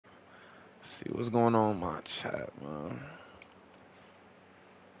See what's going on in my chat, man.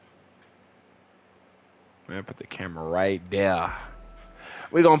 Man, put the camera right there.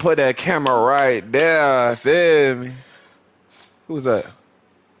 We gonna put that camera right there. Feel me? Who's that?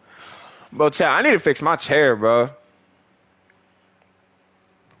 Bro, chat, I need to fix my chair, bro.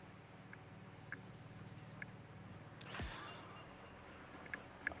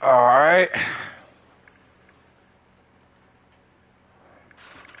 All right.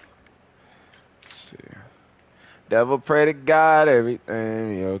 Let's see. Devil pray to God,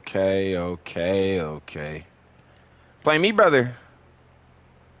 everything. Okay, okay, okay. Play me, brother.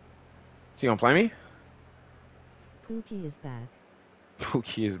 Is he gonna play me? Pookie is back.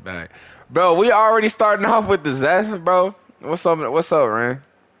 Pookie is back. Bro, we already starting off with disaster, bro. What's up, Ren?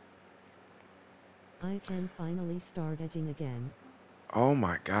 I can finally start edging again. Oh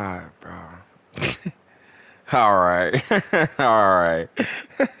my God, bro. All right. All right.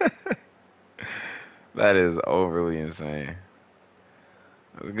 That is overly insane.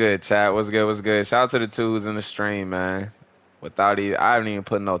 What's good, chat? What's good? What's good? Shout out to the twos in the stream, man. I haven't even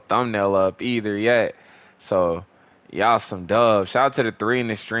put no thumbnail up either yet. So, y'all some dubs. Shout out to the three in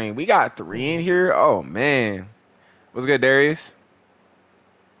the stream. We got three in here. Oh man. What's good, Darius?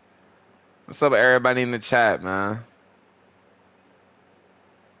 What's up, everybody in the chat, man?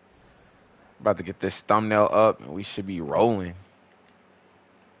 About to get this thumbnail up, and we should be rolling.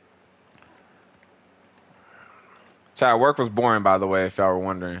 Chat, work was boring, by the way, if y'all were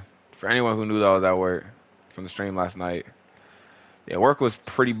wondering. For anyone who knew that I was at work from the stream last night. Yeah, work was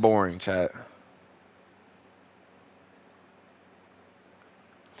pretty boring, chat.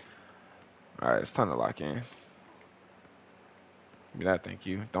 Alright, it's time to lock in. Give me that, thank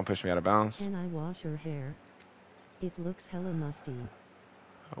you. Don't push me out of bounds. Can I wash her hair? It looks hella musty.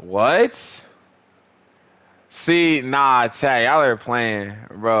 What? See, nah, chat, y'all are playing.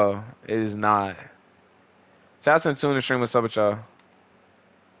 Bro, it is not. Shout out to the stream, what's up with y'all?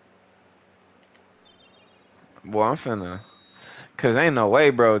 Boy, I'm finna. Cause ain't no way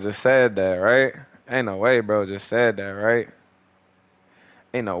bro just said that, right? Ain't no way bro just said that, right?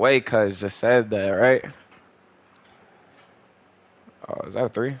 Ain't no way cuz just said that, right? Oh, is that a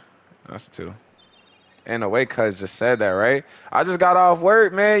 3? That's a 2. Ain't no way cuz just said that, right? I just got off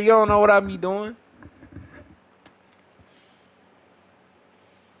work, man. You don't know what I be doing.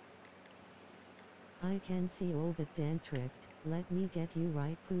 I can see all the dandruff. Let me get you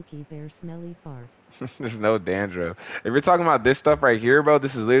right, Pookie Bear smelly fart. There's no dandruff. If you're talking about this stuff right here, bro,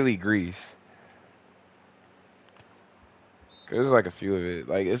 this is literally grease. There's like a few of it.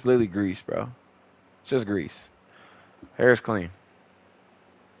 Like, it's literally grease, bro. It's just grease. Hair is clean.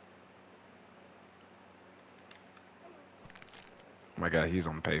 Oh my God, he's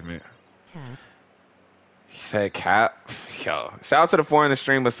on the pavement. Cat. He said cap. Yo, shout out to the 4 in the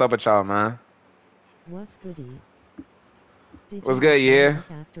stream. What's up with y'all, man? What's goody? Did What's you good, yeah?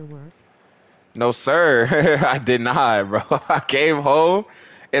 After work? No, sir. I did not, bro. I came home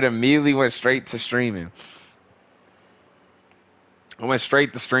and immediately went straight to streaming. I went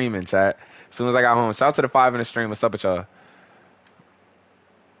straight to streaming, chat. As soon as I got home. Shout out to the 5 in the stream. What's up with y'all?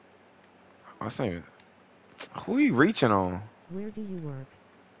 What's name? Who are you reaching on? Where do you work?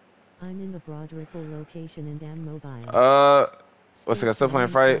 I'm in the Broad Ripple location and am mobile. What's it? Still playing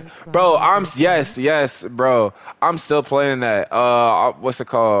Friday? Bro, yes, bro. I'm still playing that. What's it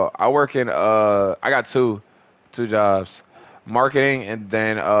called? I work in I got two jobs. Marketing and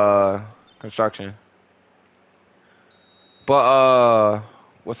then construction. But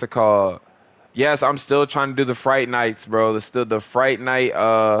what's it called? Yes, I'm still trying to do the Fright Nights, bro. There's still the Fright Night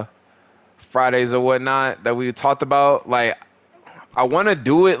Fridays or whatnot that we talked about. Like I wanna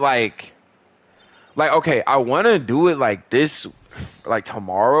do it like okay, I wanna do it like this like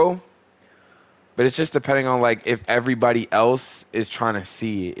tomorrow. But it's just depending on like if everybody else is trying to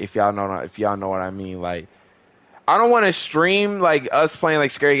see it. If y'all know what I mean. Like I don't want to stream like us playing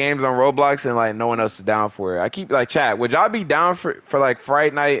like scary games on Roblox and like no one else is down for it. I keep like chat. Would y'all be down for like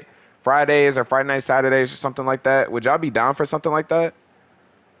Friday night Fridays or Friday night Saturdays or something like that? Would y'all be down for something like that?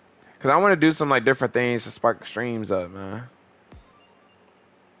 Cause I want to do some like different things to spark streams up, man.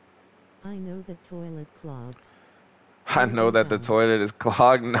 I know the toilet clogged. I know that the toilet is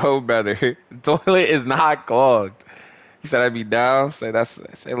clogged. No, brother. The toilet is not clogged. You said I'd be down. Say less,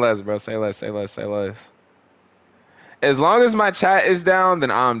 bro. Say less. As long as my chat is down, then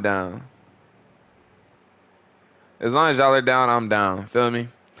I'm down. As long as y'all are down, I'm down. Feel me?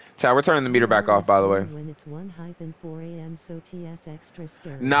 Chat, we're turning the meter back off, by the way. When it's 1-4 a.m. so TS extra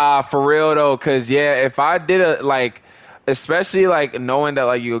scary. Nah, for real though, cause yeah, if I did a like, especially like knowing that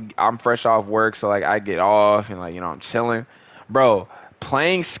like I'm fresh off work, so like I get off and like I'm chilling, bro.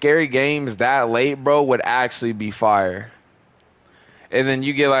 playing scary games that late, bro, would actually be fire. And then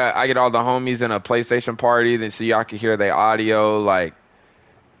you get like I get all the homies in a PlayStation party, then so y'all can hear their audio, like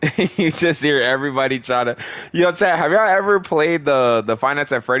you just hear everybody try to. Yo, chat, have y'all ever played the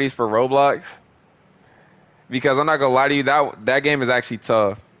Finance at Freddy's for Roblox? Because I'm not gonna lie to you, that game is actually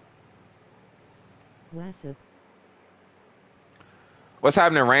tough. Wassip. What's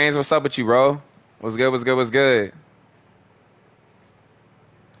happening, Reigns? What's up with you, bro? What's good? What's good? What's good?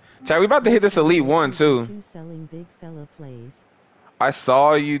 Chat, we about to I hit this saw Elite you One too. 2v2 selling big fella plays. I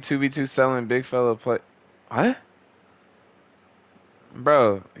saw you 2v2 selling big fella play. What?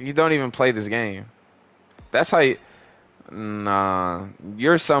 Bro, you don't even play this game. That's how you. Nah,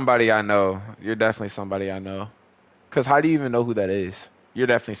 you're somebody I know. You're definitely somebody I know. Cause how do you even know who that is? You're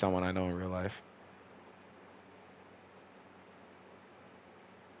definitely someone I know in real life.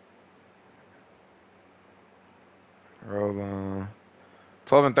 Roll on.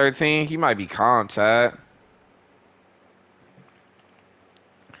 12 and 13. He might be calm, chat.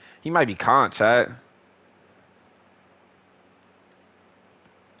 He might be calm, chat.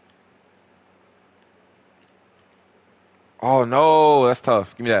 Oh no, that's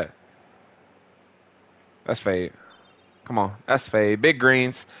tough. Give me that. That's fade. Come on, that's fade. Big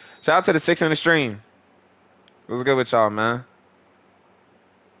greens. Shout out to the 6 in the stream. What's good with y'all, man?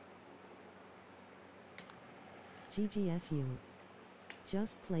 GGSU.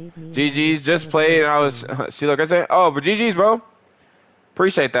 Just played me and I was GG's just played, and I was. celebrating. See, look, I said, oh, but GG's, bro.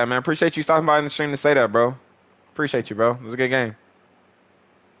 Appreciate that, man. Appreciate you stopping by in the stream to say that, bro. Appreciate you, bro. It was a good game.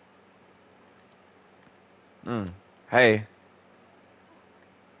 Hey,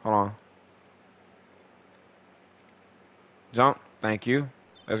 hold on. Jump. Thank you.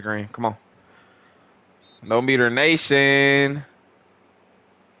 That's green. Come on. No meter nation.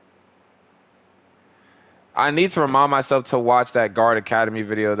 I need to remind myself to watch that Guard Academy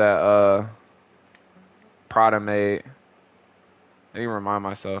video that Prada made. I need to remind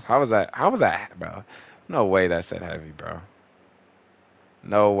myself. How was that? How was that, bro? No way that said heavy, bro.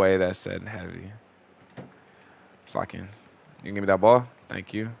 No way that said heavy. Slacking. You can give me that ball?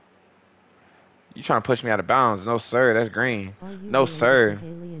 Thank you. You trying to push me out of bounds? No, sir. That's green. Are you No, related sir. to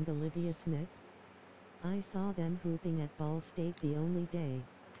Haley and Olivia Smith? I saw them hooping at Ball State the only day.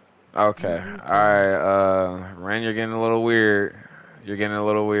 Okay. You All right. Ren, you're getting a little weird. You're getting a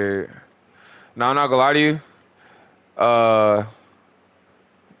little weird. No, I'm not gonna lie to you. Uh,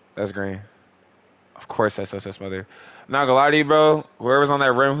 that's green. Of course, that's SS Mother. I'm not gonna lie to you, bro. Whoever's on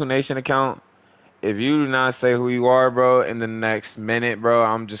that Rim Who Nation account, if you do not say who you are, bro, in the next minute, bro,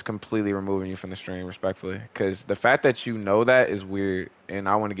 I'm just completely removing you from the stream, respectfully. Because the fact that you know that is weird, and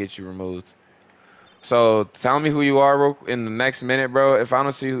I want to get you removed. So tell me who you are, bro, in the next minute, bro. If I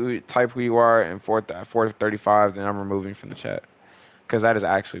don't see type who you are in 435, then I'm removing you from the chat. Because that is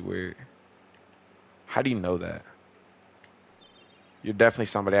actually weird. How do you know that? You're definitely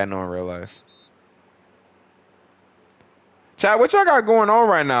somebody I know in real life. Chat, what y'all got going on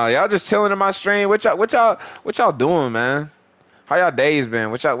right now? Y'all just chilling in my stream? What y'all doing, man? How y'all days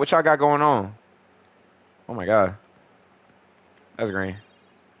been? What y'all got going on? Oh my god. That's green.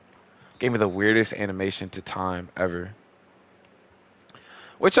 Gave me the weirdest animation to time ever.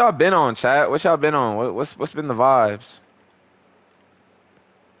 What y'all been on, chat? What y'all been on? What's been the vibes?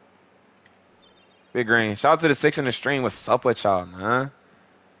 Big green. Shout out to the 6 in the stream. What's up with y'all, man?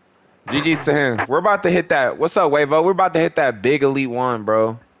 GG's to him. We're about to hit that. What's up, Wavo? We're about to hit that big Elite One,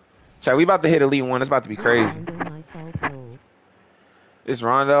 bro. Chat, we about to hit Elite One. It's about to be It's crazy. Rondo my fault roll. It's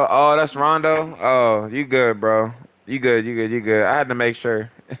Rondo. Oh, that's Rondo. Oh, you good, bro. You good, you good, you good. I had to make sure.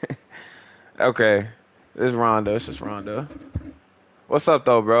 Okay. It's Rondo. It's just Rondo. What's up,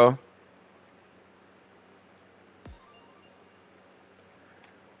 though, bro?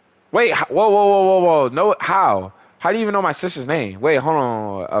 Wait, whoa, whoa, whoa, whoa, whoa. No, how? How do you even know my sister's name? Wait, hold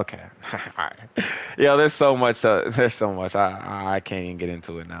on. Okay. All right. Yo, there's so much. There's so much. I can't even get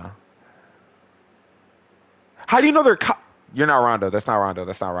into it now. How do you know they're? You're not Rondo. That's not Rondo.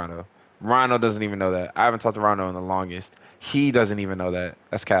 That's not Rondo. Rondo doesn't even know that. I haven't talked to Rondo in the longest. He doesn't even know that.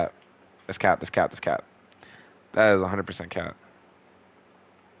 That's cap. That's cap. That's cap. That's cap. That is 100% cap.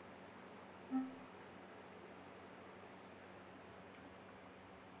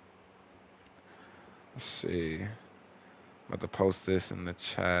 Let's see. I'm about to post this in the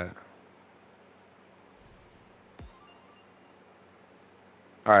chat.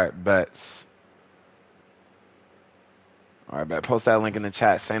 All right, bets. All right, bet. Post that link in the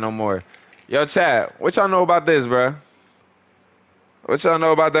chat. Say no more. Yo, chat. What y'all know about this, bro? What y'all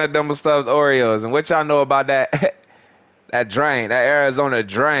know about that double stuffed Oreos? And what y'all know about that that drain, that Arizona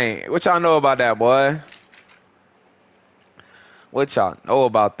drain? What y'all know about that, boy? What y'all know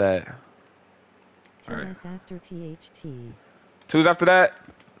about that? All Two right. S after THT. Twos after that.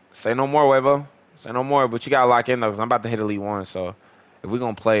 Say no more, Wavo. Say no more. But you gotta lock in though, cause I'm about to hit Elite One. So if we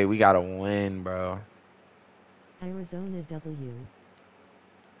gonna play, we gotta win, bro. Arizona W.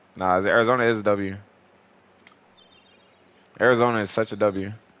 Nah, Arizona is a W. Arizona is such a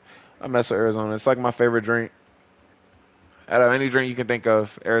W. I mess with Arizona. It's like my favorite drink. Out of any drink you can think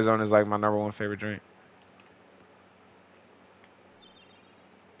of, Arizona is like my number one favorite drink.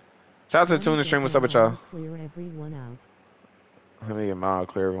 Shout out to the Let me Tune get Stream. What's my up with y'all? all clear everyone out. Let me get mod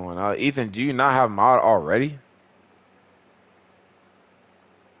clear everyone. Ethan, do you not have mod already?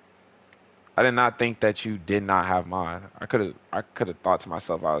 I did not think that you did not have mod. I could have thought to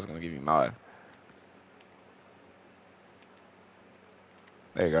myself I was gonna give you mod.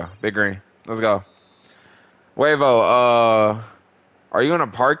 There you go. Big green. Let's go. Wavo, are you gonna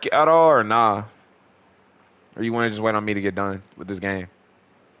park at all or nah? Or you wanna just wait on me to get done with this game?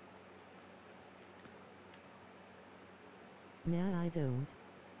 Nah, I don't.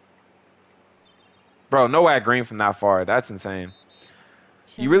 Bro, no ad green from that far. That's insane.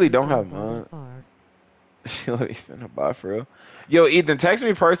 You Shelly really be don't finna have body mod. far. You let me finna buy for real. Yo, Ethan, text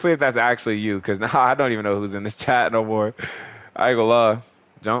me personally if that's actually you, cause now I don't even know who's in this chat no more. I ain't gonna lie.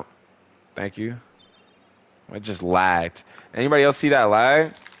 Jump. Thank you. It just lagged. Anybody else see that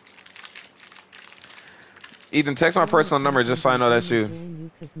lag? Ethan, text my Join the personal number park just and so I then know that's I'ma you. join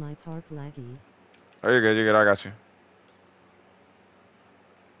you cause my park laggy. Oh, you're good. You're good. I got you.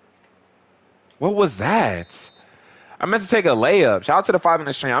 What was that? I meant to take a layup. Shout out to the 5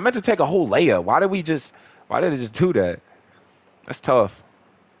 minute stream. I meant to take a whole layup. Why did it just do that? That's tough.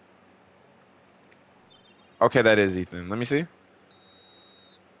 Okay, that is Ethan. Let me see.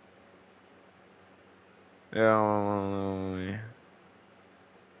 Yeah.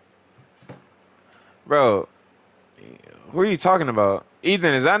 Bro, who are you talking about?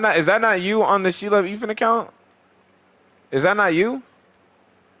 Ethan, is that not you on the She Love Ethan account? Is that not you?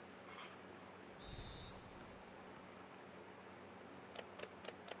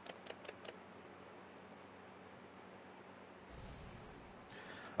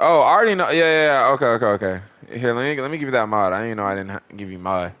 Oh, I already know. Yeah, yeah, yeah. Okay, okay, okay. Here, let me give you that mod. I didn't even know I didn't give you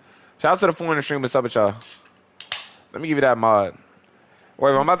mod. Shout out to the 400 stream. What's up with y'all? Let me give you that mod.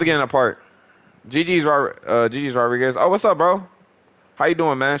 Wait, I'm about to get in GG. a part. GG's Rodriguez. Oh, what's up, bro? How you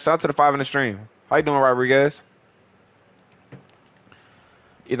doing, man? Shout out to the 5 in the stream. How you doing, Rodriguez?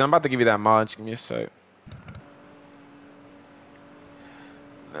 Either I'm about to give you that mod. Just give me a sec.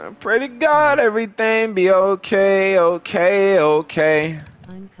 Pray to God everything be okay, okay, okay.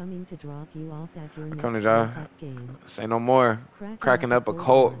 I'm coming to drop you off at your I come to next y'all. drop-up game. Say no more. Cracking Cracking up a up a cold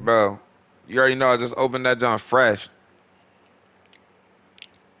colt, one. bro. You already know I just opened that John fresh.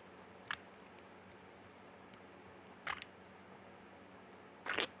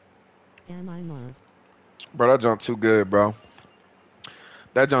 Am I mod? Bro, that John too good, bro.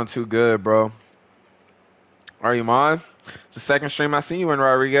 That John too good, bro. Are you mod? It's the second stream I seen you in,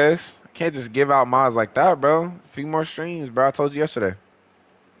 Rodriguez. I can't just give out mods like that, bro. A few more streams, bro. I told you yesterday.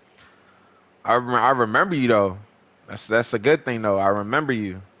 I remember you though. That's a good thing though. I remember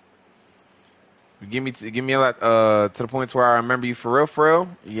you. You give me a lot to the point where I remember you for real, for real.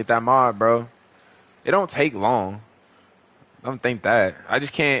 You get that mod, bro. It don't take long. Don't think that. I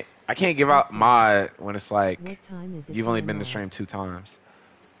can't give I out see. mod when it's like What time is it you've only there, been to mod? stream 2 times.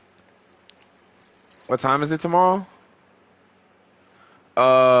 What time is it tomorrow?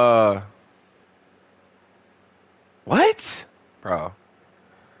 Uh, what? Bro,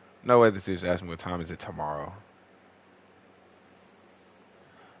 no way this dude's asking me what time is it tomorrow.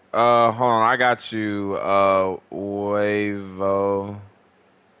 Hold on, I got you. Wavo.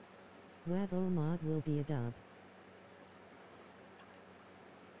 Wevo mod will be a dub.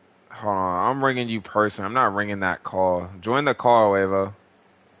 Hold on, I'm ringing you person. I'm not ringing that call. Join the call, Wavo.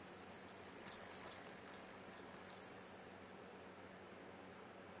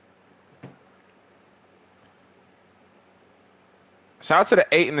 Shout out to the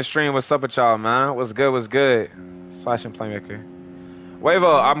 8 in the stream. What's up with y'all, man? What's good? What's good? Slash and playmaker.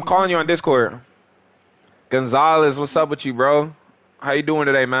 Wavo, Yo I'm calling you on Gonzaga. Discord. Gonzalez, what's up with you, bro? How you doing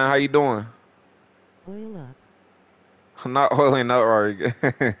today, man? How you doing? Oil up. I'm not oiling up, Rory.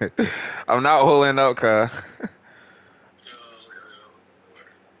 I'm not oiling up, cuz.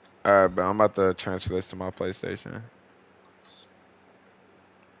 Alright, bro. I'm about to transfer this to my PlayStation.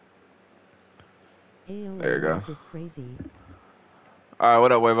 Ayo, There you oil go. up is crazy. Alright,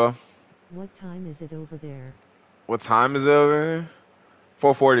 what up, Wavo? What time is it over there? What time is it over here?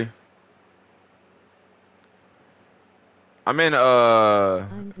 4:40. I'm in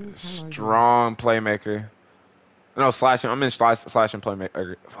I'm good, how are you? strong playmaker. No, slashing. I'm in slashing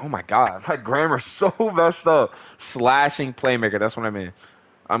playmaker. Oh my god, my grammar's so messed up. Slashing playmaker. That's what I mean.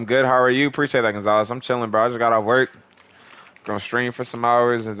 I'm good. How are you? Appreciate that, Gonzalez. I'm chilling, bro. I just got off work. Gonna stream for some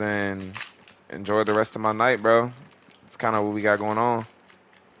hours and then enjoy the rest of my night, bro. It's kind of what we got going on.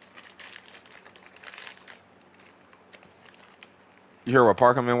 You hear what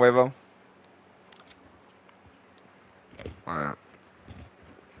park I'm in, Wavo? All right.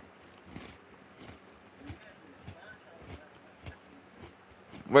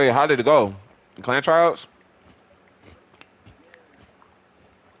 Wait, how did it go? The clan tryouts?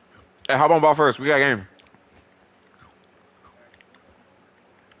 Hey, hop on ball first. We got a game.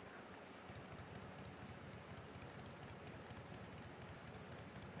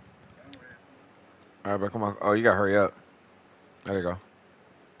 All right, but come on. Oh, you gotta hurry up. There you go.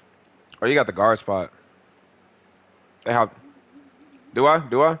 Oh, you got the guard spot. They have. Do I?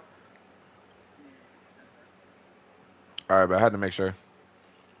 Do I? All right, but I had to make sure.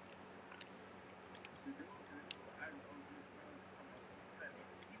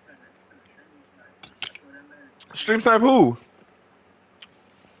 Stream snipe who?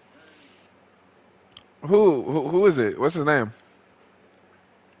 Who is it? What's his name?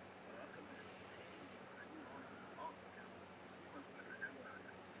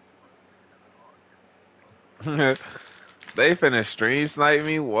 They finna stream snipe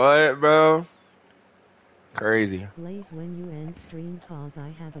me? What, bro? Crazy. Blaze when you end stream cause I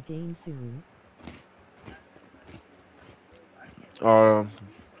have a game soon. Uh,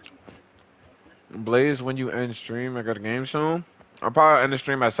 Blaze, when you end stream, I got a game soon. I'll probably end the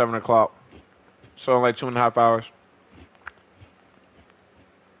stream at 7 o'clock. So in like 2.5 hours.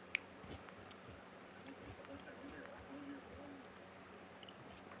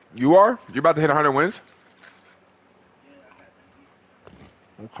 You are? You about to hit 100 wins?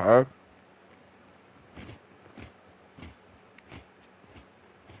 Okay.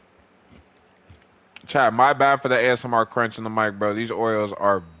 Chat, my bad for the ASMR crunch in the mic, bro. These Oreos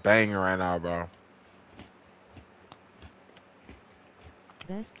are banging right now, bro.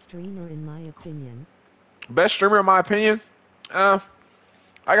 Best streamer in my opinion. Best streamer in my opinion? Uh,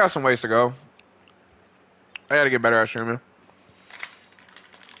 I got some ways to go. I gotta get better at streaming.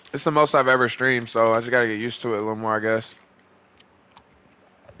 It's the most I've ever streamed, so I just gotta get used to it a little more, I guess.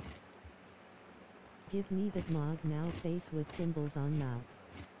 Give me that mog now face with symbols on mouth.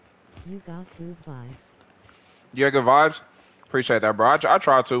 You got good vibes. You got good vibes? Appreciate that, bro. I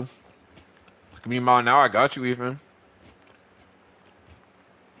try to. Give me mine now. I got you, Ethan.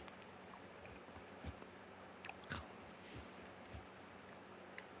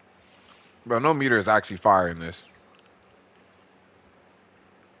 Bro, no meter is actually firing this.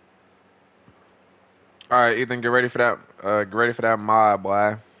 All right, Ethan, get ready for that. Get ready for that mod,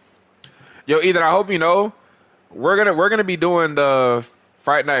 boy. Yo, Ethan, I hope you know we're gonna be doing the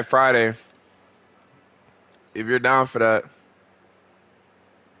Fright Night Friday. If you're down for that,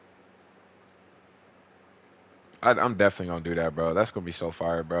 I'm definitely gonna do that, bro. That's gonna be so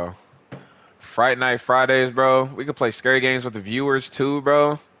fire, bro. Fright Night Fridays, bro. We could play scary games with the viewers too,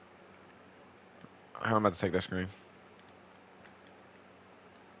 bro. I'm about to take that screen.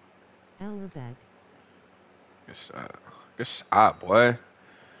 Our bet. Good shot. Good shot, boy.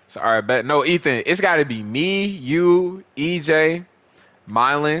 So, all right, bet. No, Ethan, it's got to be me, you, EJ,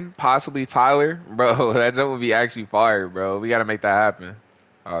 Mylan, possibly Tyler. Bro, that jump would be actually fire, bro. We got to make that happen.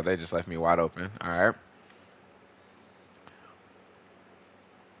 Oh, they just left me wide open. All right.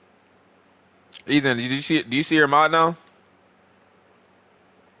 Ethan, do you see your mod now?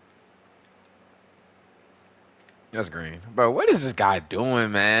 That's green. Bro, what is this guy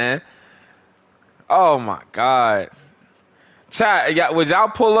doing, man? Oh my God. Chat, yeah, would y'all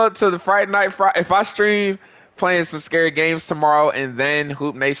pull up to the Friday Night Friday? If I stream playing some scary games tomorrow and then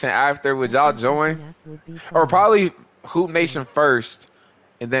Hoop Nation after, would y'all join? Would be Or fun. probably Hoop Nation first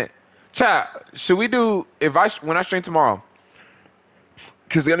and then chat, should we do if I when I stream tomorrow?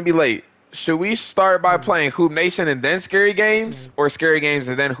 Cuz it's going to be late. Should we start by playing Hoop Nation and then Scary Games or Scary Games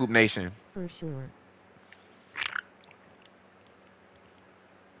and then Hoop Nation? For sure.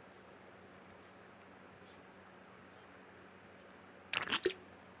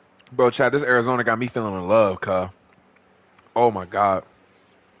 Bro, chat, this Arizona got me feeling in love, cuh. Oh my God.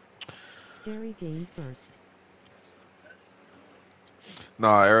 Scary game first.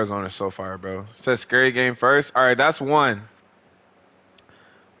 Nah, Arizona's so fire, bro. Says scary game first. All right, that's one.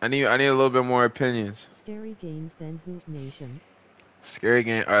 I need a little bit more opinions. Scary games then Hoop Nation. Scary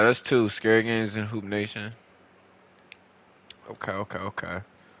game. All right, that's two. Scary games in Hoop Nation. Okay, okay, okay.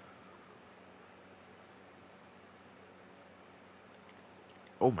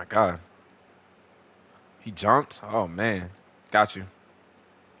 Oh my God. He jumped? Oh, man. Got you.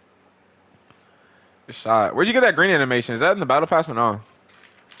 Good shot. Where'd you get that green animation? Is that in the battle pass or no?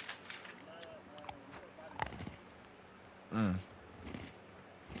 Mm.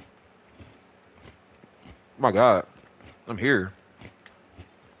 Oh my God. I'm here.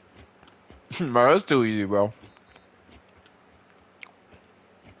 Bro, that's too easy, bro.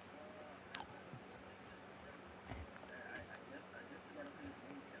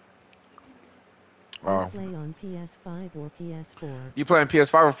 You Oh. play on PS5 or PS4? You playing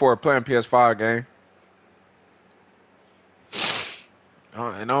PS5 or 4? Playing PS5 game.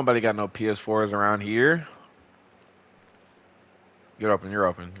 Oh, ain't nobody got no PS4s around here. You're open. You're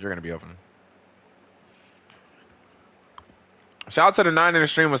open. You're gonna be open. Shout out to the 9 in the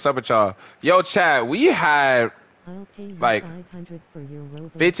stream. What's up with y'all? Yo, chat. We had I'll pay you like 500 for your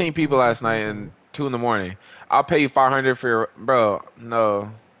Roblox 15 people account last if you night and go. 2 in the morning. I'll pay you 500 for your bro.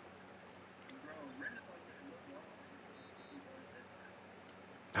 No.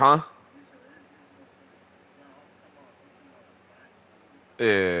 Huh?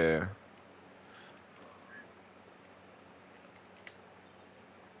 Yeah.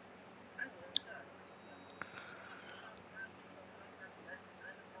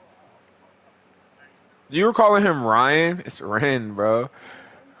 You were calling him Ryan? It's Ren, bro.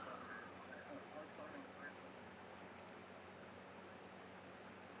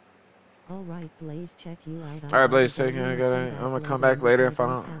 Alright Blaze, check you out. All I right, gotta Blaze, go. take it. Wanna come I'm back gonna come later back and if later I if I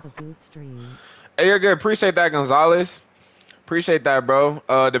don't don't. have a good stream. Hey, you're good. Appreciate that, Gonzalez. Appreciate that, bro.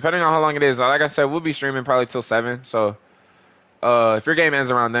 Depending on how long it is, like I said, we'll be streaming probably till 7. So, if your game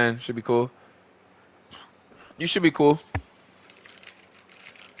ends around then, should be cool. You should be cool.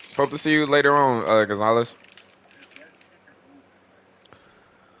 Hope to see you later on, Gonzalez.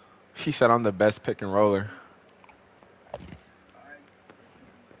 He said I'm the best pick and roller.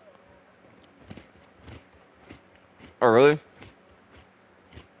 Oh, really?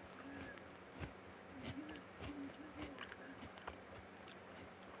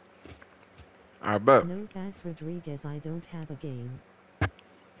 I bet. No thanks Rodriguez, I don't have a game.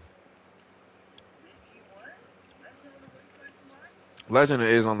 Legend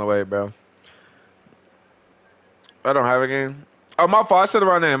is on the way, bro. I don't have a game. Oh, my fault. I said the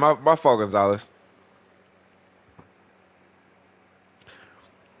wrong name. My fault, Gonzalez.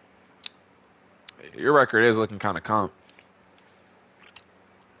 Your record is looking kind of comp.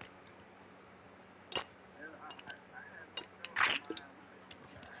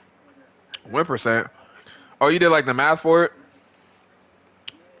 Win percent. Oh, you did like the math for it?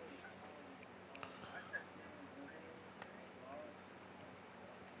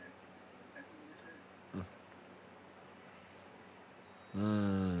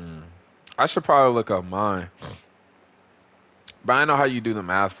 Hmm. I should probably look up mine. But I know how you do the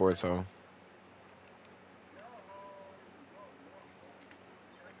math for it, so.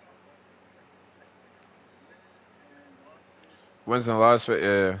 Wins and loss,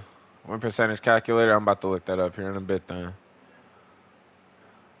 yeah. Win percentage calculator. I'm about to look that up here in a bit then.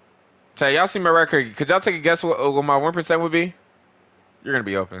 Chat, y'all see my record. Could y'all take a guess what my 1% would be? You're going to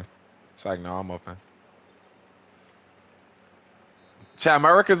be open. It's like, no, I'm open. Chat,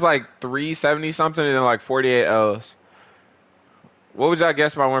 my record's like 370 something and then like 48 L's. What would y'all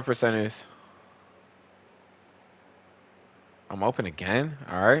guess my 1% is? I'm open again?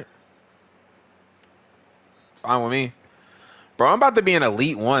 Alright. Fine with me. Bro, I'm about to be an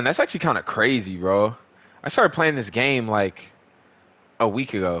Elite 1. That's actually kind of crazy, bro. I started playing this game like a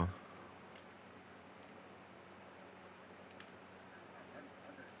week ago.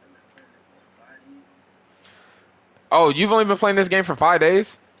 Oh, you've only been playing this game for 5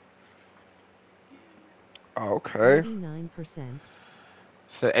 days? Oh, okay. 89%.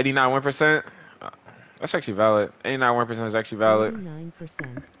 So 89 1%? That's actually valid. 89 1% is actually valid.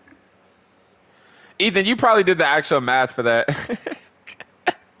 89%. Ethan, you probably did the actual math for that.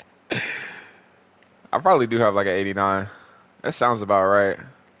 I probably do have like an 89. That sounds about right.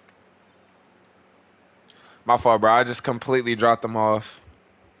 My fault, bro. I just completely dropped them off.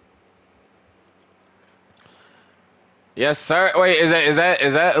 Yes, sir. Wait, is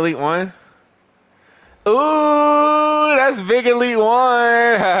that Elite 1? Ooh, that's big Elite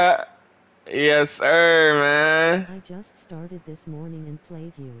 1. Yes, sir, man. I just started this morning and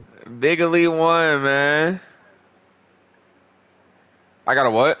played you. Big Elite 1, man. I got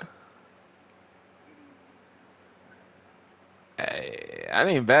a what? Hey, that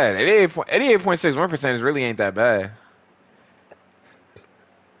ain't bad. 88.61% is really ain't that bad.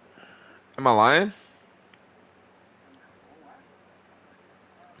 Am I lying?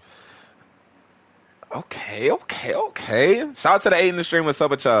 Okay. Shout out to the 8 in the stream. What's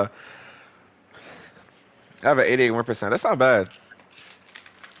up with y'all? I have an 88 win percent. That's not bad.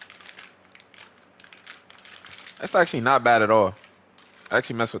 That's actually not bad at all. I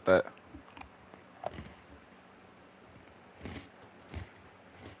actually mess with that.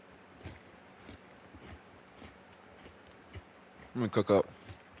 Let me cook up.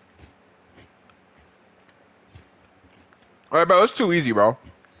 All right, bro. It's too easy, bro.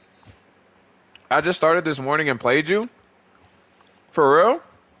 I just started this morning and played you. For real?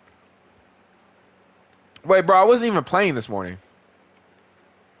 Wait, bro. I wasn't even playing this morning.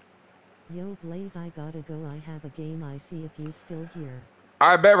 Yo, Blaze, I gotta go. I have a game. I see if you still here.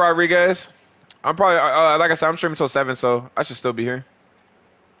 I bet Rodriguez. I'm probably like I said, I'm streaming till 7, so I should still be here.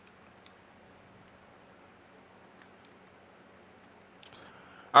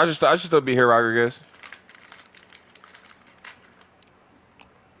 I should still be here, Rodriguez.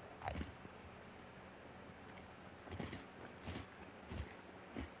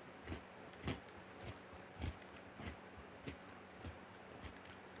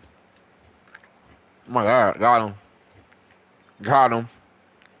 Oh my God, got him, got him,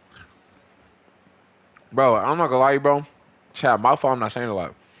 bro. I'm not gonna lie, to you, bro. Chat, my fault. I'm not saying a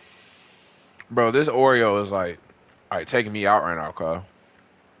lot, bro. This Oreo is like taking me out right now, cuz.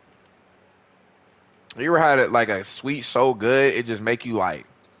 You ever had it like a sweet so good it just make you like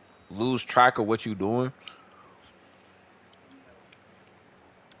lose track of what you doing?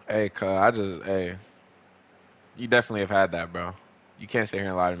 Hey, cuz, hey, you definitely have had that, bro. You can't sit here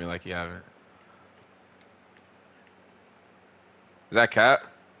and lie to me like you haven't. Is that Cap?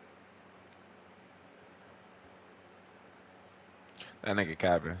 That nigga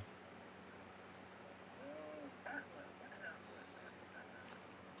capping.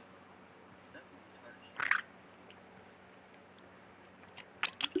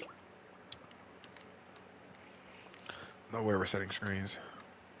 No way we're setting screens.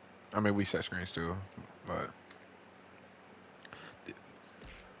 I mean, we set screens too, but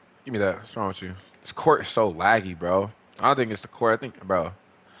give me that. What's wrong with you? This court is so laggy, bro. I don't think it's the court. I think, bro,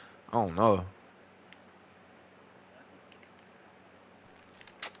 I don't know.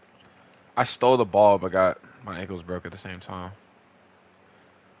 I stole the ball, but got my ankles broke at the same time.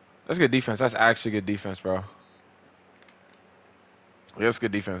 That's good defense. That's actually good defense, bro. Yeah, that's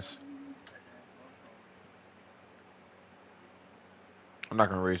good defense. I'm not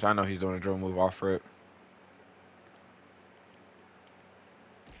gonna reach. I know he's doing a drill move off for it.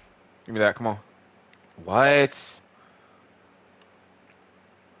 Give me that. Come on. What?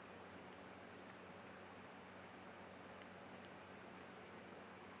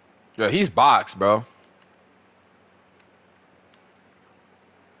 Yo, he's boxed, bro.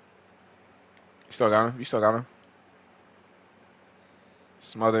 You still got him. You still got him.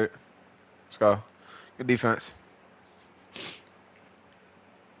 Smothered. Let's go. Good defense.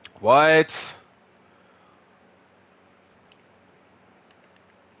 What?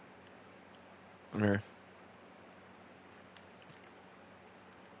 I'm here.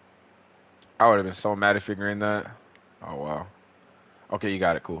 I would have been so mad if figuring that. Oh wow. Okay, you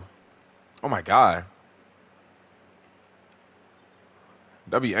got it. Cool. Oh my God.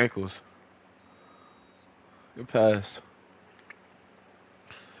 W ankles. Good pass.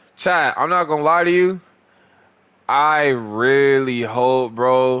 Chat, I'm not gonna lie to you. I really hope,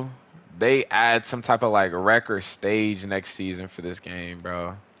 bro, they add some type of like record stage next season for this game,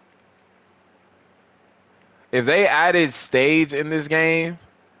 bro. If they added stage in this game,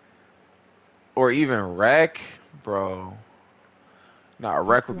 or even rec, bro, not Hey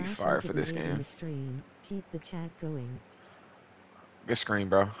rec would be Slash, fire for this activating game. the stream. Keep the chat going. Good screen,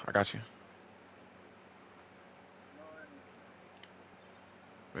 bro. I got you.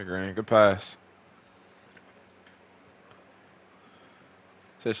 Big green. Good pass.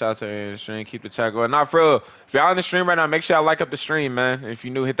 Say shout out to the stream. Keep the chat going. Not for real. If y'all in the stream right now, make sure y'all like up the stream, man. If you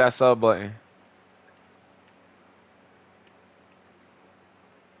new, hit that sub button.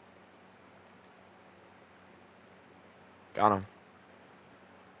 Got him.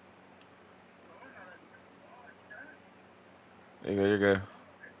 You're good. You're good.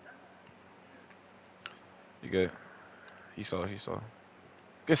 You good. He saw. He saw.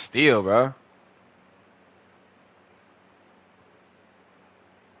 Good steal, bro.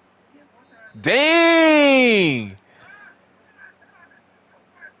 Dang!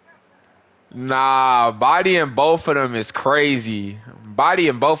 Nah, body in both of them is crazy. Body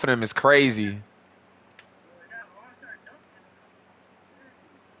in both of them is crazy.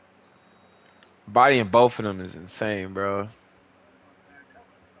 Body in both of them is insane, bro.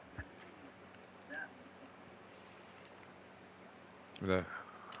 Look.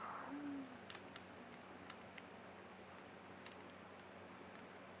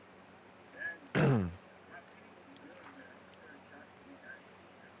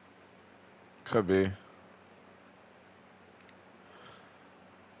 Could be.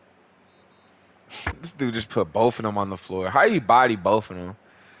 This dude just put both of them on the floor. How you body both of them?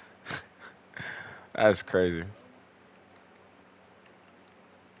 That's crazy.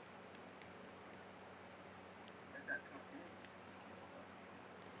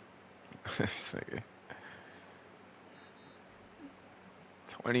 This nigga.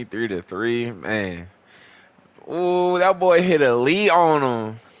 23-3, man. Ooh, that boy hit a lead on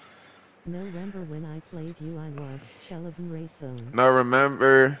him. No, remember when I played you? I was Shelvin Rayson. No,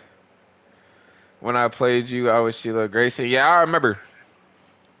 remember when I played you? I was Sheila Grayson. Yeah, I remember.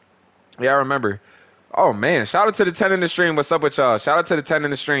 Yeah, I remember. Oh man, shout out to the 10 in the stream. What's up with y'all? Shout out to the 10 in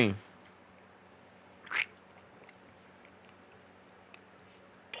the stream.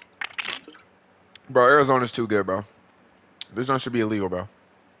 Bro, Arizona's too good, bro. This one should be illegal, bro.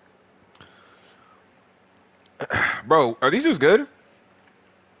 Bro, are these dudes good?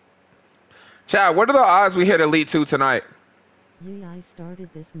 Chad, what are the odds we hit Elite 2 tonight? Yeah, I started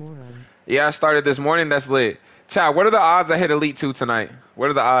this morning. Yeah, I started this morning. That's lit. Chad, what are the odds I hit Elite 2 tonight? What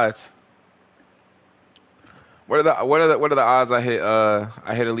are the odds? What are the odds I hit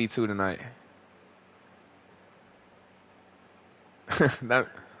Elite 2 tonight? that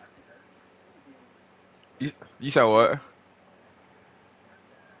you said what?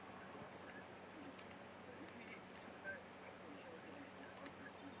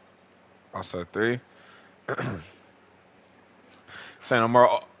 I said 3. Say no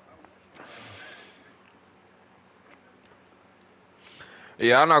more.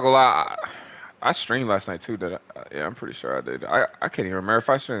 Yeah, I'm not gonna lie. I streamed last night too. Did I? Yeah, I'm pretty sure I did. I can't even remember if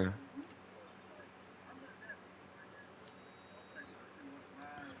I streamed.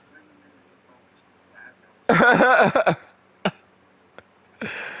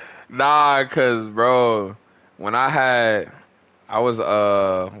 Nah, cause bro, when I was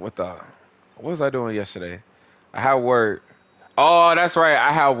what was I doing yesterday? I had work. Oh, that's right.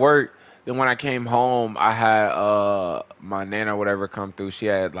 I had work. Then when I came home, I had my nana or whatever come through. She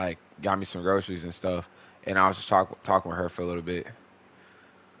had like got me some groceries and stuff, and I was just talking with her for a little bit.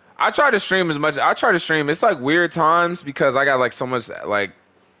 I try to stream as much. I try to stream. It's like weird times because I got like so much like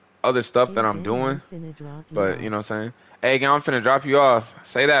other stuff Hey that I'm gang, doing. I'm finna drop you But you off. know what I'm saying? Hey, gang, I'm finna drop you off.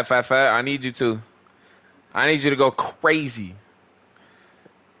 Say that, fat fat. I need you to. I need you to go crazy.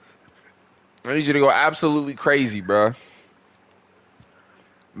 I need you to go absolutely crazy, bro.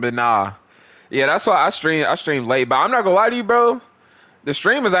 But nah. Yeah, that's why I stream late. But I'm not gonna lie to you, bro. The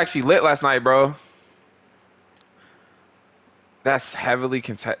stream was actually lit last night, bro. That's heavily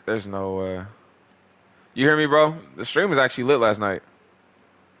contest. There's no. You hear me, bro? The stream was actually lit last night.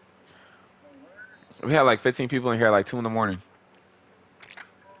 We had like 15 people in here at like 2 in the morning.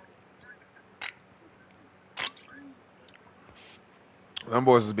 Them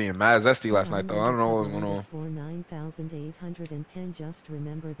boys was being mad zesty Yeah, last night I'm though. I don't know what was undercover going on. underscore 9810. Just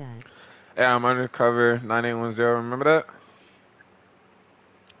remember that. Yeah, I'm undercover 9810. Remember that?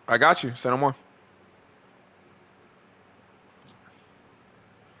 I got you. Say no more.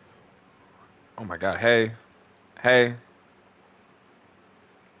 Oh my god. Hey. Hey.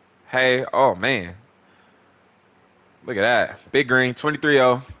 Hey. Oh man. Look at that. Big green.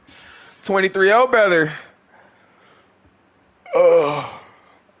 23-0. 23-0, brother. Oh.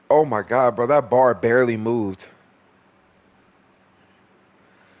 Oh my god, bro. That bar barely moved.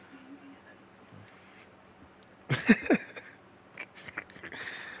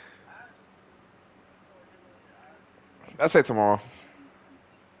 I say tomorrow.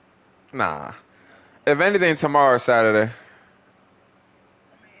 Nah. If anything, tomorrow or Saturday.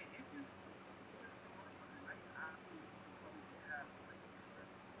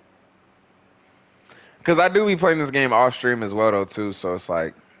 Because I do be playing this game off stream as well, though, too. So it's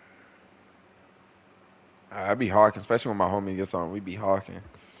like, I be hawking, especially when my homie gets on. We be hawking.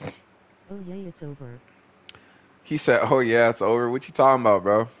 Oh yay, it's over. He said, oh, yeah, it's over. What you talking about,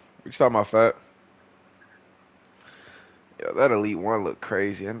 bro? What you talking about, fat? Yeah, that Elite One look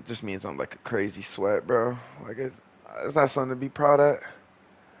crazy. It just means I'm like a crazy sweat, bro. Like, it's not something to be proud of.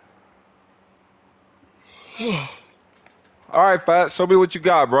 All right, fat. Show me what you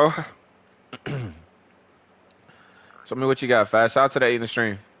got, bro. Show me what you got, fat. Shout out to the 8 in the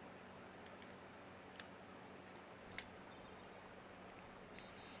stream.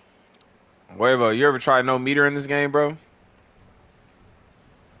 Wavo, you ever tried no meter in this game, bro?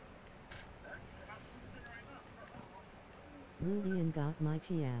 Rulian got my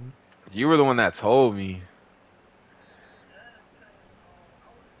TM. You were the one that told me.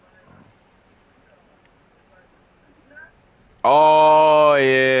 Oh,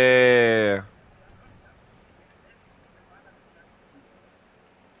 yeah.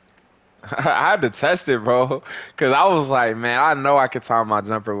 I had to test it, bro, because I was like, man, I know I could time my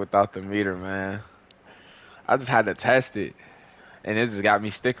jumper without the meter, man. I just had to test it, and it just got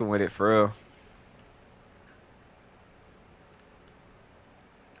me sticking with it for real.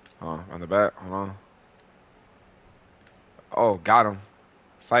 On the back, hold on. Oh, got him.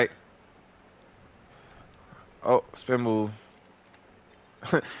 Sight. Oh, spin move.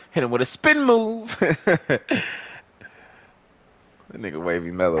 Hit him with a spin move. That nigga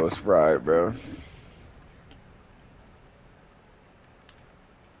Wavy Mellow is fried, bro.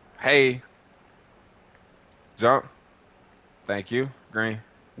 Hey, jump. Thank you. Green.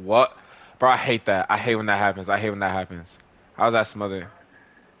 What? Bro, I hate that. I hate when that happens. I hate when that happens. How's that smothered?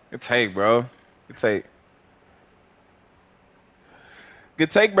 Good take, bro. Good take.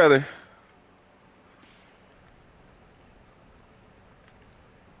 Good take, brother.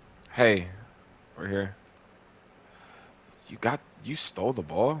 Hey, we're here. You stole the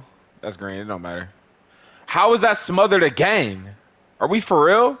ball? That's green. It don't matter. How is that smothered again? Are we for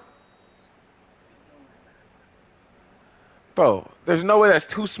real? Bro, there's no way that's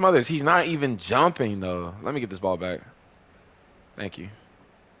two smothers. He's not even jumping, though. Let me get this ball back. Thank you.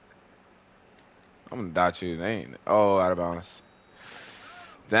 I'm gonna dot you. They ain't. Oh, out of bounds.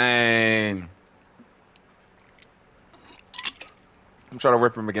 Dang. I'm trying to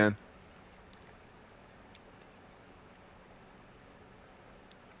whip him again.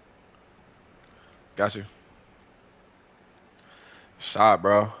 Got you. Shot,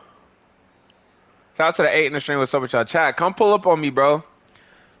 bro. Shout out to the 8 in the stream. What's up with y'all? Chat, come pull up on me, bro.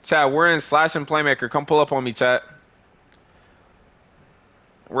 Chat, we're in Slash and Playmaker. Come pull up on me, chat.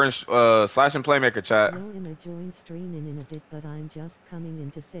 We're in Slash and Playmaker, chat. Yo, I'ma join streaming in a bit, but I'm just coming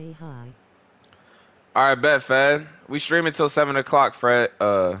in to say hi. All right, bet, Fed. We stream until 7 o'clock, Fred.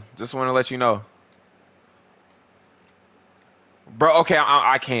 Just want to let you know. Bro, okay,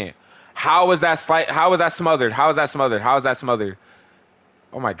 I can't. How is that slight? How is that smothered? How is that smothered? How is that smothered?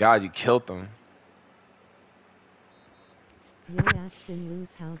 Oh my God, you killed them. Yo, ass fin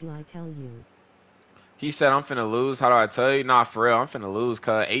loose, how do I tell you? He said, I'm finna lose. How do I tell you? Nah, for real. I'm finna lose,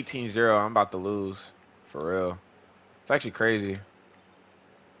 cuz 18-0. I'm about to lose. For real. It's actually crazy.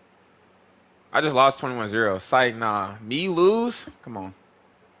 I just lost 21-0. Sight, nah. Me lose? Come on.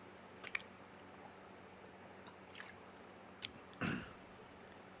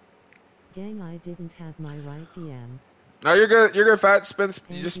 Gang, I didn't have my right DM. No, you're good. You're good, Fat. Spin. You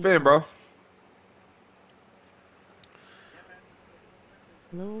Thank just you, spin, son. bro.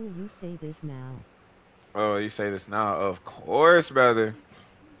 Lol, you say this now. Oh, you say this now? Of course, brother.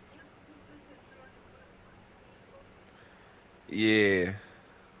 Yeah.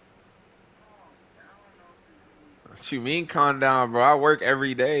 What you mean, calm down, bro? I work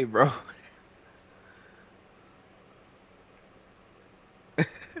every day, bro.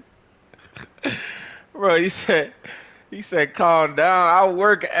 Bro, he said, calm down. I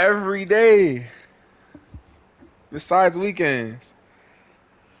work every day, besides weekends.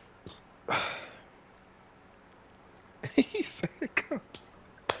 He said, calm.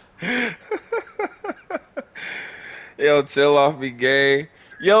 Yo, chill off me, gay.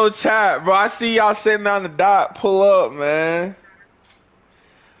 Yo, chat, bro. I see y'all sitting on the dot. Pull up, man.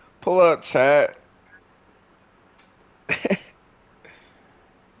 Pull up, chat.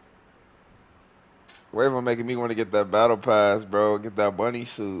 Wave on making me want to get that battle pass, bro. Get that bunny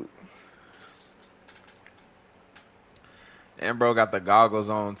suit. And bro got the goggles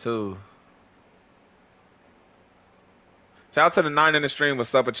on too. Shout out to the 9 in the stream.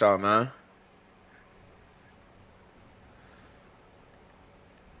 What's up with y'all, man?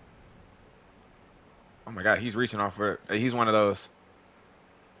 Oh my God, he's reaching off for it. Hey, he's one of those.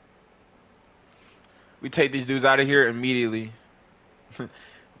 We take these dudes out of here immediately.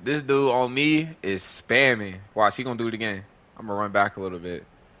 This dude on me is spamming. Watch, he gonna do it again. I'm gonna run back a little bit.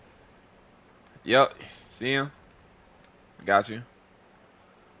 Yep, see him? Got you.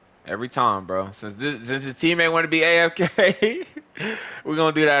 Every time, bro. Since his teammate want to be AFK, we're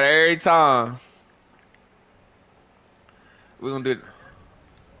gonna do that every time. We're gonna do it.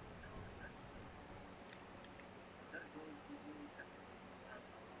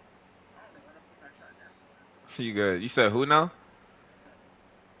 You good? You said who now?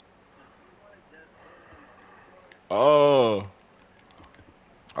 Oh.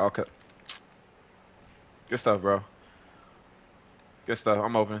 Okay. Good stuff, bro. Good stuff.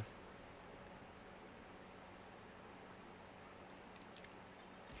 I'm open.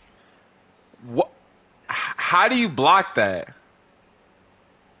 What? How do you block that,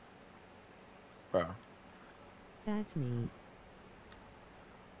 bro? That's me.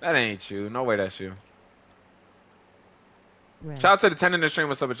 That ain't you. No way that's you. Red. Shout out to the 10 in the stream.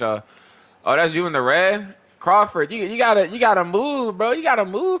 What's up with y'all? Oh, that's you in the red, Crawford. You gotta move, bro. You gotta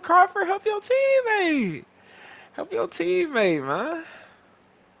move, Crawford. Help your teammate. Help your teammate, man.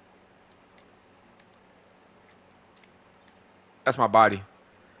 That's my body.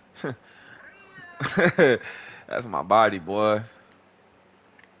 That's my body, boy.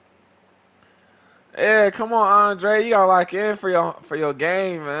 Yeah, come on, Andre. You gotta lock in for your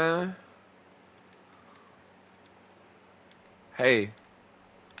game, man. Hey,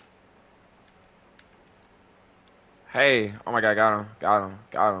 hey. Oh my God, got him, got him,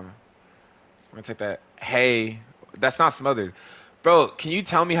 got him. I'm gonna take that. Hey, that's not smothered, bro. Can you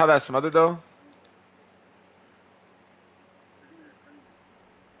tell me how that's smothered though?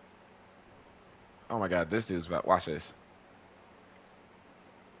 Oh my God, this dude's about. Watch this.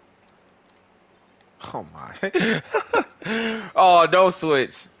 Oh my. Oh, don't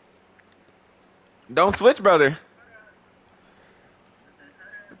switch. Don't switch, brother.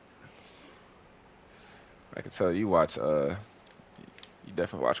 I can tell you watch. You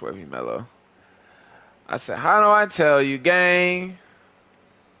definitely watch Wavy Mellow. I said, how do I tell you, gang?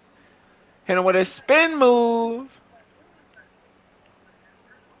 Hit him with a spin move.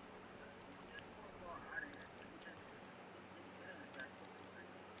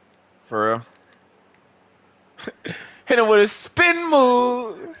 For real. Hit him with a spin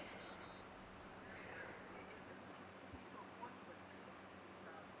move.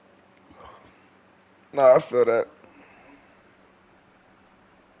 No, I feel that.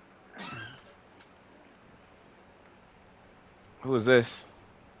 Who is this?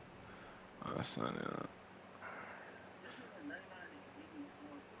 Oh, that's not it.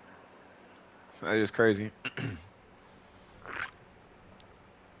 That is crazy.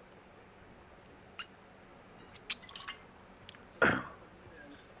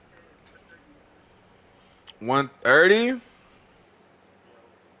 130.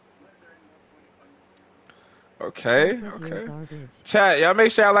 Okay, Half of your okay. garbage. Chat, y'all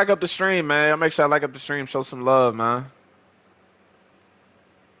make sure I like up the stream, man. Y'all make sure I like up the stream. Show some love, man.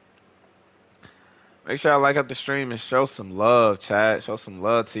 Make sure I like up the stream and show some love, chat. Show some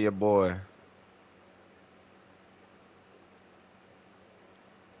love to your boy.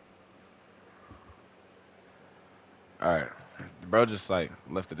 All right, bro. Just like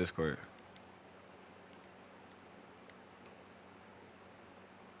left the Discord,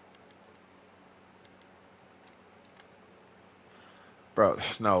 bro.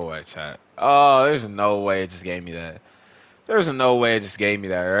 There's no way, chat. Oh, there's no way it just gave me that. There's no way it just gave me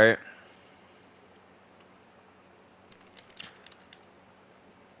that, right?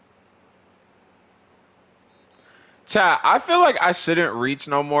 Chat, I feel like I shouldn't reach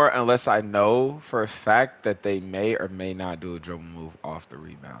no more unless I know for a fact that they may or may not do a dribble move off the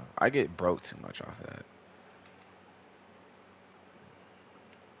rebound. I get broke too much off that.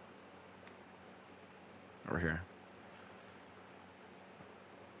 Over here.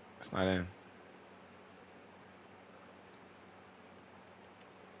 It's not in.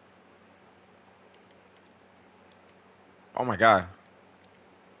 Oh my God.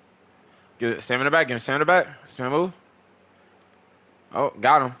 Get it. Stamina back. Give him stamina back. Stamina move. Oh,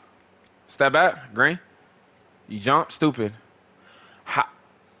 got him. Step back. Green. You jump. Stupid. How?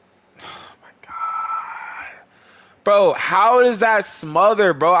 Oh my God. Bro, how is that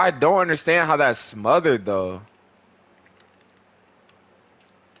smothered, bro? I don't understand how that's smothered, though.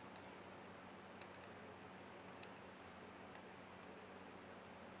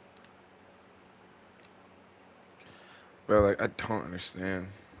 Bro, like, I don't understand.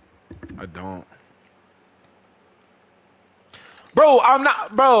 I don't. Bro, I'm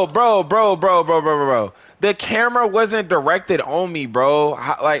not, bro. The camera wasn't directed on me, bro.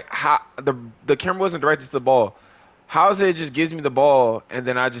 How the camera wasn't directed to the ball. How is it just gives me the ball and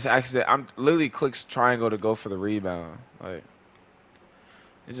then I just accident? I'm literally clicks triangle to go for the rebound. Like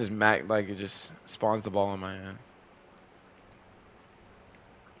it just it just spawns the ball in my hand.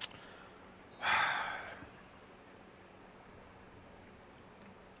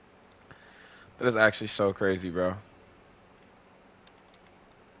 That is actually so crazy, bro.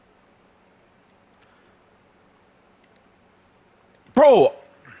 Bro,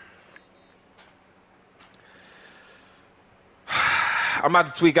 I'm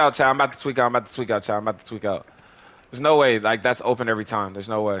about to tweak out, chat. I'm about to tweak out. I'm about to tweak out, chat. I'm about to tweak out. There's no way. Like that's open every time. There's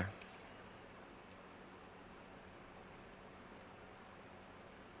no way. I'm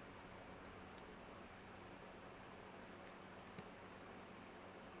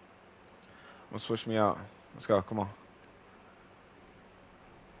gonna switch me out. Let's go. Come on.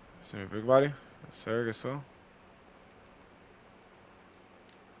 See me, big body. Sir, guess so.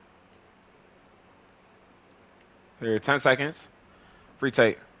 Here, 10 seconds. Free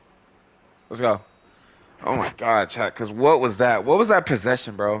take. Let's go. Oh my God, chat. Cause what was that? What was that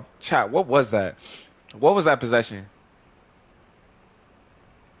possession, bro? Chat. What was that? What was that possession?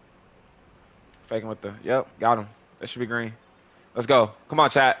 Faking with the. Yep, got him. That should be green. Let's go. Come on,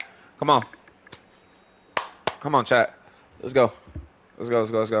 chat. Come on. Come on, chat. Let's go. Let's go.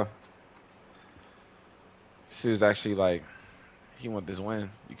 Let's go. Let's go. She was actually like, he want this win.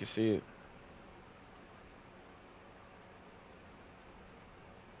 You can see it.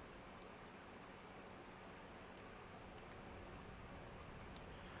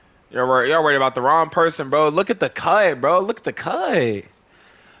 Y'all worried about the wrong person, bro. Look at the cut, bro. Look at the cut.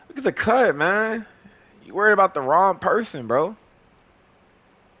 Look at the cut, man. You worried about the wrong person, bro.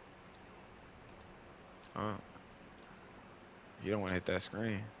 Oh, you don't want to hit that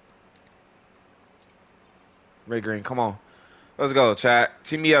screen. Red green, come on. Let's go, chat.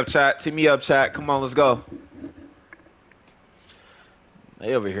 Team me up, chat. Team me up, chat. Come on, let's go.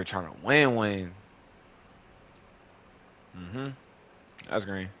 They over here trying to win. Mm-hmm. That's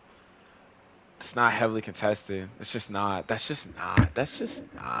green. It's not heavily contested. It's just not. That's just not. That's just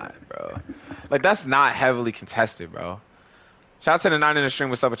not, bro. Like, that's not heavily contested, bro. Shout out to the 9 in the stream.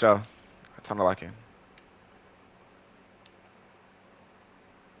 What's up with y'all? Time to lock in.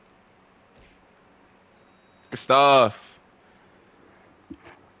 Good stuff.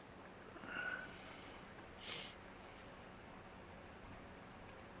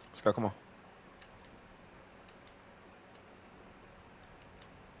 Let's go. Come on.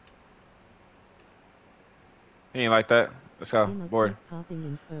 He ain't like that. Let's go. I'ma Board. keep popping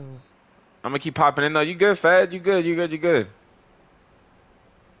in po. I'm gonna keep popping in though. You good, Fed? You good? You good? You good?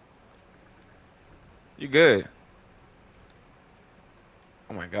 You good?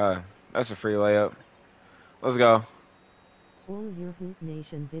 Oh my God, that's a free layup. Let's go. All your Hoop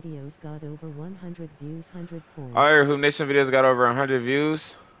Nation videos got over 100 views, 100 points. All your Hoop Nation videos got over 100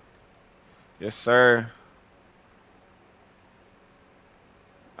 views. Yes, sir.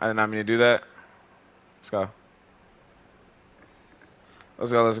 I did not mean to do that. Let's go.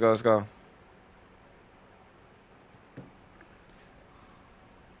 Let's go. Let's go. Let's go.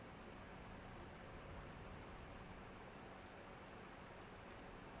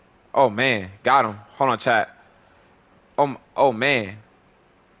 Oh man, got him. Hold on, chat. Oh man.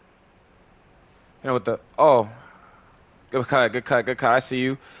 You know what the? Oh, good cut. Good cut. Good cut. I see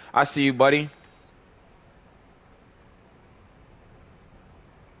you. I see you, buddy.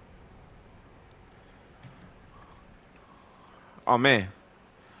 Oh man.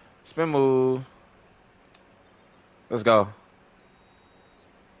 Spin move. Let's go.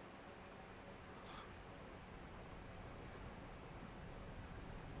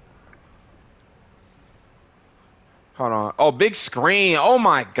 Hold on. Oh, big screen. Oh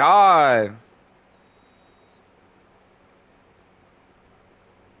my God.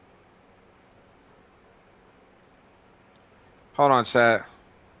 Hold on, chat.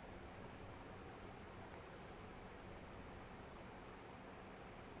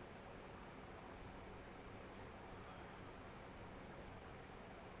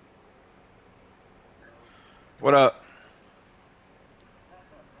 What up?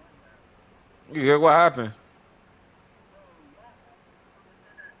 You good? What happened?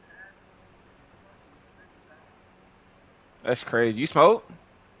 That's crazy. You smoke?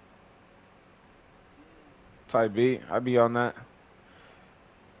 Type beat. I be on that.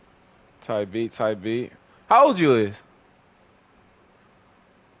 Type beat. Type beat. How old you is?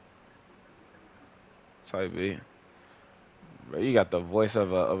 Type beat. Bro, you got the voice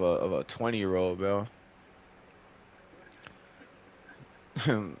of a 20-year-old, bro. I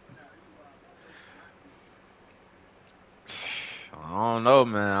don't know,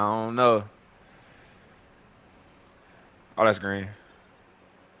 man. I don't know. Oh, that's green.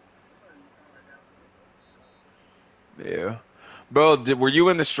 Yeah. Bro, were you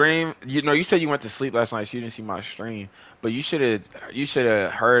in the stream? You know, you said you went to sleep last night, so you didn't see my stream. But you should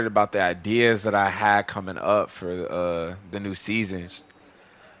have heard about the ideas that I had coming up for the new seasons.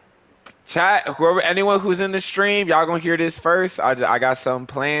 Chat, whoever, anyone who's in the stream, y'all gonna hear this first. I got something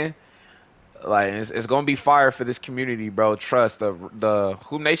planned. Like it's gonna be fire for this community, bro. Trust the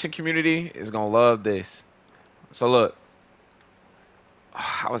Hoop Nation community is gonna love this. So look,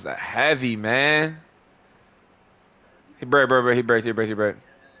 how was that heavy, man? He break, bro, bro. He break, he break, he break.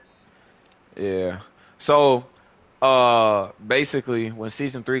 Yeah. So, basically, when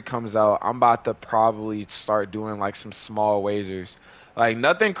season 3 comes out, I'm about to probably start doing like some small wagers, like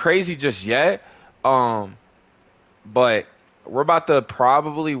nothing crazy just yet. Um, but we're about to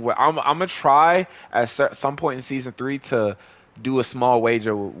probably. I'm gonna try at some point in season 3 to do a small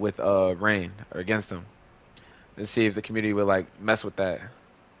wager with Rain or against him and see if the community would like mess with that.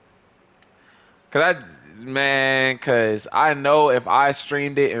 Cause cause I know if I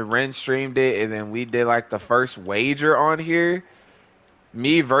streamed it and Ren streamed it and then we did like the first wager on here,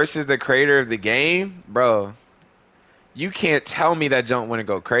 me versus the creator of the game, bro, you can't tell me that junk wouldn't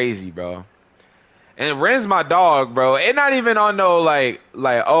go crazy, bro. And Ren's my dog, bro. It not even on no like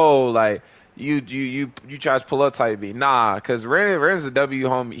you try to pull up type beat. Nah, cause Ren's a W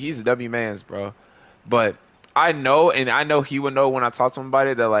homie. He's a W man's, bro. But I know he would know when I talk to him about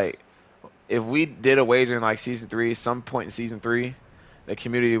it that like if we did a wager in like season three, some point in season three, the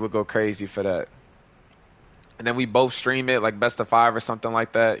community would go crazy for that. And then we both stream it like best of five or something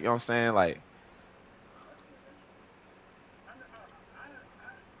like that. You know what I'm saying? Like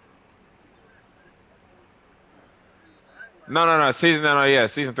no season no yeah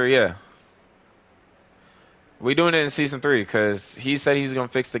season three yeah. We doing it in season three because he said he's gonna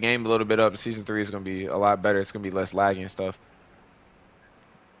fix the game a little bit up. Season three is gonna be a lot better. It's gonna be less laggy and stuff.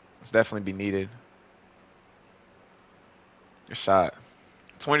 It's definitely be needed. Good shot.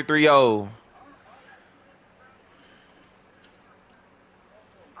 23-0.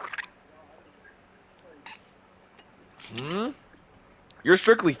 Hmm? You're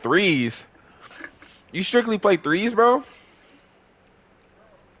strictly threes. You strictly play threes, bro?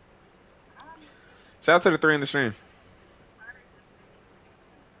 Shout out to the three in the stream.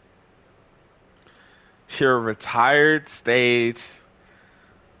 You're a retired stage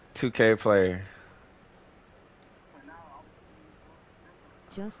 2K player.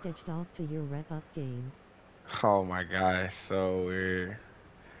 Just edged off to your rep up game. Oh my gosh, so weird.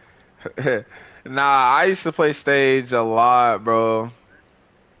 Nah, I used to play stage a lot, bro.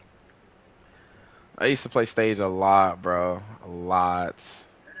 I used to play stage a lot, bro. A lot.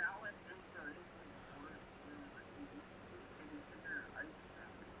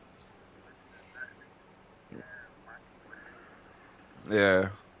 Yeah.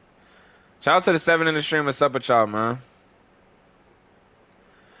 Shout out to the seven in the stream. What's up with y'all, man?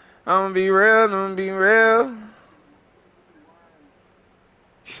 I'm gonna be real. I'm gonna be real.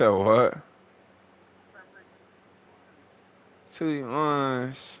 So what? 2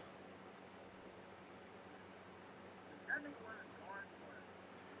 months.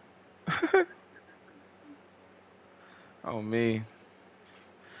 Oh me.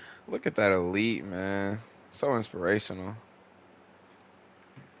 Look at that elite, man. So inspirational.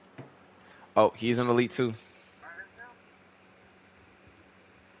 Oh, he's an elite too.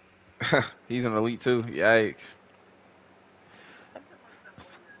 He's an elite too. Yikes.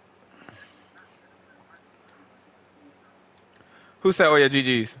 Who said, oh yeah,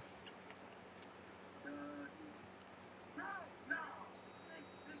 GG's?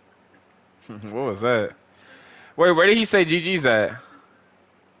 What was that? Wait, where did he say GG's at?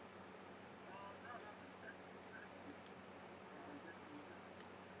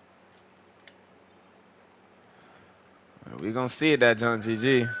 We gonna see it that John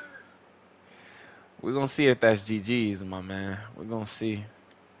GG. We gonna see if that's GG's, my man. We gonna see.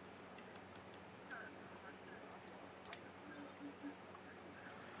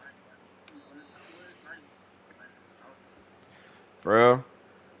 Bro.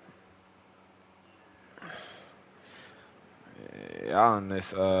 Y'all on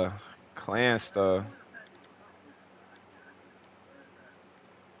this clan stuff.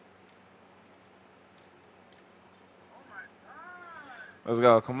 Let's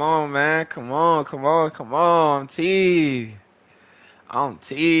go. Come on, man. Come on, come on, come on. I'm T. I'm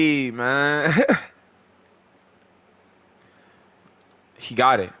T, man. He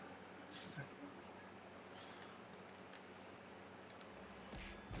got it.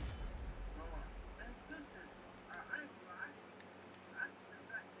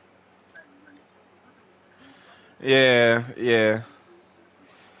 Yeah, yeah.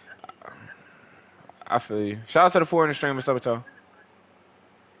 I feel you. Shout out to the four in the stream. What's up with y'all?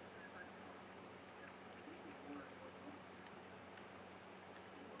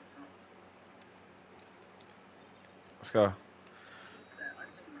 Let's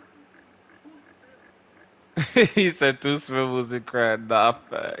go. He said two swivels and crack. Nah,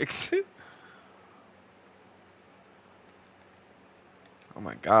 facts. Oh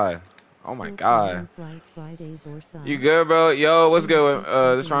my god. Oh my Still god. craving fried Fridays or You some. good, bro? Yo, what's Gonna good?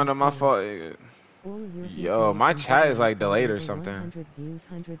 keep This popping round in of my pink. fault. All your Hate Yo, my Nation chat is videos like got delayed or over something. 100 views,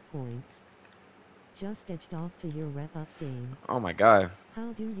 100 points. Just edged off to your rep up game. Oh my god.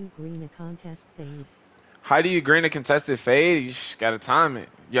 How do you green a contest fade? How do you green a contested fade? You just gotta time it.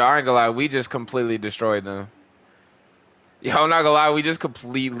 Yo, I ain't gonna lie, we just completely destroyed them. Yo, I'm not gonna lie, we just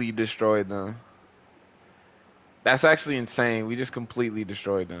completely destroyed them. That's actually insane. We just completely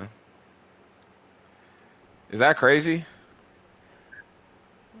destroyed them. Is that crazy?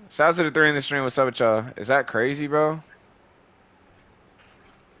 Shout out to the three in the stream. What's up with y'all? Is that crazy, bro?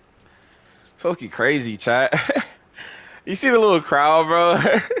 Fucking crazy, chat. You see the little crowd, bro?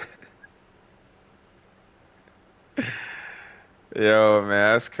 Yo,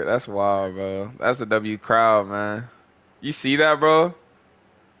 man, that's wild, bro. That's a W crowd, man. You see that, bro?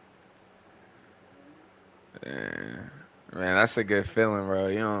 Yeah. Man, that's a good feeling, bro.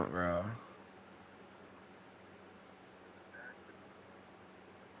 You know, bro.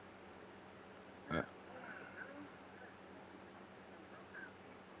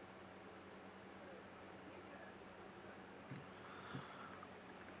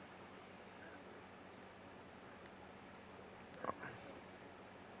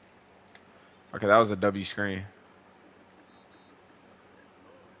 Okay, that was a W screen.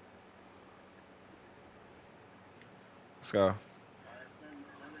 Let's go.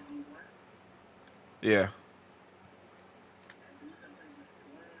 Yeah.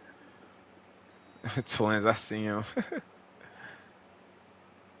 Twins, I see him.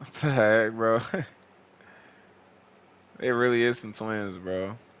 What the heck, bro? It really is some twins,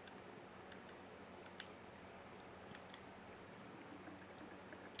 bro.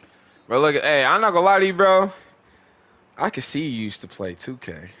 But look, hey, I'm not gonna lie to you, bro. I can see you used to play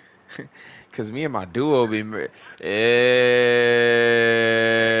 2K. Cause me and my duo be, yeah,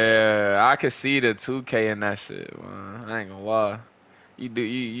 I could see the 2K in that shit, man. I ain't gonna lie.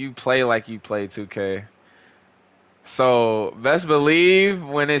 You play like you play 2K. So best believe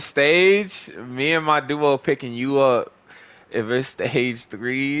when it's stage, me and my duo picking you up. If it's stage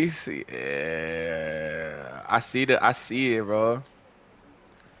threes, yeah, I see it, bro.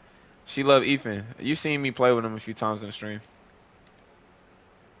 She love Ethan. You seen me play with him a few times in the stream.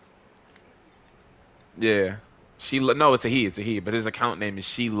 Yeah. No, it's a he, but his account name is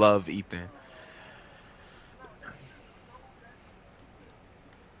She Love Ethan.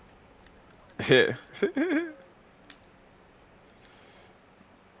 Oh,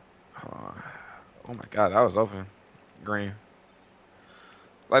 oh my god, that was open. Green.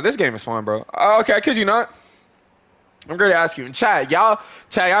 Like this game is fun, bro. Oh, okay, I kid you not. I'm going to ask you in chat, y'all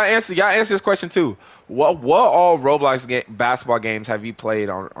answer this question too. What all basketball games have you played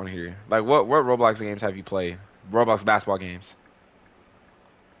on here? Like what Roblox games have you played? Roblox basketball games.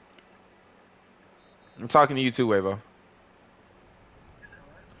 I'm talking to you too, Wavo.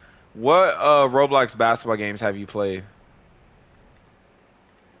 What Roblox basketball games have you played?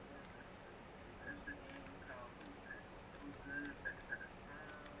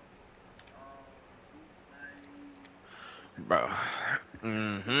 Bro.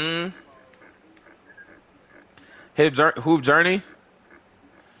 Mm-hmm. Hoop Journey?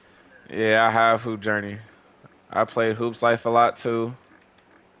 Yeah, I have Hoop Journey. I played Hoops Life a lot too.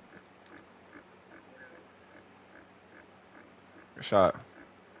 Shot.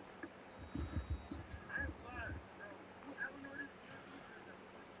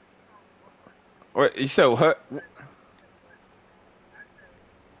 What you said? What?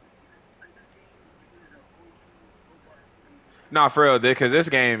 Nah, for real, dude. Because this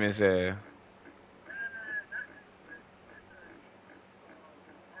game is uh.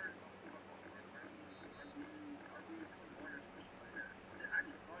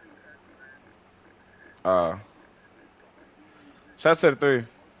 Shout out to the three.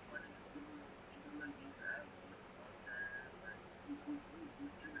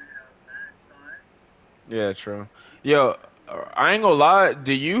 Yeah, true. Yo, I ain't gonna lie.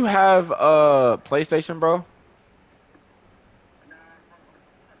 Do you have PlayStation, bro?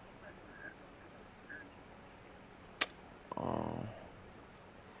 Oh.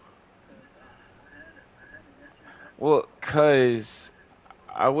 Well, cause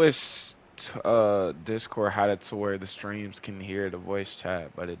I wish Discord had it to where the streams can hear the voice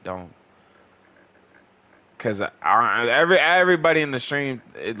chat, but it don't. Cause everybody in the stream,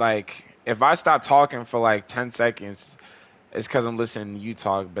 like, if I stop talking for like 10 seconds, it's cause I'm listening to you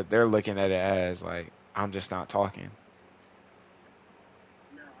talk, but they're looking at it as like I'm just not talking.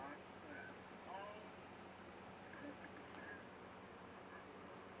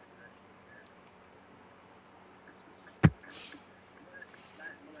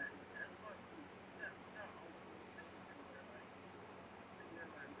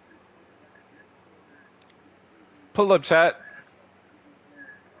 Pull up chat.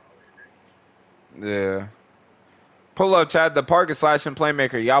 Yeah. Pull up chat. The park is slash and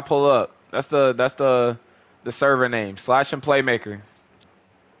playmaker. Y'all pull up. That's the server name. Slash and playmaker.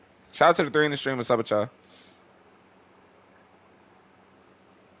 Shout out to the three in the stream. What's up with y'all?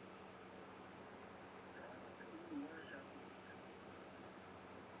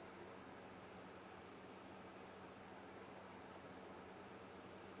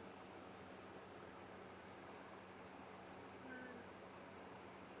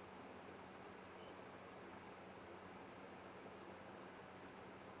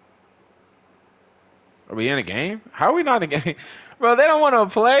 Are we in a game? How are we not in a game? Bro, they don't want to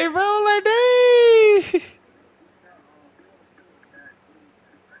play, bro. Like, they.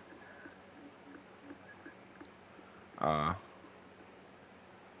 Uh,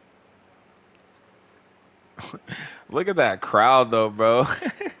 look at that crowd, though, bro.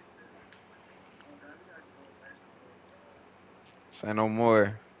 Say no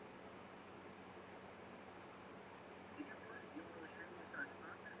more.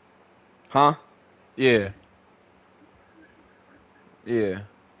 Huh? Yeah. Yeah.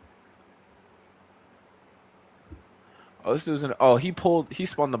 Oh, this dude's in. Oh, he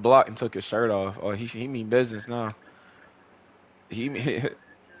spun the block and took his shirt off. Oh, he mean business now. He mean,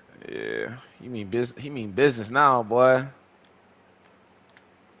 yeah, he mean business now, boy.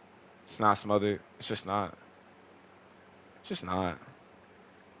 It's not smothered. It's just not. It's just not.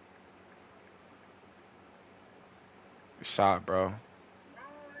 Shot, bro.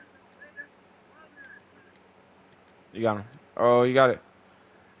 You got him. Oh, you got it.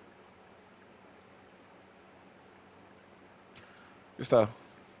 Good stuff.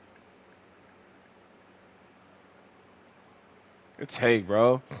 Good take,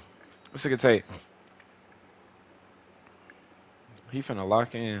 bro. What's a good take? He finna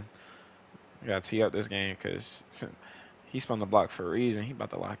lock in. You gotta tee up this game because he spun the block for a reason. He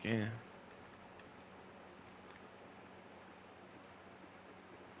about to lock in.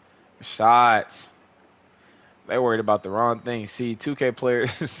 Shots. They worried about the wrong thing. See, 2K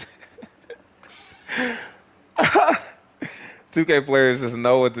players. 2K players just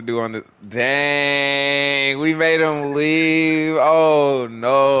know what to do on the. Dang, we made him leave. Oh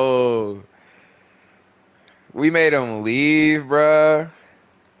no, we made him leave, bruh.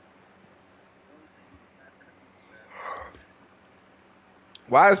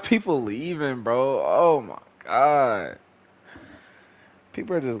 Why is people leaving, bro? Oh my god,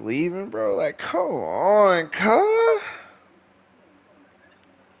 people are just leaving, bro. Like, come on, cuz.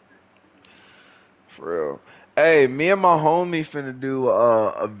 For real. Hey, me and my homie finna do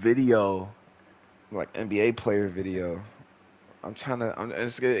a video, like NBA player video. I'm trying to.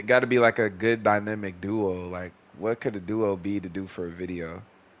 It got to be like a good dynamic duo. Like, what could a duo be to do for a video?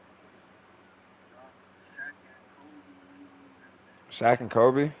 Shaq and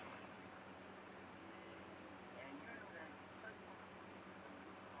Kobe.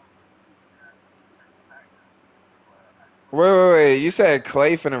 Wait. You said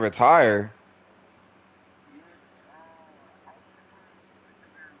Clay finna retire.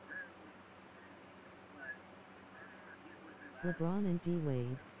 LeBron and D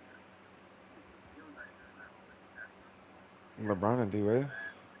Wade. LeBron and D Wade.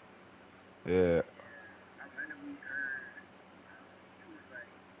 Yeah.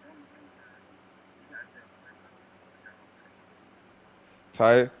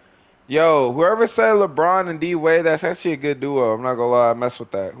 Tight. Yo, whoever said LeBron and D Wade, that's actually a good duo. I'm not gonna lie, I mess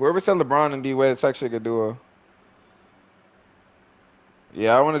with that. Whoever said LeBron and D Wade, it's actually a good duo.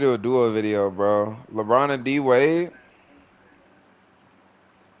 Yeah, I want to do a duo video, bro. LeBron and D Wade.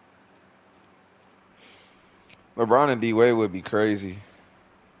 LeBron and D Wade would be crazy.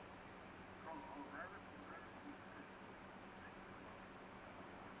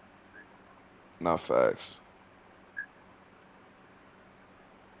 Not facts.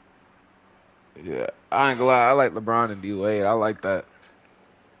 Yeah, I ain't gonna lie. I like LeBron and D Wade. I like that.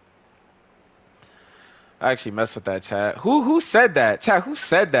 I actually mess with that chat. Who said that? Chat, who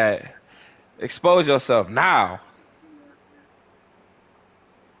said that? Expose yourself now.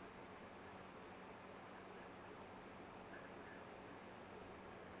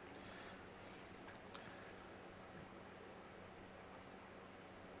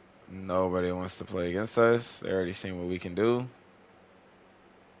 Nobody wants to play against us. They already seen what we can do.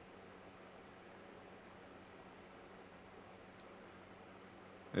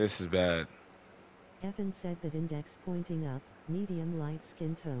 This is bad. Evan said that index pointing up, medium light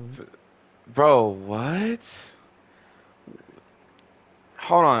skin tone. Bro, what?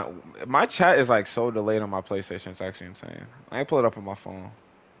 Hold on. My chat is like so delayed on my PlayStation. It's actually insane. I ain't pull it up on my phone.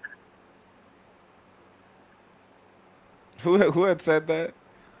 Who had said that?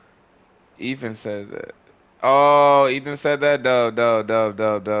 Ethan said that. Oh, Ethan said that.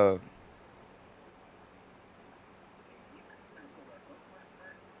 Dub.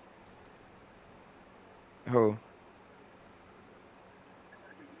 Who?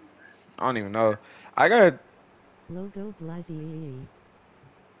 I don't even know. I got, Logo Blazie.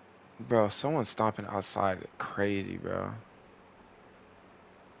 bro. Someone's stomping outside. Crazy, bro.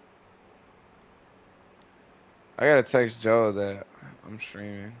 I gotta text Joe that I'm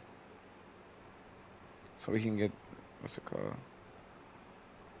streaming so we can get what's it called?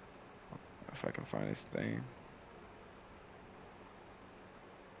 If I can find this thing.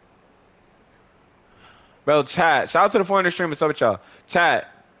 Bro, chat. Shout out to the 400 stream. What's up with y'all?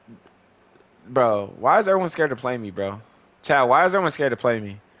 Chat. Bro, why is everyone scared to play me, bro? Chat, why is everyone scared to play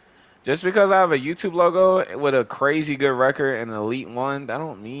me? Just because I have a YouTube logo with a crazy good record and an elite one, that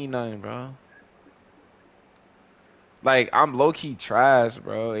don't mean nothing, bro. Like, I'm low-key trash,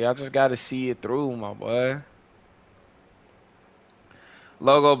 bro. Y'all just gotta see it through, my boy.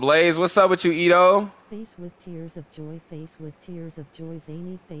 Logo Blaze, what's up with you, Ito? Face with tears of joy, face with tears of joy,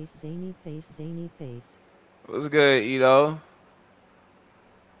 zany face, zany face, zany face. What's good, Ito?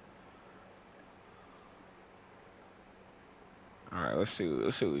 All right, let's see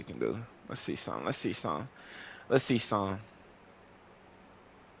what we can do. Let's see some. Let's see some. Let's see some.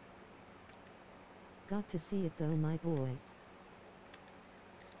 Got to see it though, my boy.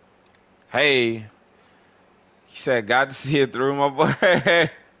 Hey, he said, got to see it through, my boy.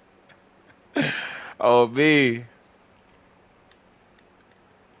 Oh, B.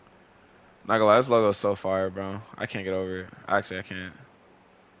 Not gonna lie, this logo's so fire, bro. I can't get over it. Actually, I can't.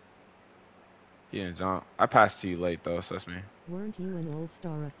 He didn't jump. I passed to you late, though, so that's me. Weren't you an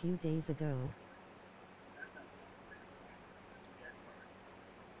all-star a few days ago?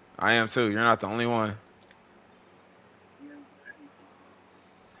 I am, too. You're not the only one.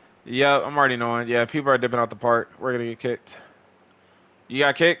 Yep, I'm already knowing. Yeah, people are dipping out the park. We're gonna get kicked. You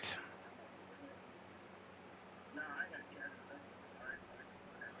got kicked?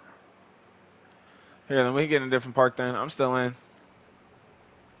 Here, then we can get in a different park then. I'm still in.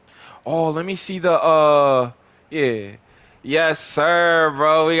 Oh, let me see the yeah. Yes, sir,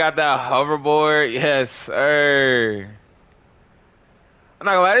 bro. We got that hoverboard. Yes, sir. I'm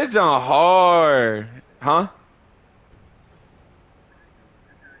not gonna lie, this jump hard. Huh?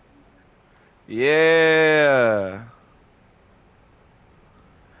 Yeah.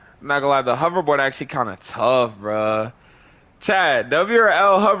 I'm not gonna lie, the hoverboard actually kind of tough, bro. Chad, W or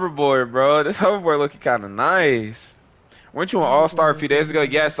L hoverboard, bro. This hoverboard looking kind of nice. Weren't you an all-star a few days ago?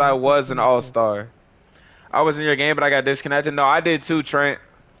 Yes, I was an all-star. I was in your game, but I got disconnected. No, I did too, Trent.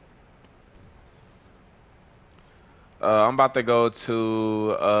 I'm about to go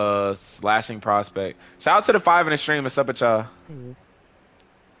to Slashing Prospect. Shout out to the 5 in the stream. What's up with y'all?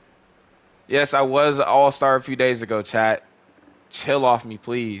 Yes, I was an all-star a few days ago, chat. Chill off me,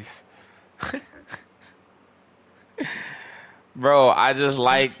 please. Bro, I just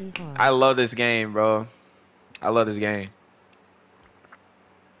like... I love this game, bro. I love this game.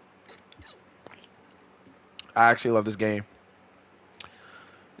 I actually love this game.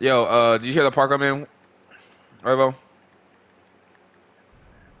 Yo, did you hear the park I'm in, Revo?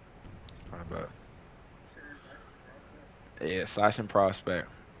 Yeah, Slashing Prospect.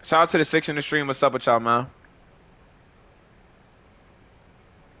 Shout out to the 6 in the stream. What's up with y'all, man?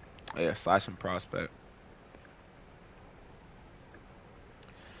 Yeah, Slashing Prospect.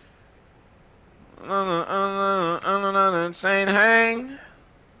 Chain hang.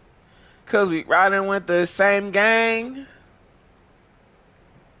 Cause we riding with the same gang.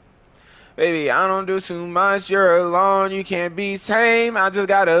 Baby, I don't do too much. You're alone. You can't be tame. I just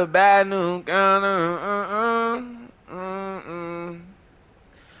got a bad new gun.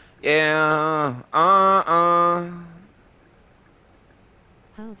 Yeah. How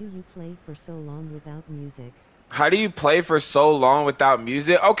do you play for so long without music? How do you play for so long without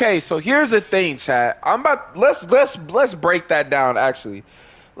music? Okay, so here's the thing, chat. Let's break that down. Actually,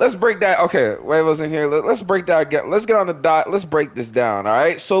 let's break that. Okay, Wave's in here. Let's break that. Let's get on the dot. Let's break this down. All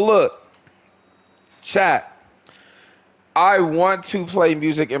right. So look, chat. I want to play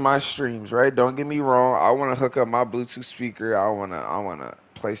music in my streams, right? Don't get me wrong. I want to hook up my Bluetooth speaker. I wanna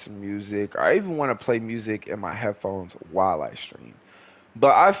play some music. I even want to play music in my headphones while I stream.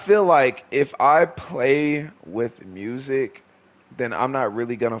 But I feel like if I play with music, then I'm not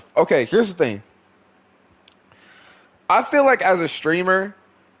really gonna... Okay, here's the thing. I feel like as a streamer,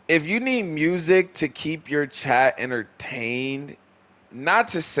 if you need music to keep your chat entertained, not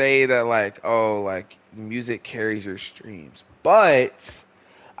to say that like, oh, like music carries your streams, but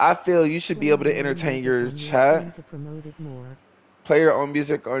I feel you should be able to entertain your chat. To promote it more. Play your own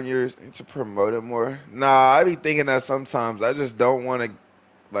music on yours to promote it more. Nah, I be thinking that sometimes. I just don't want to,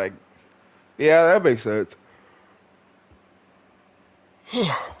 like, yeah, that makes sense.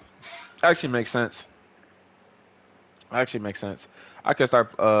 Actually makes sense. Actually makes sense. I could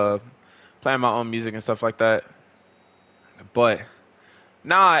start playing my own music and stuff like that. But,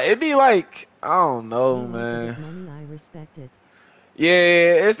 nah, it'd be like, I don't know, man. Money, I respect it.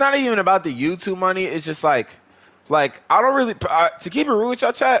 Yeah, it's not even about the YouTube money. It's just like I don't really, to keep it real with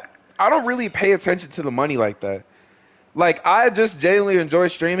y'all, chat, I don't really pay attention to the money like that. Like I just genuinely enjoy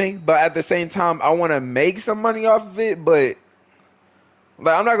streaming, but at the same time, I want to make some money off of it. But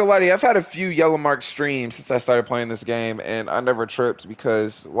like, I'm not gonna lie to you, I've had a few yellow mark streams since I started playing this game, and I never tripped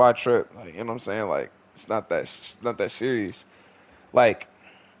because why trip? Like, you know what I'm saying? Like, it's not that serious. Like,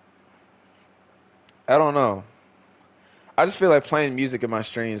 I don't know. I just feel like playing music in my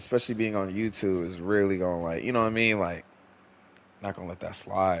streams, especially being on YouTube, is really gonna like, you know what I mean? Like, not gonna let that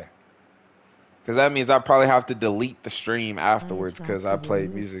slide. Because that means I probably have to delete the stream I afterwards because chopped I to your played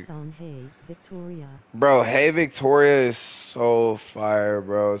newest music. song, Hey, Victoria. Bro, Hey Victoria is so fire,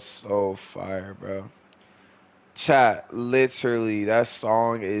 bro. So fire, bro. Chat, literally, that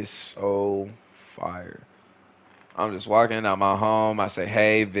song is so fire. I'm just walking out my home. I say,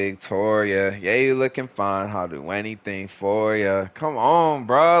 Hey Victoria, yeah, you looking fine. I'll do anything for you. Come on,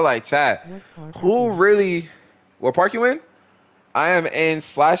 bro. Like, chat, What park you who in? really. What park you in? I am in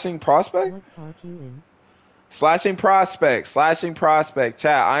Slashing Prospect. What park you in? Slashing Prospect. Slashing Prospect.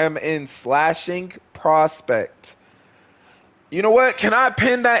 Chat, I am in Slashing Prospect. You know what? Can I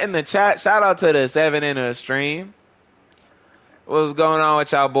pin that in the chat? Shout out to the 7 in the stream. What's going on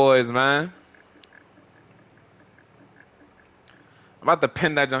with y'all boys, man? I'm about to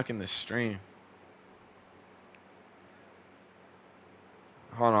pin that junk in the stream.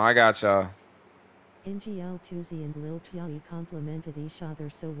 Hold on, I got y'all. NGL Tuzi and Lil Tiai complimented each other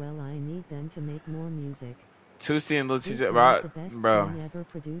so well I need them to make more music. Tusi and Lil Big TJ, Bang, bro. the best Bro, song ever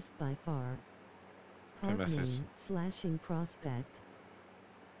produced by far. pin Park message. name, Slashing Prospect.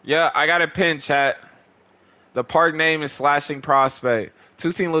 Yeah, I got a pin, chat. The park name is Slashing Prospect.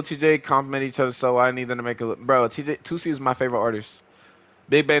 Tusi and Lil TJ compliment each other so I need them to make a. Bro, Tusi is my favorite artist.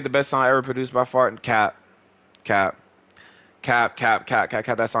 Big Bang, the best song ever produced by far. And Cap. Cap.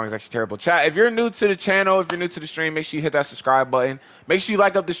 That song is actually terrible. Chat, if you're new to the channel, if you're new to the stream, make sure you hit that subscribe button. Make sure you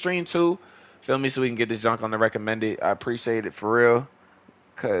like up the stream too. Feel me, so we can get this junk on the recommended. I appreciate it for real.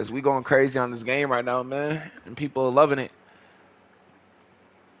 Cause we going crazy on this game right now, man. And people are loving it.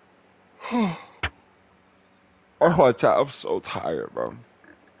 Oh, chat, I'm so tired, bro.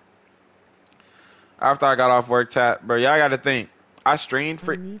 After I got off work, chat, bro, y'all gotta think. I streamed I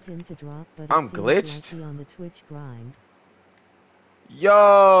for. need him to drop, but it I'm seems like glitched. he on the Twitch grind.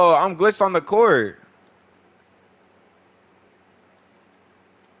 Yo, I'm glitched on the court.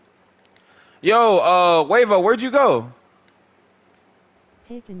 Yo, Wavo, where'd you go?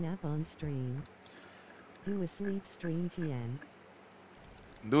 Take a nap on stream. Do a sleep stream TN.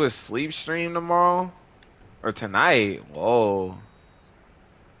 Do a sleep stream tomorrow? Or tonight? Whoa.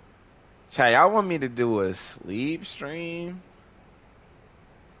 Chat, y'all want me to do a sleep stream?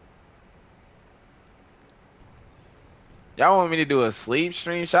 Y'all want me to do a sleep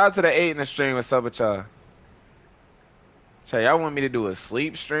stream? Shout out to the 8 in the stream. What's up with y'all? Chat, y'all want me to do a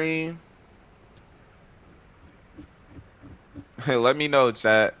sleep stream? Let me know,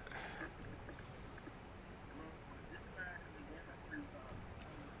 chat.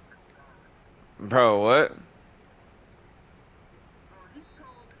 Bro, what?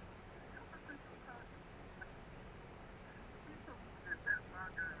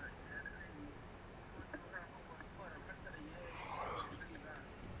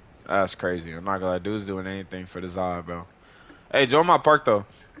 That's crazy. I'm not gonna lie. Dude's doing anything for the Zod, bro. Hey, join my park, though.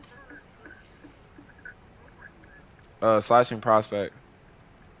 Slashing Prospect.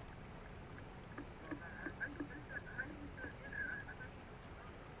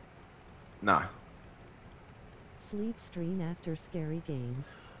 Nah. Sleep stream after scary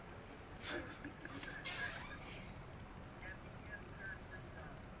games.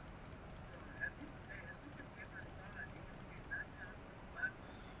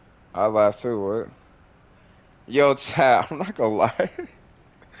 I laughed too, what? Yo, chat, I'm not gonna lie.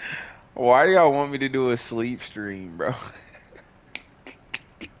 Why do y'all want me to do a sleep stream, bro?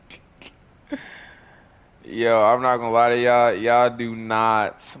 Yo, I'm not gonna lie to y'all. Y'all do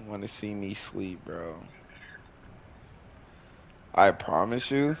not want to see me sleep, bro. I promise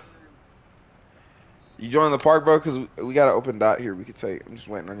you. You join the park, bro, because we got an open dot here we could take. I'm just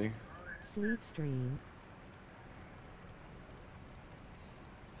waiting on you. Sleep stream.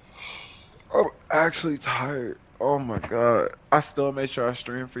 I'm actually tired. Oh my god. I still made sure I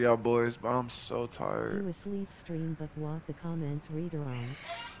stream for y'all boys, but I'm so tired. Do a sleep stream but walk the comments reader on.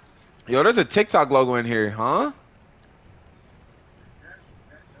 Yo, there's a TikTok logo in here, huh?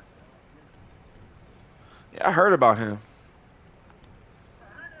 Yeah, I heard about him.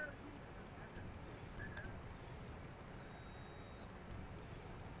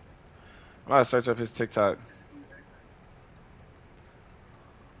 I'm gonna search up his TikTok.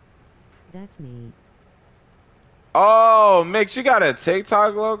 That's me. Oh, Mix, you got a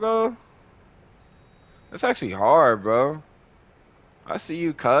TikTok logo? It's actually hard, bro. I see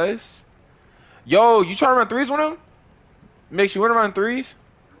you, cuz. Yo, you trying to run threes with him? Mix, you want to run threes?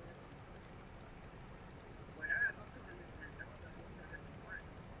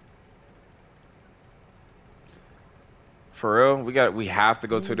 For real? We have to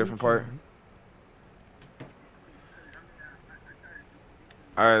go Yeah, to a we different part. can.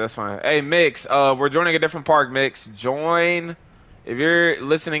 All right, that's fine. Hey, Mix, we're joining a different park, Mix. Join. If you're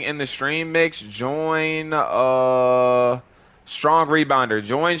listening in the stream, Mix, join Strong Rebounder.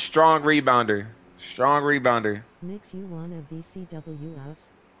 Join Strong Rebounder. Strong Rebounder. Mix you wanna VCW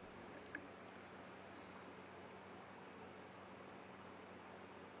us?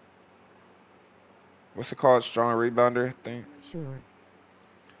 What's it called? Strong Rebounder thing? Sure.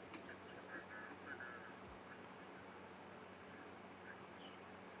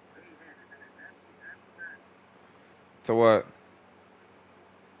 To what?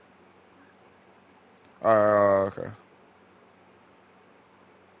 Okay.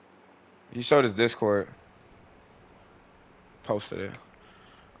 You showed us Discord. Posted it.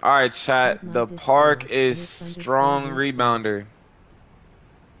 All right, chat. Type my The park Discord, is Strong mix_Rexes. Rebounder.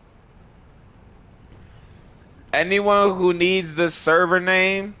 Anyone who needs the server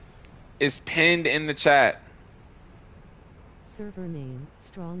name is pinned in the chat. Server name,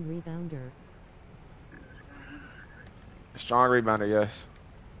 Strong Rebounder. Strong Rebounder, yes.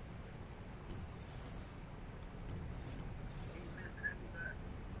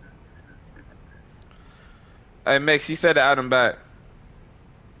 Hey, Mix, he said to add him back.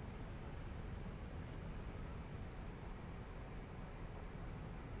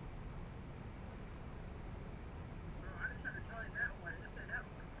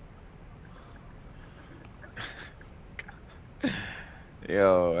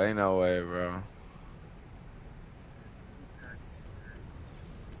 Yo, ain't no way, bro.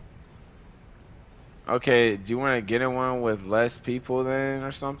 Okay, do you want to get in one with less people then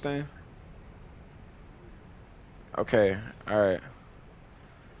or something? Okay, alright.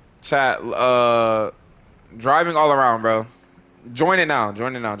 Chat, driving all around, bro. Join it now,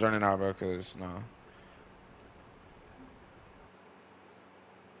 join it now, join it now, bro, cause no.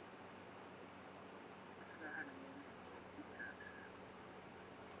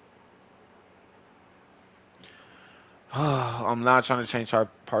 I'm not trying to change our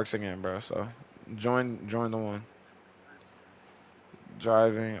parks again, bro, so join the one.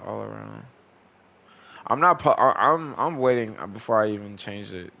 Driving all around. I'm not I'm waiting before I even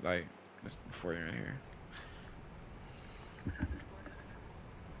change it, like before you're in here.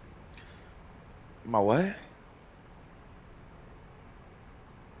 My what?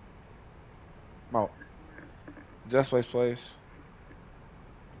 My Just Place Place.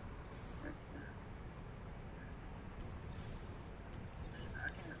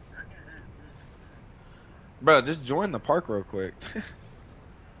 Bro, just join the park real quick.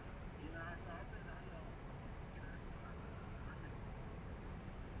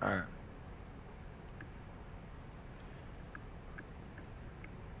 Alright.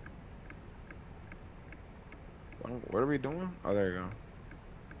 What are we doing? Oh, there you go.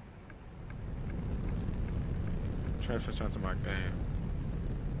 Transfer to my game.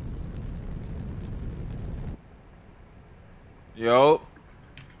 Yo.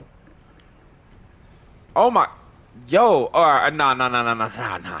 Oh my. Yo. Alright. Nah, nah, nah, nah, nah,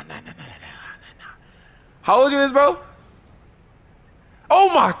 nah, nah, nah, nah, nah, nah, nah. How old you is, bro? Oh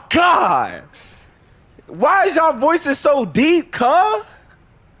my god. Why is y'all voices so deep, cuh?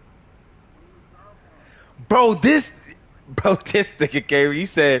 Bro, this nigga came. He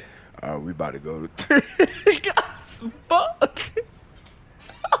said, we about to go to fuck.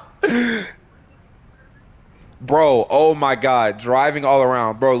 Bro, oh my god, driving all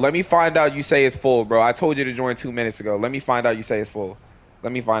around. Bro, let me find out you say it's full, bro. I told you to join 2 minutes ago. Let me find out you say it's full.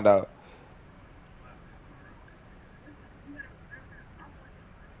 Let me find out.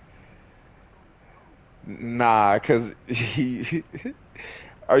 Nah, cause he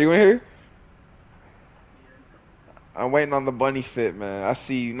Are you in here? I'm waiting on the bunny fit, man. I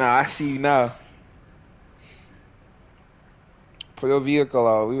see you now. I see you now. Put your vehicle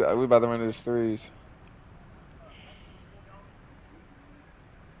out. We about to run into threes.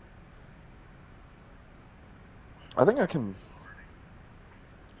 I think I can.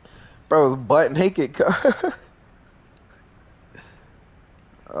 Bro, it's butt naked.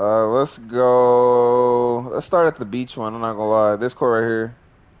 Let's go. Let's start at the beach one. I'm not gonna lie. This court right here.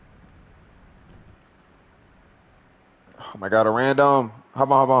 Oh my god, a random. Hop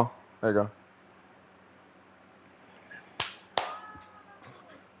on, hop on. There you go.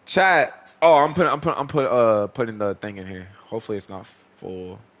 Chat. Oh, putting the thing in here. Hopefully it's not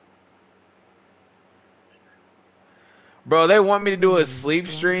full. Bro, they want me to do a Superman, sleep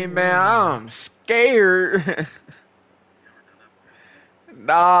love stream, your man. mind. I'm scared.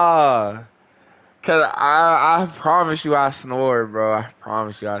 Nah. Cause I promise you I snore, bro. I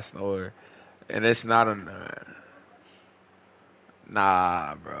promise you I snore. And it's not a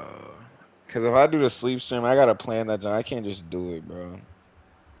nah, bro. Cause if I do the sleep stream, I gotta plan that job. I can't just do it, bro.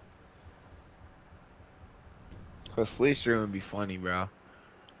 Cause sleep stream would be funny, bro.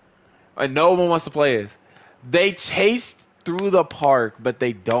 And no one wants to play this. They chase through the park, but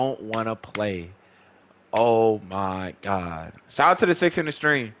they don't want to play. Oh my god. Shout out to the six in the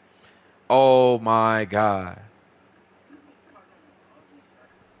stream. Oh my god.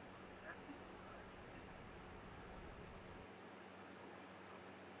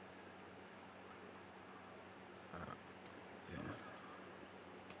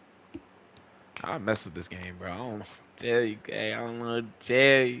 I mess with this game, bro. I don't know what to tell you, okay? I don't know what to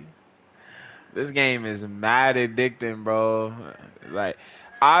tell you. This game is mad addicting, bro. Like,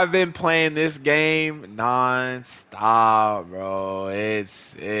 I've been playing this game non-stop, bro.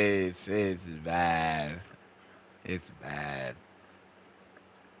 It's bad. It's bad.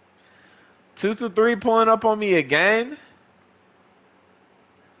 2-3 pulling up on me again?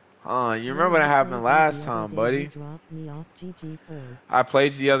 You Yo, remember what I happened played you last the other time, day, you buddy? dropped me off GG code. I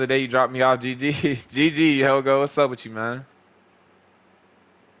played you the other day. You dropped me off, GG. GG, Helgo. What's up with you, man?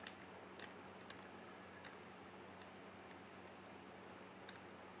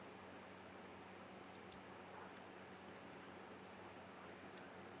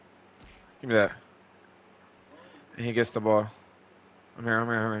 Give me that. And he gets the ball. I'm here. I'm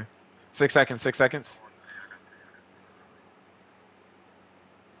here. I'm here. 6 seconds. 6 seconds.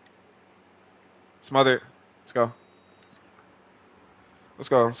 Smother it. Let's go. Let's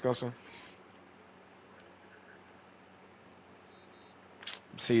go. Let's go. Son.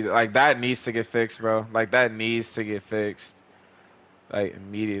 See, like that needs to get fixed, bro. Like that needs to get fixed, like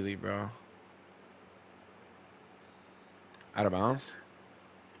immediately, bro. Out of bounds.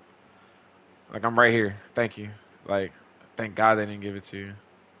 Like I'm right here. Thank you. Like, thank God they didn't give it to you.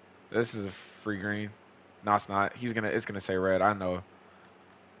 This is a free green. No, it's not. He's gonna. It's gonna say red. I know.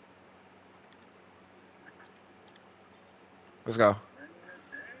 Let's go.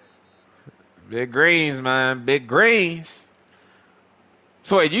 Big greens, man. Big greens.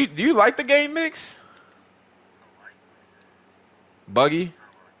 So wait, you do you like the game mix? Buggy?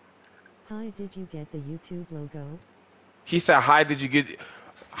 Hi, did you get the YouTube logo? He said, "Hi, did you get?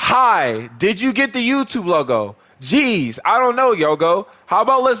 Hi, did you get the YouTube logo? Jeez, I don't know, Yogo. How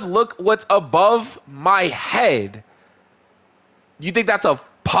about let's look what's above my head? You think that's a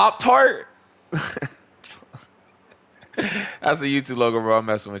Pop Tart? That's the YouTube logo, bro. I'm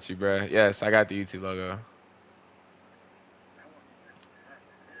messing with you, bro. Yes, I got the YouTube logo.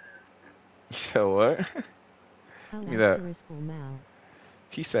 So what? How Give me that. asterisk Mal.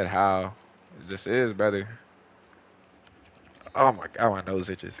 He said how. It just is, brother. Oh my god, my nose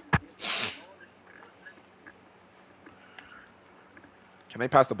itches. Can they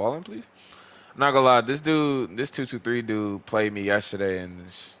pass the ball in, please? I'm not gonna lie, this dude, this 223 dude played me yesterday and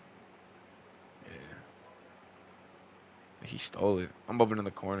yeah, he stole it. I'm open in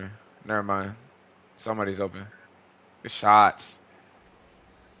the corner. Never mind. Somebody's open. Good shots.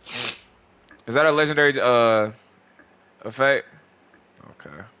 Is that a legendary effect?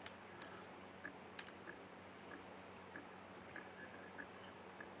 Okay.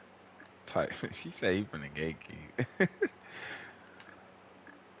 Tight. He said he from the gatekeep.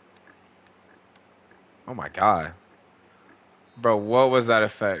 Oh my god. Bro, what was that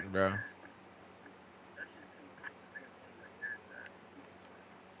effect, bro?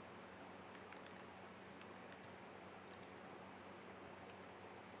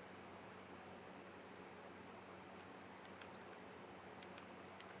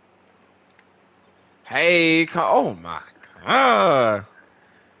 Hey, oh my god.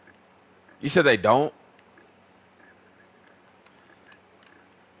 You said they don't?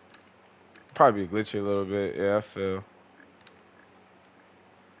 Probably glitchy a little bit. Yeah, I feel.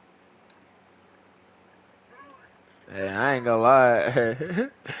 Yeah, I ain't gonna lie.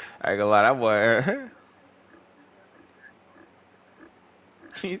 I ain't gonna lie, that boy.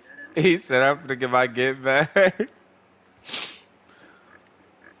 he, he said I'm gonna get my get back.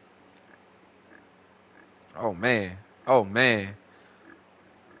 Oh man. Oh man.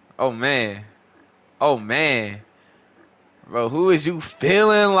 Oh man. Oh man. Bro, who is you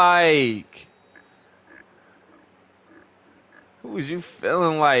feeling like? Who is you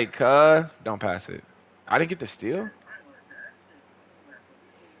feeling like, cuz? Don't pass it. I didn't get the steal?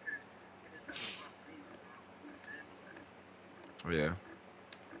 Oh, yeah.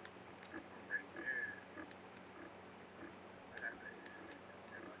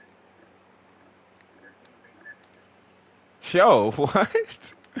 Yo, what?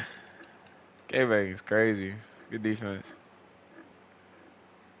 Game is crazy. Good defense.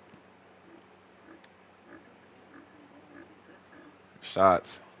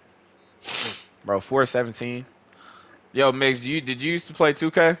 Shots. Bro, 417. Yo, Mix, did you used to play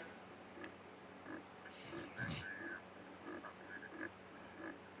 2K?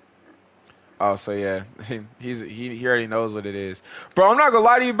 Oh, so yeah, he already knows what it is, bro. I'm not gonna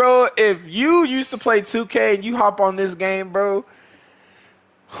lie to you, bro. If you used to play 2K and you hop on this game, bro,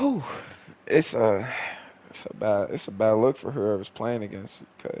 whew, it's a it's a bad look for whoever's playing against you.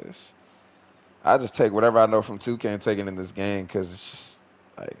 Cause I just take whatever I know from 2K and take it in this game. Cause it's just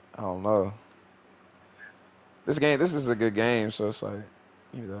like I don't know. This is a good game, so it's like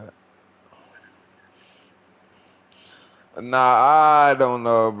give me that. Nah, I don't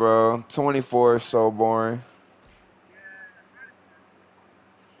know, bro. 24 is so boring.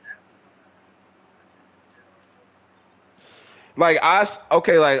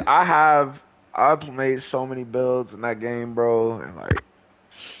 Okay, like I've made so many builds in that game, bro, and like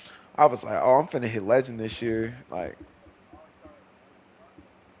I was like, oh, I'm finna hit legend this year. Like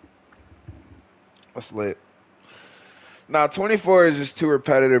that's lit. Nah, 24 is just too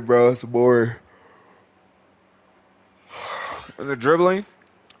repetitive, bro. It's boring. And the dribbling,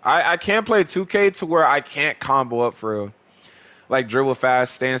 I can't play 2K to where I can't combo up for real. Like dribble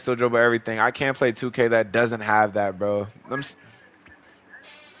fast, stand still, dribble everything. I can't play 2K that doesn't have that, bro.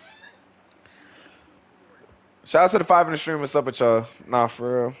 Shout out to the five in the stream. What's up with y'all? Nah,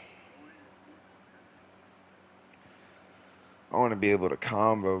 for real. I want to be able to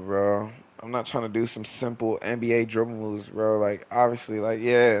combo, bro. I'm not trying to do some simple NBA dribble moves, bro. Like obviously, like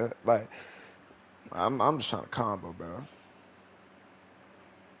yeah, like I'm just trying to combo, bro.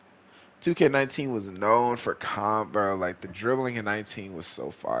 2K19 was known for bro. Like the dribbling in 19 was so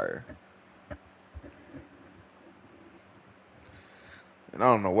fire, and I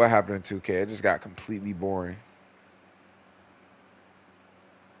don't know what happened in 2K. It just got completely boring,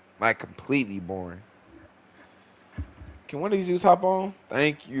 like completely boring. Can one of these dudes hop on?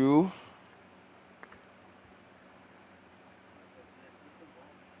 Thank you.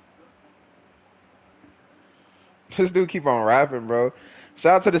 This dude keep on rapping, bro.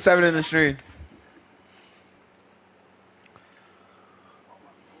 Shout out to the seven in the stream.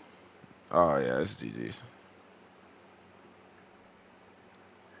 Oh yeah, it's GG's.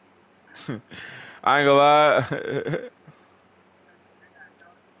 I ain't gonna lie.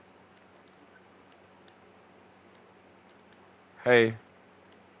 Hey,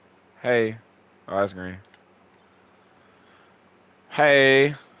 hey. Oh, that's green.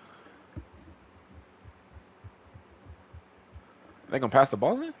 Hey, they gonna pass the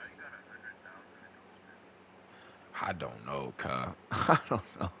ball in? I don't know, cuz. I don't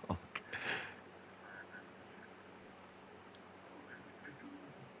know.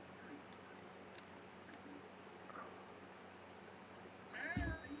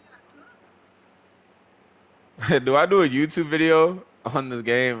 Do I do a YouTube video on this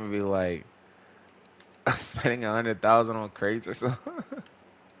game and be like spending 100,000 on crates or something?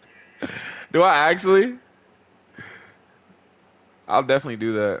 Do I actually? I'll definitely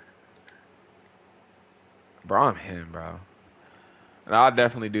do that, bro. I'm him, bro. And I'll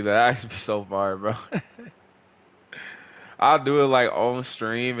definitely do that. That actually be so far, bro. I'll do it like on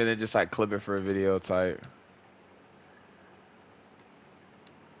stream and then just like clip it for a video type.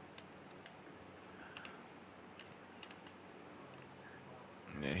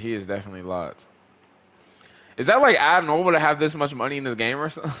 Yeah, he is definitely locked. Is that like abnormal to have this much money in this game or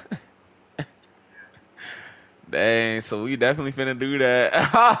something? Dang, so we definitely finna do that.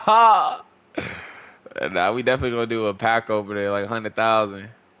 Nah, we definitely gonna do a pack over there, like 100,000.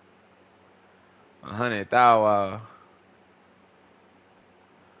 100,000. Wow.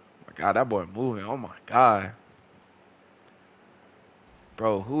 My God, that boy moving. Oh my God.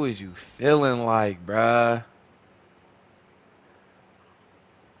 Bro, who is you feeling like, bruh?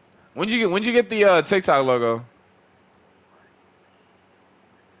 When you get the TikTok logo?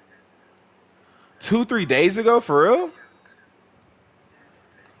 2, 3 days ago, for real?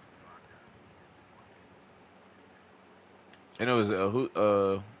 And it was it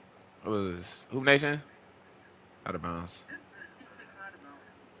was Hoop Nation? Out of bounds.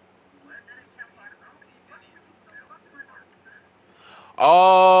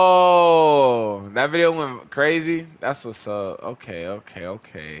 Oh, that video went crazy. That's what's up. Okay, okay,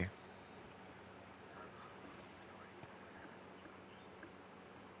 okay.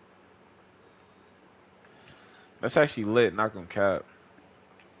 That's actually lit. Not gonna cap.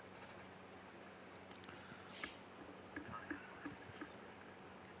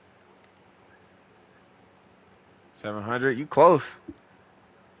 700. You close.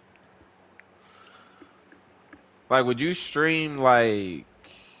 Like, would you stream like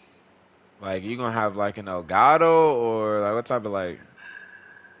you gonna have like an Elgato or like what type of like?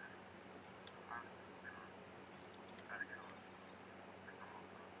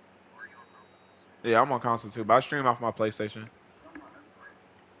 Yeah, I'm on console too, but I stream off my PlayStation.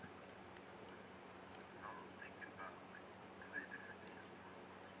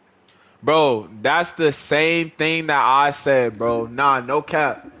 Bro, that's the same thing that I said, bro. Nah, no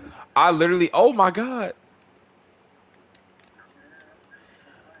cap. I literally, oh my God.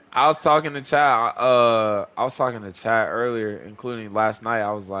 I was talking to chat, I was talking to chat earlier, including last night.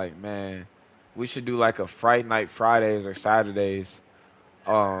 I was like, man, we should do like a Fright Night Fridays or Saturdays.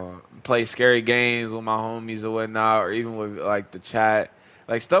 Play scary games with my homies or whatnot, or even with like the chat.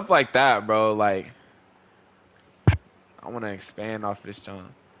 Like stuff like that, bro. Like, I wanna expand off this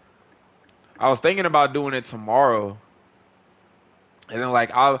John. I was thinking about doing it tomorrow. And then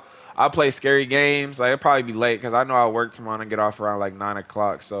like I'll play scary games. Like it'll probably be late because I know I work tomorrow and get off around like 9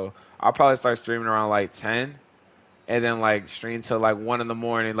 o'clock. So I'll probably start streaming around like 10, and then like stream till like 1 in the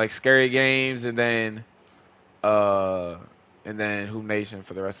morning, like scary games, uh and then Hoop Nation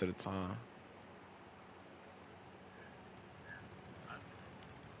for the rest of the time.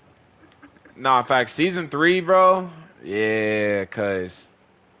 Nah, in fact, season 3, bro. Yeah, cause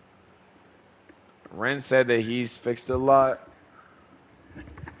Ren said that he's fixed a lot.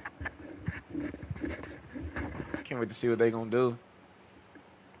 Can't wait to see what they gonna do.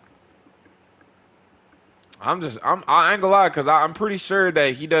 I ain't gonna lie, cause I'm pretty sure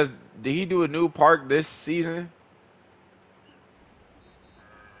that he does. Did he do a new park this season?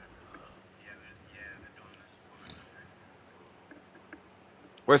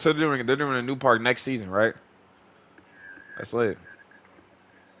 Wait, so they're doing a new park next season, right? That's lit.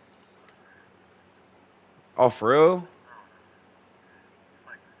 Oh, for real?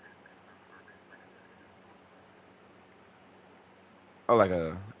 Oh,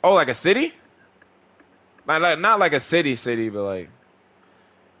 like a city? Not like a city, but like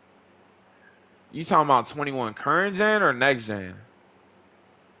you talking about 21 current gen or next gen?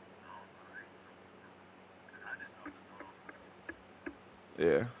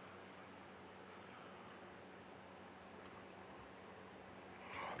 Yeah,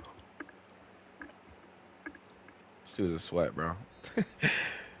 this dude's a sweat, bro.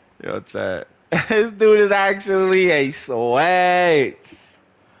 Yo, chat. This dude is actually a sweat.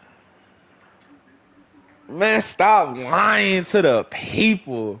 Man, stop lying to the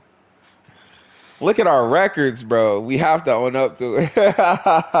people. Look at our records, bro. We have to own up to it.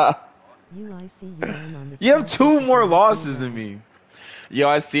 UICU, I'm on the You have spot with two the more black losses than do-rag. me. Yo,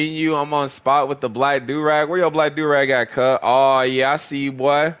 I seen you. I'm on spot with the black do-rag. Where your black do-rag at, cut? Oh, yeah, I see you,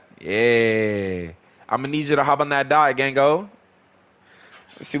 boy. Yeah. I'm gonna need you to hop on that dot, Gango.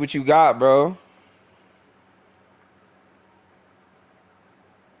 Let's see what you got, bro.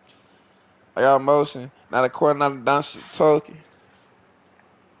 I got motion. Not a quarter, not a down shit talking.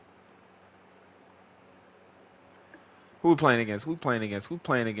 Who we playing against? Who we playing against? Who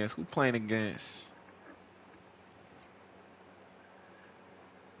playing against? Who playing against?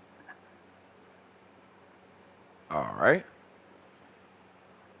 All right.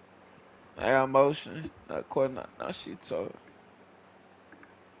 I got motion. Not a quarter, not down shit talking.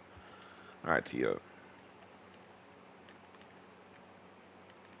 All right, T up.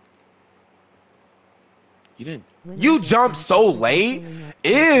 You didn't. When I You get jumped back, I so hope you're late. pulling up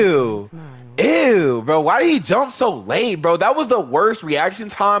cookie bear Ew. smiles. Ew, bro. Why did he jump so late, bro? That was the worst reaction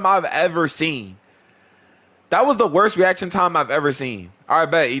time I've ever seen. That was the worst reaction time I've ever seen. All right,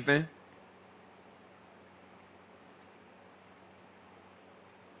 bet, Ethan.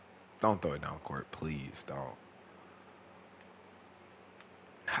 Don't throw it down court, please. Don't.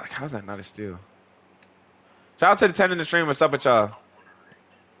 Like, how's that not a steal? Shout out to the 10 in the stream. What's up with y'all?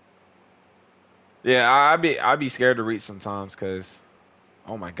 Yeah, I'd be scared to reach sometimes because,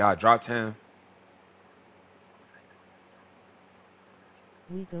 oh my God, dropped him.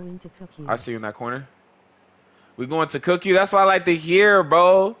 We going to cook I you. see you in that corner. We going to cook you. That's what I like to hear,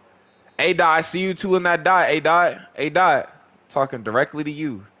 bro. A dot, I see you two in that dot. A dot, A dot. Talking directly to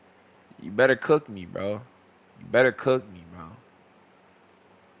you. You better cook me, bro. You better cook me, bro.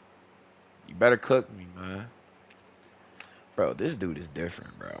 You better cook me, man. Bro, this dude is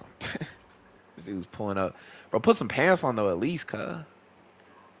different, bro. This dude's pulling up. Bro, put some pants on though, at least, cuz.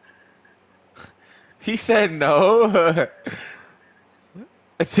 He said no.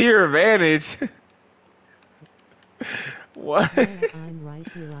 To your advantage. What? Yeah, I'm right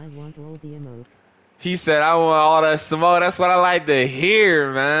here. I want all the emote. He said, I want all that smoke. That's what I like to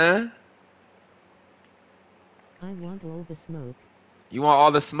hear, man. I want all the smoke. You want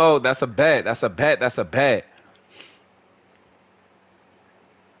all the smoke? That's a bet. That's a bet. That's a bet.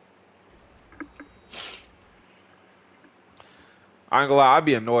 I ain't gonna lie, I'd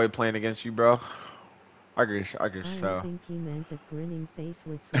be annoyed playing against you, bro. I guess I don't so. think he meant that grinning face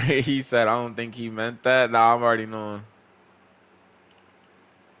would smoke. He said, I don't think he meant that. Nah, I'm already knowing.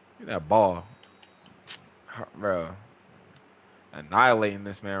 Look at that ball. Bro. Annihilating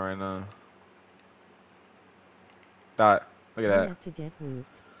this man right now. Dot. Look at I'm that. at to get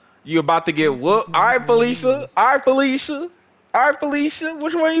whooped. You about to get Hope that whooped? All night right, when you Felicia. lose. All right, Felicia. All right, Felicia.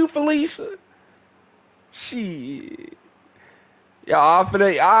 Which one you, Felicia? Shit. Y'all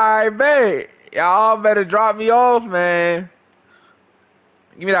finna. All right, bet. Y'all better drop me off, man.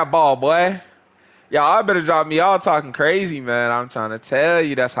 Give me that ball, boy. Y'all better drop me. Y'all talking crazy, man. I'm trying to tell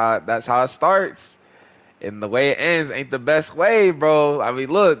you that's how it starts. And the way it ends ain't the best way, bro. I mean,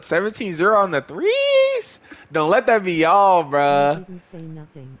 look, 17-0 on the threes. Don't let that be y'all, I bruh. didn't say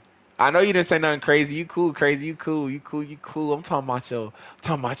nothing. I know you didn't say nothing crazy. You cool, crazy. You cool. You cool. You cool. I'm talking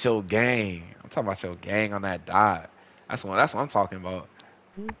about your gang. I'm talking about your gang on that dot. That's what I'm talking about.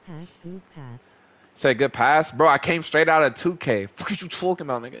 Good pass, good pass. Say good pass, bro. I came straight out of 2K. What you talking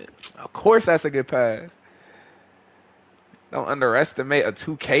about, nigga? Of course that's a good pass. Don't underestimate a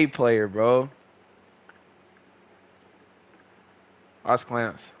 2K player, bro. That's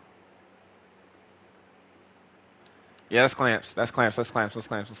clamps. Yeah, that's clamps. That's clamps. That's clamps. That's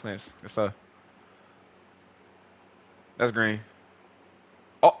clamps. That's clamps. That's green.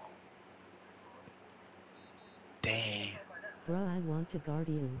 Oh, dang. Bruh, I want to guard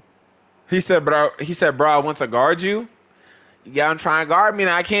you. He said, bro. He said, bro. I want to guard you. You gotta try and guard me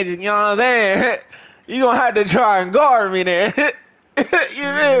now. I can't just, you know what I'm saying? You gonna have to try and guard me then. you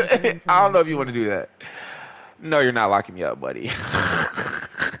When are you feel me? going to I don't know lock if you me want to up? do that. No, you're not locking me up, buddy.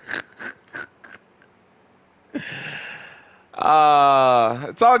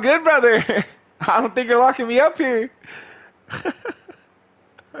 It's all good, brother. I don't think you're locking me up here.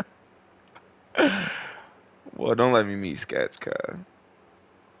 Well, don't let me meet Sketch, cuz.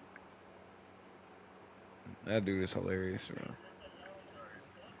 That dude is hilarious, bro.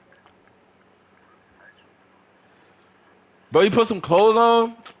 Bro, you put some clothes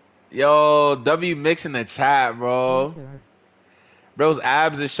on? Yo, W mix in the chat, Yes, bro. sir. Bro's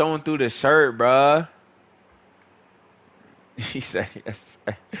abs is showing through the shirt, bro. He said yes.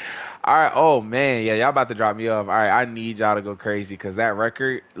 Sir. All right. Oh man, yeah, y'all about to drop me off. All right, I need y'all to go crazy because that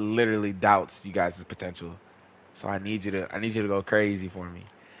record literally doubts you guys' potential. So I need you to go crazy for me.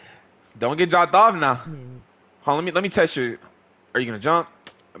 Don't get dropped off now. No. Hold on, let me test you. Are you gonna jump?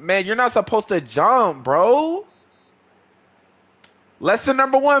 Man, you're not supposed to jump, bro. Lesson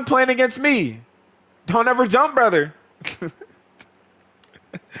number one, playing against me. Don't ever jump, brother.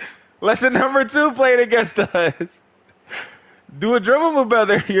 Lesson number two, playing against us. Do a dribble move,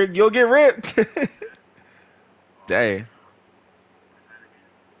 brother. You'll get ripped. Dang.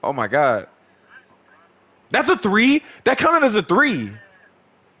 Oh my god. That's a three? That counted as a three.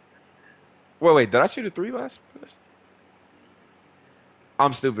 Wait, did I shoot a three last?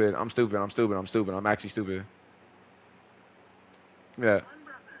 I'm stupid. I'm stupid. I'm stupid. I'm stupid. I'm actually stupid. Yeah.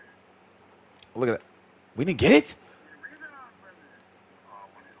 Look at that. We didn't get it?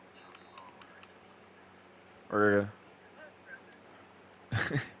 Or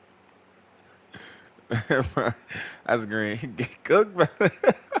that's green. Get cooked, brother.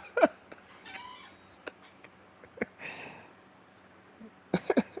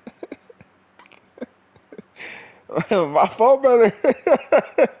 My fault, brother.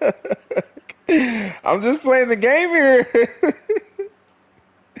 I'm just playing the game here.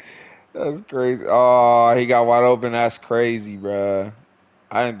 That's crazy. Oh, he got wide open. That's crazy, bruh.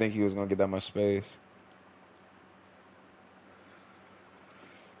 I didn't think he was gonna get that much space.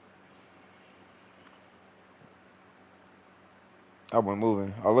 I went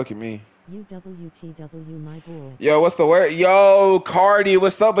moving. Oh, look at me. UWTW, my boy. Yo, what's the word? Yo, Cardi,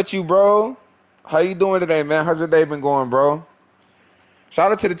 what's up with you, bro? How you doing today, man? How's your day been going, bro?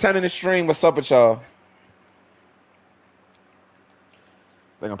 Shout out to the 10 in the stream. What's up with y'all?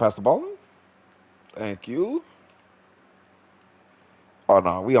 They gonna pass the ball in? Thank you. Oh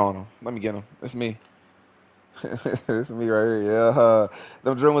no, we on him. Let me get him. It's me. It's me right here. Yeah.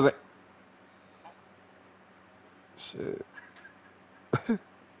 Them dream was shit.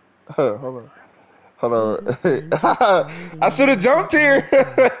 Hold on. Hold on. I'm just grinding I should and have looking jumped for here. my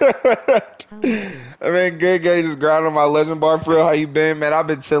car. How are you? I mean, good guy just grinding my legend bar for real. How you been, man? I've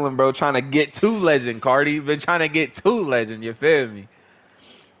been chilling, bro. Trying to get to legend, Cardi. Been trying to get to legend. You feel me?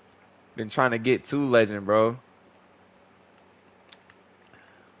 Been trying to get to legend, bro.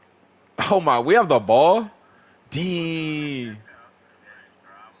 Oh my, we have the ball. D.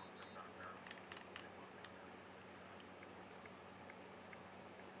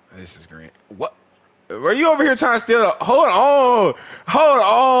 This is great. What? Were you over here trying to steal? Hold on. Hold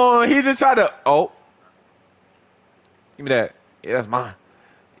on. He just tried to. Oh, give me that. Yeah, that's mine.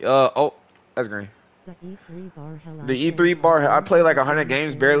 Oh, that's green. The E3 bar hell The I E3 play like bar, I play like 100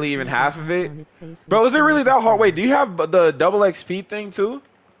 games games, barely barely even beat a half of half it. on it face Bro, with is it really chills that of hard? Wait, joy. do you have the double XP thing too?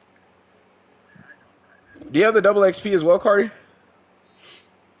 Do you have the double XP as well, Cardi?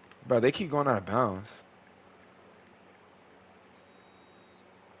 Bro, they keep going out of bounds.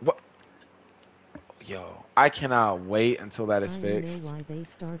 What? Yo, I cannot wait until that is I know fixed. why they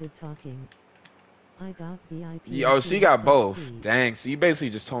started talking. I got VIP Oh, at so you got 2xx both. speed. Dang, so you basically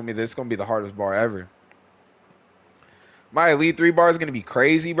just told me this is going to be the hardest bar ever. My Elite 3 bar is going to be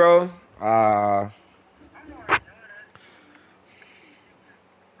crazy, bro.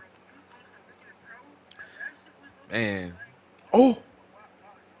 Man. Oh,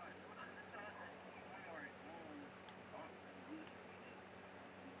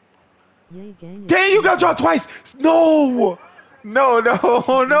 Yay gang is dang, you got crazy. dropped twice. No. No,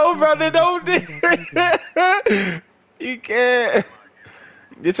 no, The no, Gucci brother, bar is don't. kinda easy. You can't.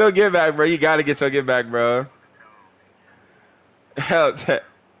 Get your get back, bro. You got to get your get back, bro. Hell,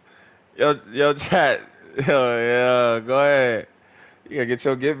 yo, chat. Yo, yeah, go ahead. You gotta get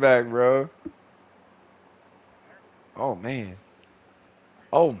your get back, bro. Oh, man.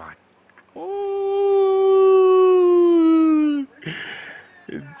 Oh, my. Ooh.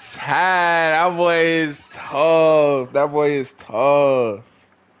 Chat, that boy is tough. That boy is tough.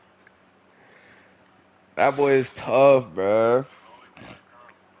 That boy is tough, bro.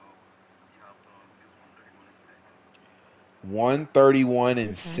 131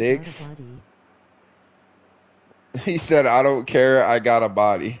 and Bitch I got 6. a body. He said, I don't care, I got a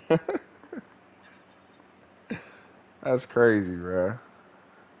body. That's crazy, bro.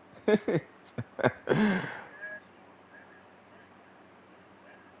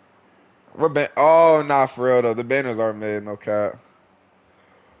 What ban? Oh, nah, for real though. The banners are made, no cap.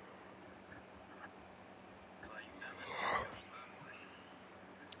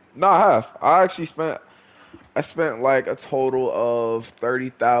 No, I have. I spent like a total of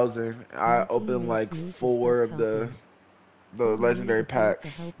 30,000. I My opened teammates like need to stop four of talking. the Put me in legendary the third to packs.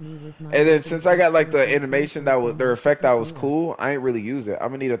 help me with my And then legend since I vid got so like it the go through animation for that was and their I can effect that pick was you up. cool, I ain't really use it. I'm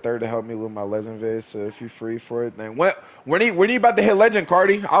gonna need a third to help me with my legend vid. So if you're free for it, then when are you about to hit legend,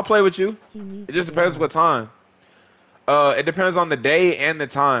 Cardi? I'll play with you. He need It to just get depends off. what time. It depends on the day and the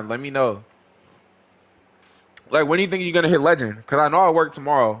time. Let me know. Like, when do you think you're gonna hit legend? Because I know I work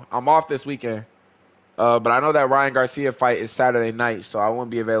tomorrow. I'm off this weekend. But I know that Ryan Garcia fight is Saturday night, so I won't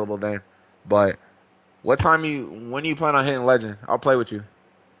be available then. But when do you plan on hitting legend? I'll play with you.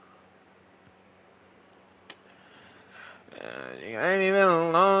 I ain't even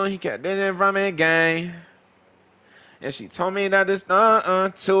alone. He kept it from me, gang. And she told me that this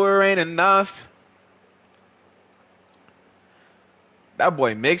tour ain't enough. That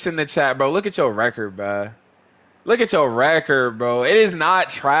boy Mix in the chat, bro. Look at your record, bro. Look at your record, bro. It is not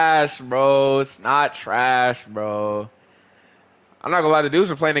trash, bro. It's not trash, bro. I'm not gonna lie, the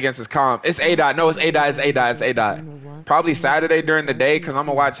dudes are playing against his comp. It's A What dot. No, it's A Saturday dot. It's A during the dot. It's day A cause dot. I'ma watch Probably Haney Saturday versus during the day Garcia because I'm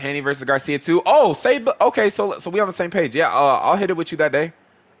gonna too. watch Haney versus Garcia too. Oh, say okay. So we on the same page. Yeah. I'll hit it with you that day.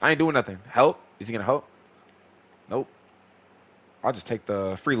 I ain't doing nothing. Help? Is he gonna help? Nope. I'll just take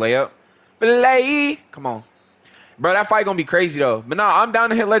the free layup. Belay. Come on, bro. That fight gonna be crazy though. But nah, I'm down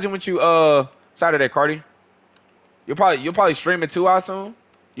to hit legend with you. Saturday, Cardi. You'll probably stream it too. I assume.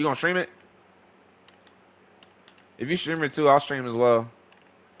 You gonna stream it? If you stream it too, I'll stream as well.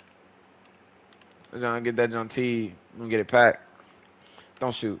 I'm gonna get that on T. I'm gonna get it packed.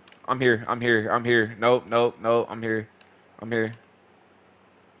 Don't shoot. I'm here. I'm here. I'm here. Nope. Nope. Nope. I'm here. I'm here.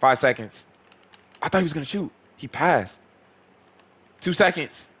 5 seconds. I thought he was gonna shoot. He passed. 2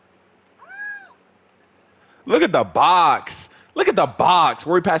 seconds. Look at the box. Look at the box.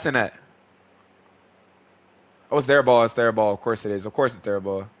 Where are we passing at? Oh, it's their ball. It's their ball. Of course it is. Of course it's their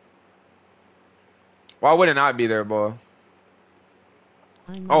ball. Why would it not be their ball?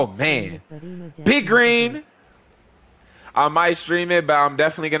 I Oh might stream man. it but I'ma Big make a vid. green. I might stream it, but I'm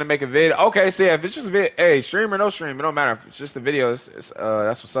definitely gonna make a vid. Okay, so yeah, if it's just a vid, hey, stream or no stream, it don't matter. If it's just a video,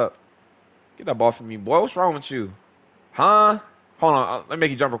 that's what's up. Get that ball from me, boy. What's wrong with you? Huh? Hold on. Let me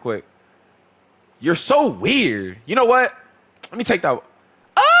make you jump real quick. You're so weird. You know what? Let me take that.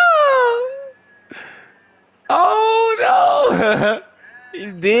 Oh! Oh no!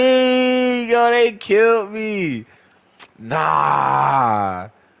 Dang, yo, they killed me. Nah.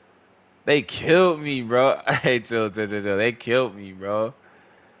 They killed me, bro. Hey, chill. They killed me, bro.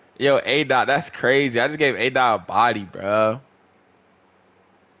 Yo, A dot, that's crazy. I just gave A dot a body, bro.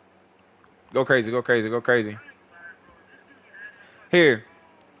 Go crazy, go crazy, go crazy. Here.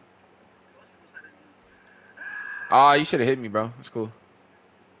 Ah, you should have hit me, bro. That's cool.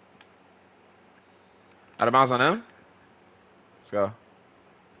 Out of bounds on them. Let's go.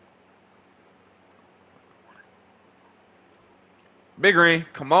 Big ring.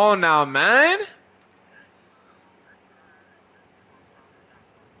 Come on now, man.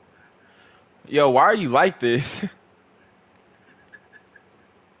 Yo, why are you like this?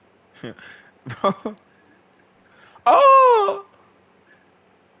 Bro. Oh!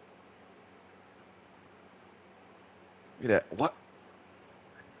 Look at that. What?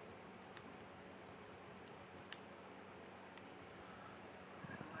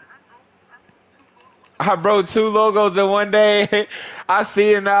 I broke two logos in one day. I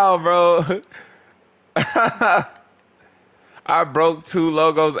see it now, bro. I broke two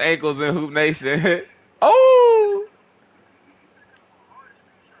logos ankles in Hoop Nation. Oh!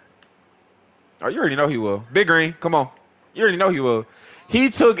 Oh, you already know he will. Big Green, come on. You already know he will.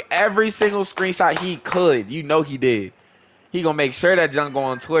 He took every single screenshot he could. You know he did. He gonna make sure that junk go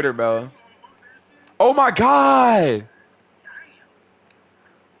on Twitter, bro. Oh my God!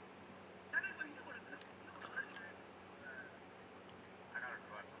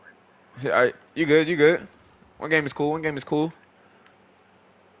 All right, you good? You good? One game is cool. One game is cool.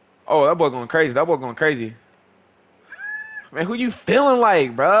 Oh, that boy going crazy. That boy going crazy. Man, who you feeling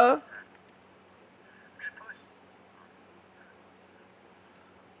like, bro?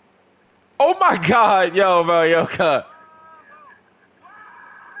 Oh my God, yo, bro, yo, cut.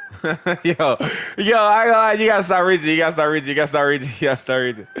 yo, yo, you gotta start reaching. You gotta start reaching. You gotta start reaching. You gotta start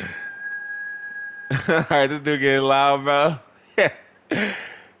reaching. All right, this dude getting loud, bro.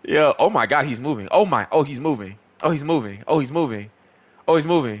 Yo, oh my God, he's moving. Oh my, oh he's moving. Oh he's moving. Oh he's moving. Oh he's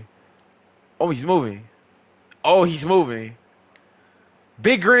moving. Oh he's moving. Oh he's moving.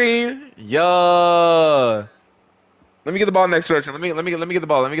 Big green. Yo. Let me get the ball next possession. Let me get the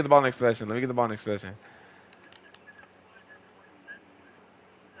ball. Let me get the ball next possession. Let me get the ball next possession.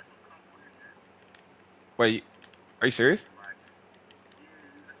 Wait, are you serious?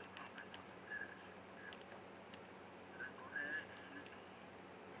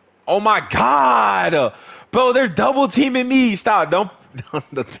 Oh my God, bro, they're double teaming me. Stop! Don't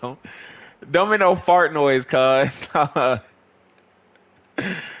make no fart noise, cuz.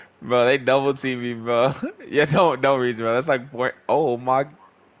 Bro, they double team me, bro. Yeah, don't reach, bro. That's like point. Oh my.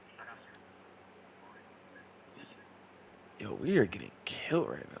 Yo, we are getting killed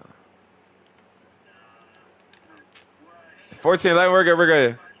right now. 14, 11, we're good. We're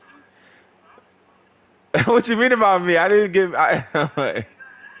good. What you mean about me? I didn't give.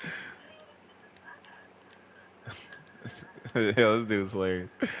 Yo, this dude's hilarious.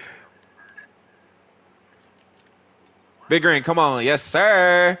 Big Green, come on. Yes,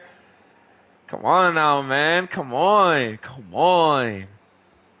 sir. Come on now, man. Come on. Come on.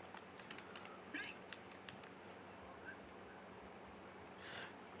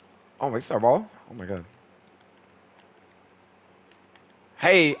 Oh, wait, star ball. Oh my God.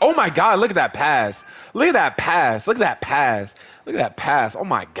 Hey, oh my God, look at that pass. Look at that pass. Look at that pass. Look at that pass. Oh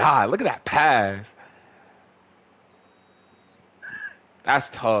my God, look at that pass. That's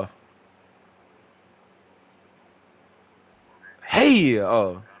tough. Hey,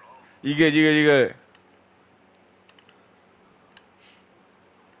 oh. You good, you good, you good.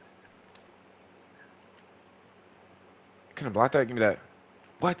 Can I block that? Give me that.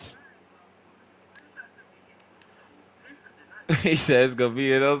 What? He says it's gonna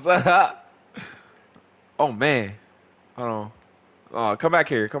be it. Oh man. Hold on. Oh, come back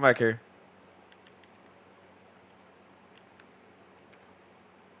here. Come back here.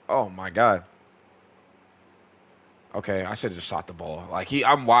 Oh my God. Okay, I should have just shot the ball. Like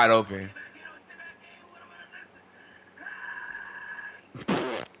I'm wide open.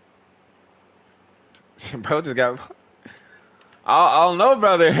 Bro just got. I don't know,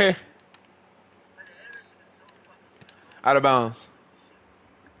 brother. Out of bounds.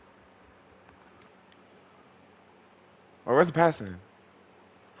 Oh, where's the passing?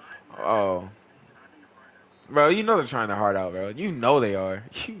 Oh, bro, you know they're trying their heart out, bro. You know they are.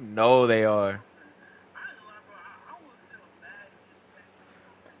 You know they are.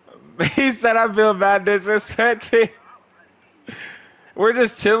 He said I feel bad disrespecting. We're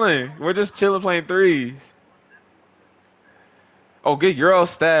just chilling. We're just chilling playing threes. Oh, good Euro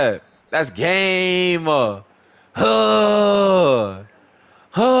stab. That's game. Huh.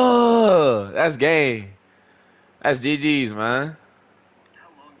 Huh. That's game. That's GG's, man.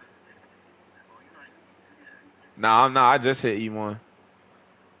 Nah, I'm not. I just hit E1.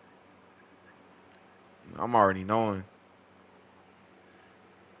 I'm already knowing.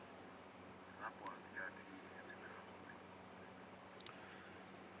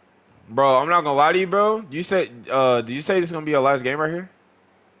 Bro, I'm not gonna lie to you, bro. You said, did you say this is gonna be your last game right here?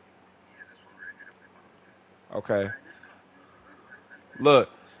 Okay. Look,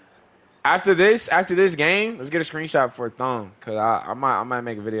 after this game, let's get a screenshot for a thumb, cause I might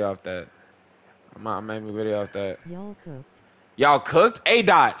make a video off that. I might make a video off that. Y'all cooked. Y'all cooked? A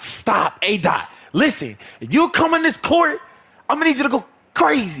dot, stop. A dot. Listen, if you come in this court, I'm gonna need you to go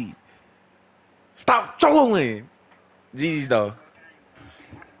crazy. Stop trolling. GG's though.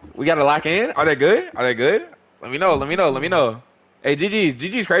 We gotta lock in. Are they good? Are they good? Let me know. Let me know. Let me know. Hey,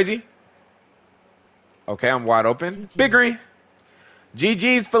 GG's crazy. Okay, I'm wide open. Big GG. green.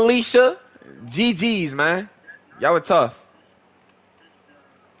 GG's Felicia. GG's man. Y'all are tough.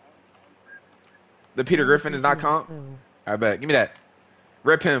 The Peter Yo, Griffin is not GG comp. expo. I bet. Give me that.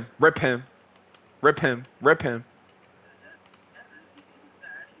 Rip him. Rip him. Rip him. Rip him.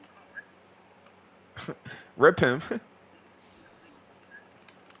 Rip him.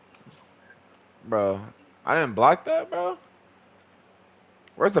 Bro, I didn't block that, bro.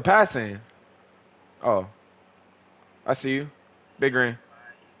 Where's the passing? Oh, I see you. Big green.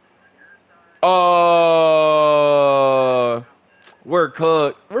 Oh, we're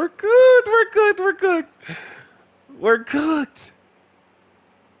cooked. We're cooked. We're cooked. We're cooked. We're cooked.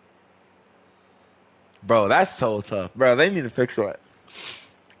 Bro, that's so tough. Bro, they need to fix that.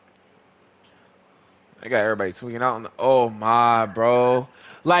 I got everybody tweaking out. Oh my, bro.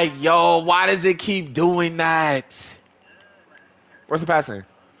 Like, yo, why does it keep doing that? Where's the passing?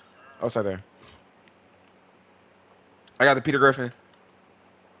 Oh, it's right there. I got the Peter Griffin.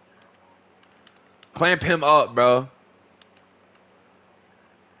 Clamp him up, bro.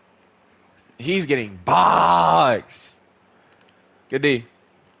 He's getting boxed. Good D.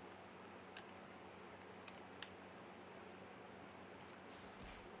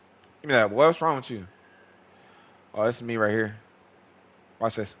 Give me that. What's wrong with you? Oh, this is me right here.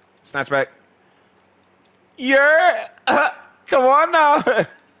 Watch this. Snatch back. Yeah. Come on now.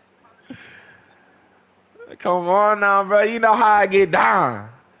 Come on now, bro. You know how I get down.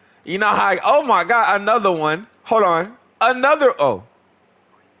 You know how oh my God, another one. Hold on. Another, oh.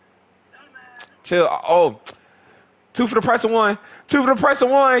 Chill. Oh. Two for the price of one. Two for the price of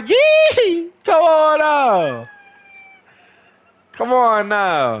one. Yee! Come on now. Come on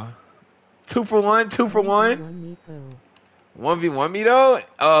now. Two for one. Two for one. 1v1 me po. 1v1 me though?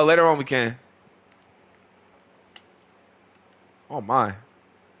 Later on we can. Oh my.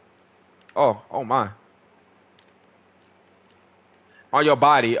 Oh my. On your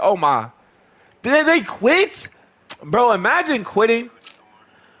body. Oh my. Did they quit? Bro, imagine quitting.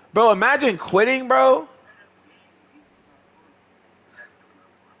 Bro, imagine quitting, bro.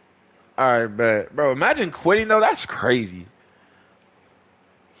 Alright, but bro, imagine quitting though. That's crazy.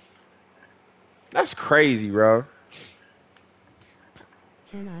 That's crazy, bro.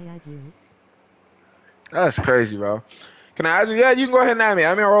 Can I add you? That's crazy, bro. Can I add you? Yeah, you can go ahead and add me.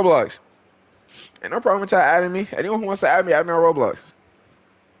 Add me on Roblox. Ain't no problem with y'all adding me. Anyone who wants to add me on Roblox.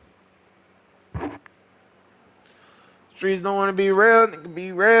 Streets don't want to be real. Nigga,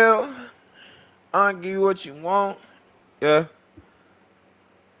 be real. I'll give you what you want. Yeah.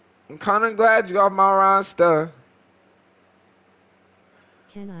 I'm kind of glad you off my roster.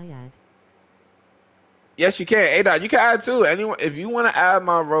 Can I add? Yes, you can. A-Dot, you can add too. Anyone, if you want to add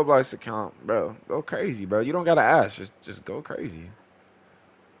my Roblox account, bro, go crazy, bro. You don't gotta ask. Just go crazy.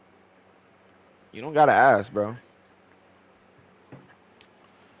 You don't gotta ask, bro.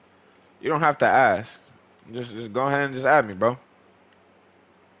 You don't have to ask. Just go ahead and just add me, bro.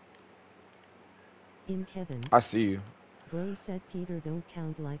 In Kevin. I see you. Bro said Peter don't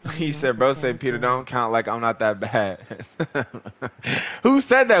count like I'm He not said, that bro, said bad, Peter bro. don't count like I'm not that bad. Who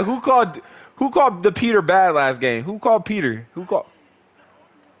said that? Who called the Peter bad last game? Who called Peter? Who called?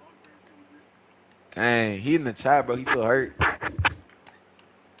 Dang, he in the chat, bro. He feel hurt.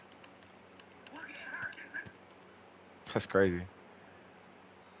 That's crazy.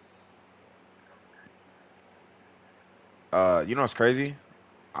 You know what's crazy?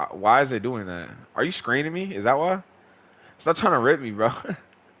 Why is it doing that? Are you screening me? Is that why? Stop trying to rip me, bro.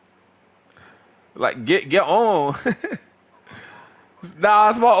 Like, get on.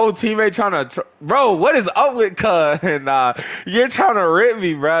 Nah, it's my old teammate trying to. Bro, what is up with Cuz? Nah, you're trying to rip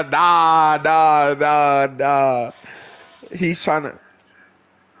me, bro. Nah. He's trying to.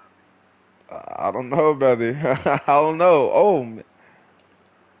 I don't know, brother. I don't know. Oh,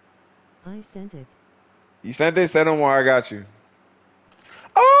 I sent it. you sent this? Send him more. I got you.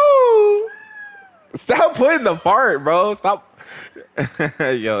 Oh, stop putting the fart, bro. Stop.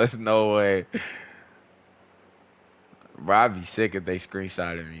 Yo, there's no way. Bro, I'd be sick if they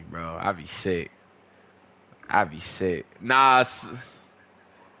screenshotted me, bro. I'd be sick. I'd be sick. Nah,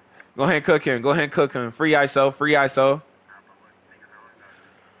 go ahead and cook him. Go ahead and cook him. Free ISO. Free ISO.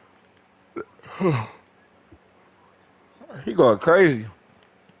 He going crazy.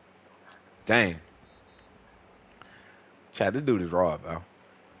 Dang. Chat, this dude is raw, bro.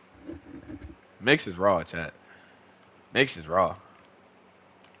 Mix is raw, chat. Mix is raw.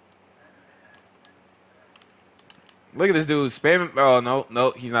 Look at this dude spamming. Oh, no,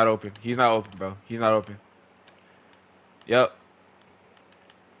 no. He's not open. He's not open, bro. He's not open. Yep.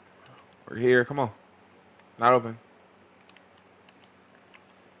 We're here. Come on. Not open.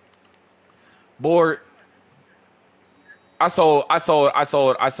 Board. I sold. I sold. I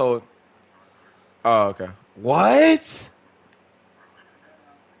sold. I sold. Oh, okay. What?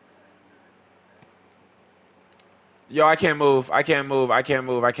 Yo, I can't move. I can't move. I can't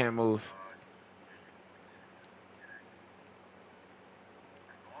move. I can't move.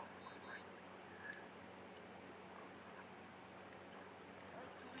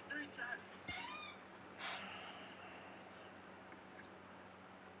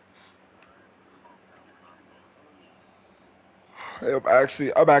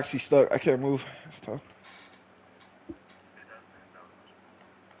 I'm actually stuck. I can't move. It's tough.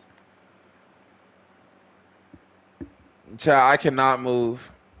 Chat, I cannot move.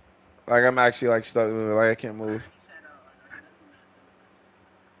 Like I'm actually like stuck. Like I can't move.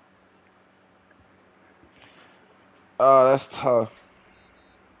 That's tough.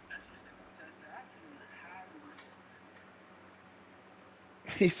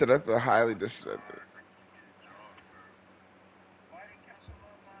 He said I feel highly disrespected.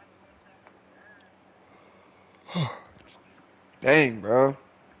 Dang, bro.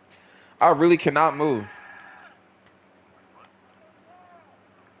 I really cannot move.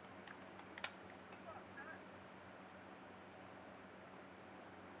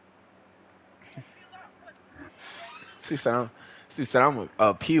 Steve said I'm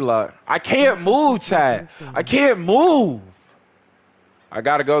a P-Lot. I can't move, Chad. I can't move. I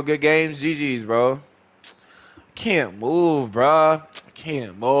gotta go. Good games. GG's, bro. Can't move, bro.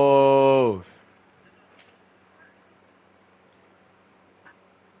 Can't move.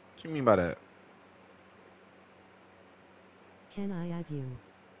 What you mean by that? Can I add you?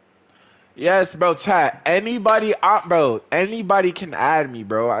 Yes, bro, chat. Anybody, bro, anybody can add me,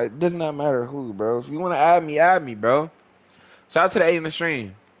 bro. It does not matter who, bro. If you want to add me, bro. Shout out to the 8 in the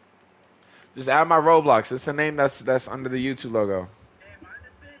stream. Just add my Roblox. It's the name that's under the YouTube logo.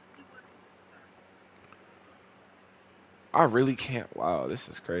 I really can't. Wow, this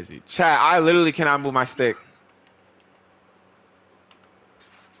is crazy. Chat, I literally cannot move my stick.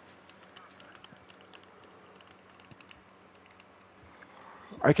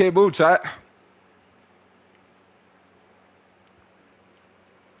 I can't move, chat.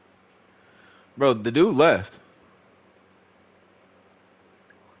 Bro, the dude left.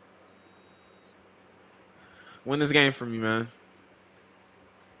 Win this game for me, man.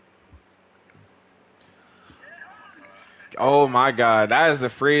 Oh my god, that is the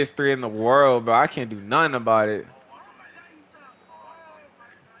freest 3 in the world, bro. I can't do nothing about it.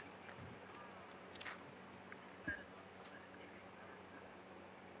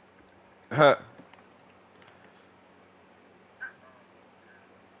 Huh.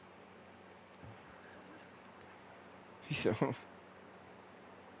 He said,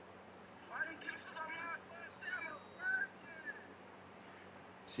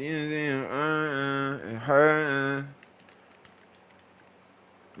 she her.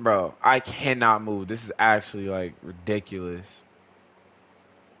 Bro, I cannot move. This is actually like ridiculous.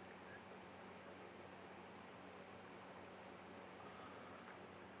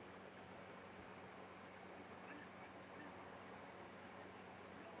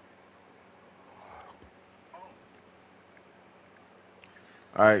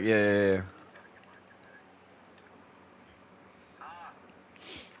 All right, yeah.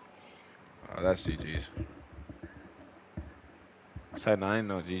 Oh, that's GG's. Said I ain't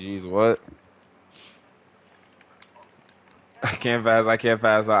no GG's. What? I can't pass. I can't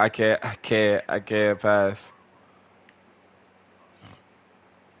pass. I can't pass.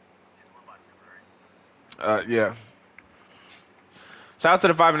 Yeah. Shout out to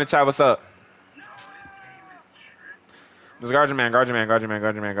the 5 in the chat. What's up? Just guard your man. Guard your man. Guard your man.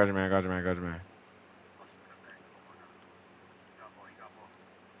 Guard your man. Guard your man. Guard your man. Guard your man.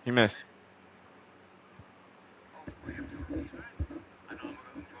 He missed.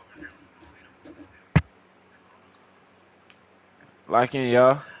 Liking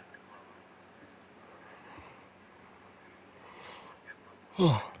y'all.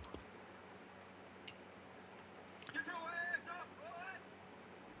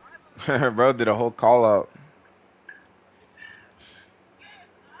 Bro did a whole call out.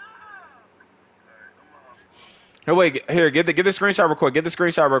 Hey, wait, here, get the screenshot real quick. Get the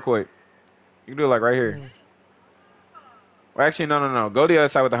screenshot real quick. You can do it like right here. No. Well, actually, no. Go to the other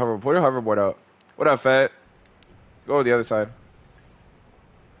side with the hoverboard. Put your hoverboard out. What up, Fat? Go to the other side.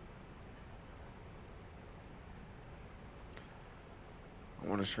 I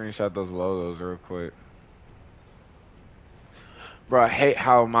want to screenshot those logos real quick. Bro, I hate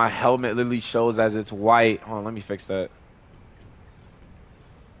how my helmet literally shows as it's white. Hold on, let me fix that.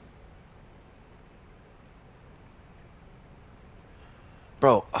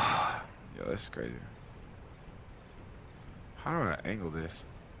 Bro, yo, that's crazy. How do I angle this?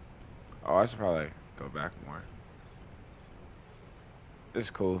 Oh, I should probably go back more. It's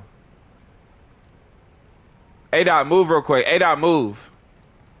cool. A dot, move real quick. A dot, move.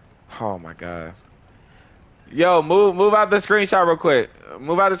 Oh my god. Yo, move out the screenshot real quick.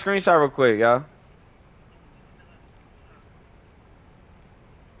 Move out the screenshot real quick, y'all.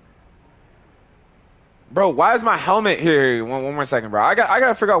 Bro, why is my helmet here? One more second, bro. I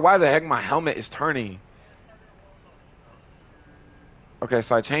gotta figure out why the heck my helmet is turning. Okay,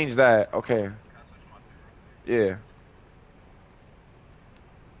 so I changed that. Okay. Yeah.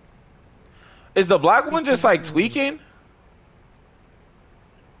 Is the black one It's just not like loaded. tweaking?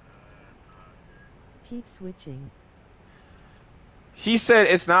 Keep switching. He said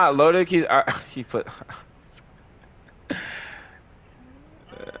it's not loaded. He put.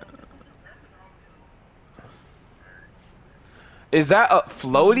 Is that a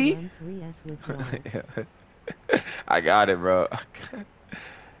Can we floaty? run 3S with y'all? I got it, bro.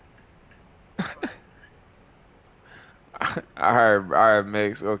 Alright,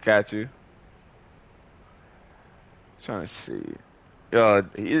 Mix. We'll catch you. Trying to see. Yo,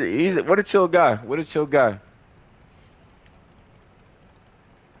 he's what a chill guy. What a chill guy.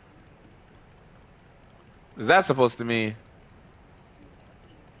 What's that supposed to mean?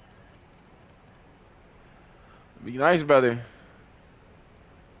 Be nice, brother.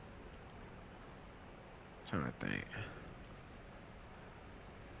 Trying to think.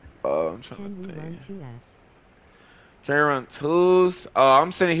 I'm trying Can we to think. run 2S? Can you run twos?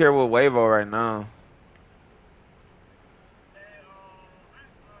 I'm sitting here with Wavo right now.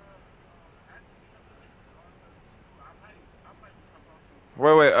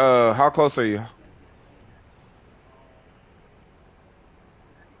 Wait. How close are you?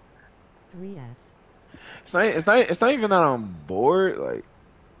 3S. It's not even that I'm bored. Like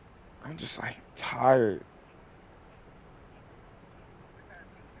I'm just like tired.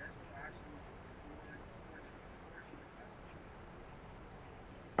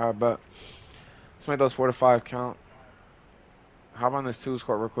 Alright, but let's make those 4 to 5 count. How about this twos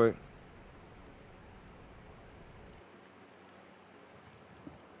court real quick?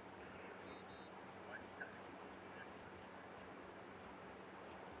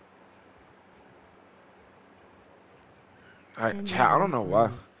 Alright, Can we chat. I don't run know why.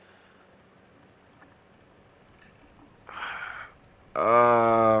 3?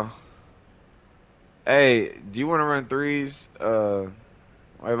 Uh, hey, do you want to run threes?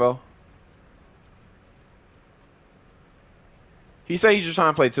 Wavo? He said he's just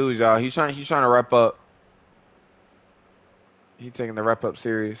trying to play twos, y'all. He's trying to rep up. He's taking the rep up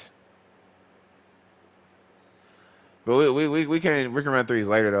serious. But we can run threes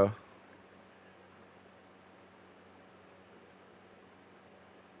later though.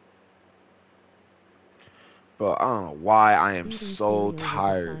 But I don't know why I am Eating so cereal with a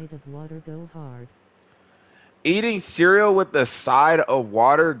tired. side of water go hard. Eating cereal with the side of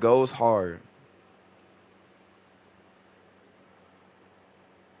water goes hard.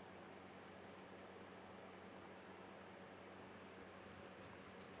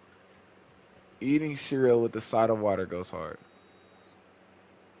 Eating cereal with the side of water goes hard.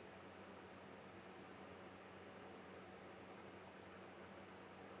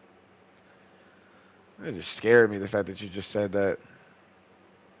 It just scared me the fact that you just said that.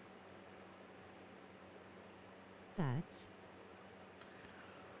 Facts.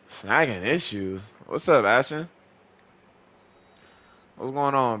 Snagging issues. What's up, Ashton? What's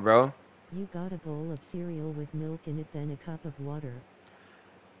going on, bro? You got a bowl of cereal with milk in it, then a cup of water.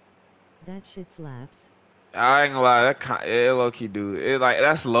 That shit slaps. I ain't gonna lie, it low key do. It like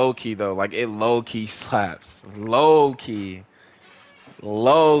that's low key though. Like it low key slaps. Low key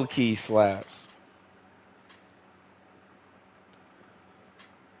slaps.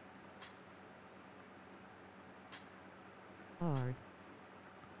 Hard.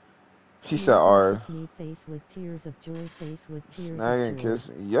 She said Snag and R. kiss me face with tears of joy, face with tears of Snagging joy.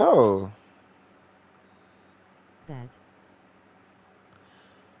 kiss. Yo. Bet.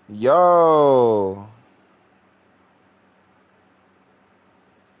 Yo,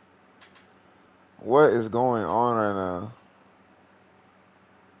 what is going on right now?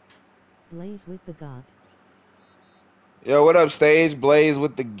 Blaze with the god. Yo, what up, stage? Blaze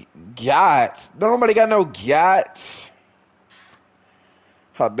with the yachts. Nobody got no yachts.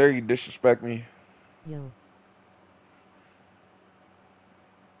 How dare you disrespect me? Yo.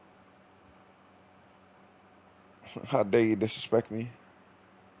 How dare you disrespect me?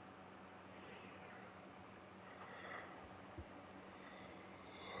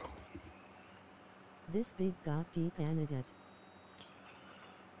 This big got deep and it.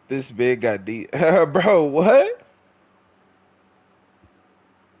 This big got deep. Bro, what?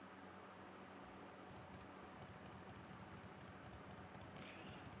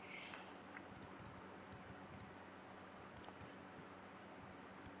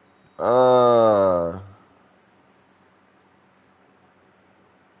 Uh.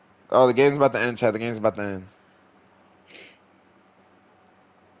 Oh, the game's about to end, chat. The game's about to end.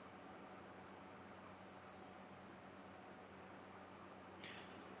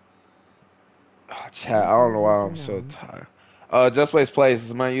 Oh, chat, I What don't your know why I'm so username? tired. JustBlazePlaysK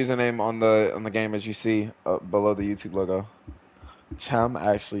is my username on the game as you see below the YouTube logo. Chat, I'm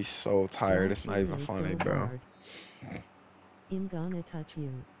actually so tired. Dog It's not even Chili's funny, go bro. hard. I'm gonna touch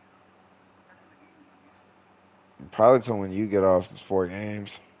you. Probably till when you get off the 4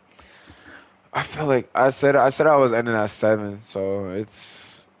 games. I feel like I said I was ending at 7, so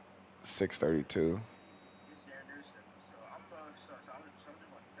it's 6:32.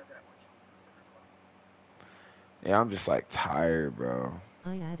 Yeah, I'm just like tired, bro.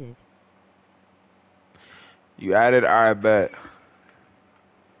 I added. You added, I bet.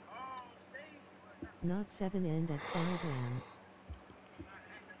 Not 7 and at 5 am.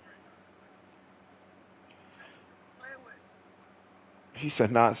 He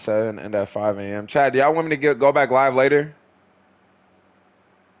said not 7 and at 5 a.m. Chad, do y'all want me to go back live later?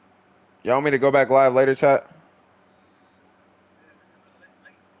 Y'all want me to go back live later, chat?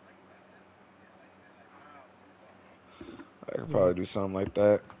 I could Yo. probably do something like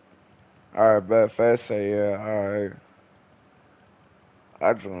that. All right, bet. Fast say yeah. All right.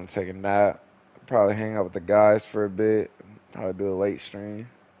 I just want to take a nap. Probably hang out with the guys for a bit. Probably do a late stream.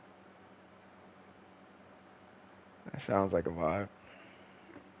 That sounds like a vibe.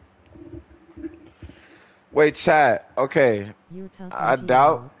 Wait, chat. Okay. You're tough I and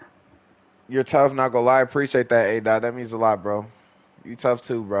doubt Gino. you're tough. Not gonna lie. Appreciate that, A dot. That means a lot, bro. You tough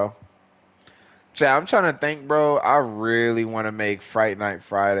too, bro. Chat, I'm trying to think, bro. I really want to make Fright Night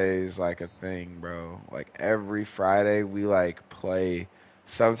Fridays like a thing, bro. Like every Friday, we like play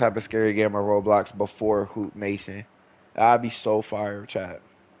some type of scary game or Roblox before Hoop Nation. That'd be so fire, chat.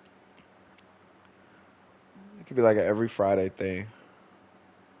 It could be like an every Friday thing.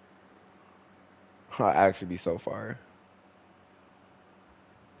 I'd actually be so fire.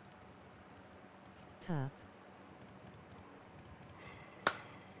 Tough.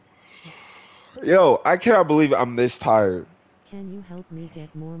 Yo, I cannot believe I'm this tired. Can you help me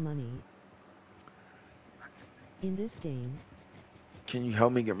get more money? In this game, Can you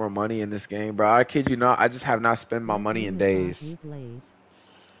help me get more money in this game, bro? I kid you not. I just have not spent my let money me in massage days. you Blaze.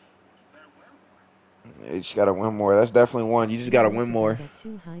 You just gotta win more. That's definitely one. You just You gotta went win to more. bed at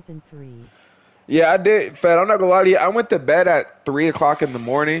 2-3. Yeah, I did, Fed. I'm not gonna lie to you. I went to bed at 3 o'clock in the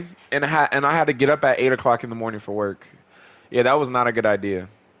morning, and I had to get up at 8 o'clock in the morning for work. Yeah, that was not a good idea.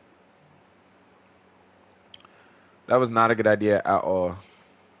 That was not a good idea at all.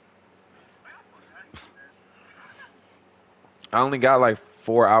 I only got like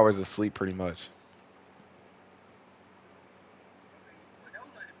 4 hours of sleep, pretty much.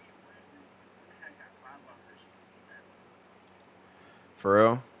 For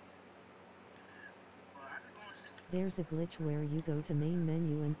real. There's a glitch where you go to main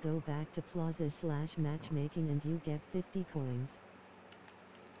menu and go back to plaza/matchmaking and you get 50 coins.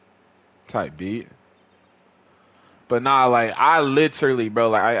 Type beat. But nah, like I literally, bro,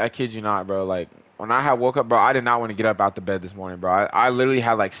 like I kid you not, bro. Like when I had woke up, bro, I did not want to get up out the bed this morning, bro. I literally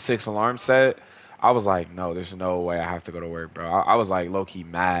had like 6 alarms set. I was like, no, there's no way I have to go to work, bro. I was like low key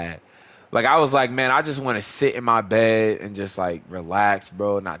mad. Like I was like, man, I just want to sit in my bed and just like relax,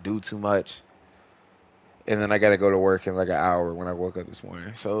 bro, not do too much. And then I got to go to work in like an hour when I woke up this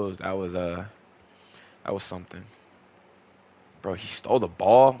morning. So that was something, bro. He stole the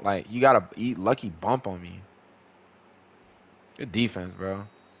ball. Like you gotta eat lucky bump on me. Good defense, bro.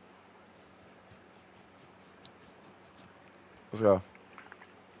 Let's go.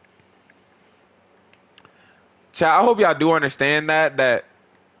 Chat, I hope y'all do understand that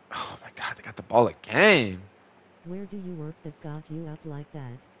oh my god, they got the ball again. Where do you work that got you up like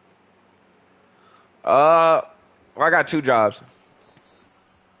that? Uh, well, I got 2 jobs.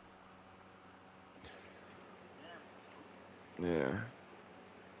 Yeah,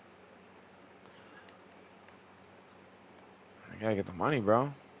 I gotta get the money,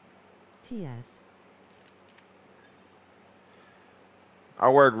 bro. TS. I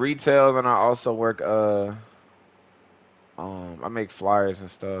work retail, and I also work I make flyers and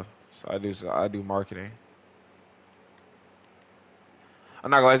stuff. So I do marketing.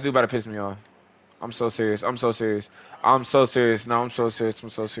 I'm not gonna lie, this dude about to piss me off. I'm so serious. I'm so serious. I'm so serious. No, I'm so serious. I'm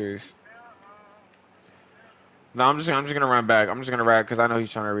so serious. No, I'm just gonna run back. I'm just gonna rack because I know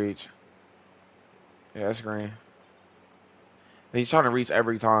he's trying to reach. Yeah, that's green. He's trying to reach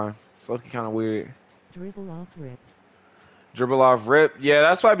every time. It's looking kind of weird. Dribble off rip. Dribble off rip. Yeah,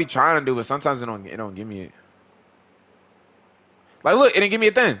 that's what I be trying to do, but sometimes it don't give me it. Like, look, it didn't give me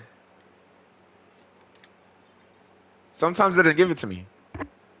a thing. Sometimes it didn't give it to me.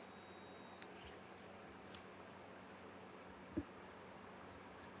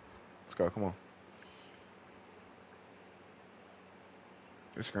 Let's go. Come on.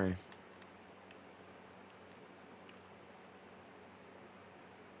 Good screen.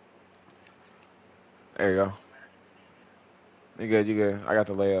 There you go. You good? You good? I got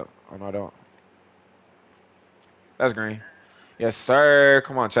the layup. Oh no, I don't. That's green. Yes, sir.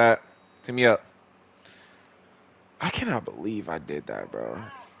 Come on, chat. Team me up. I cannot believe I did that, bro.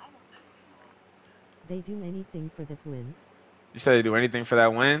 They do anything for that win. You said to do anything for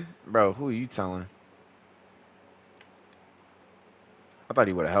that win, bro. Who are you telling? I thought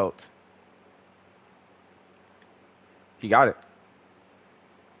he would have helped. He got it.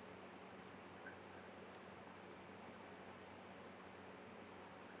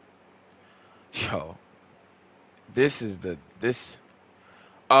 Yo, this is the this.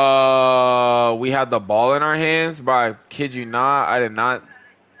 We had the ball in our hands, but I kid you not, I did not.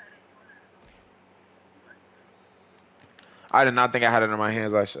 I did not think I had it in my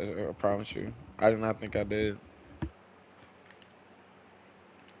hands. I promise you, I did not think I did.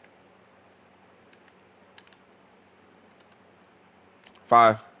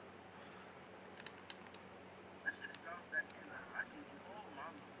 5.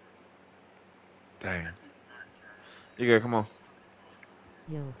 Dang. You good? Come on.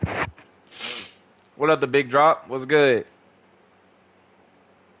 Yo. What up, the big drop? What's good?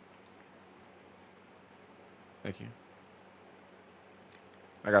 Thank you.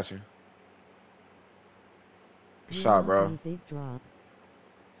 I got you. Good You're shot, not bro. me big drop.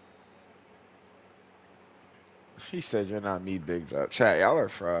 He said you're not me, big drop. Chat, y'all are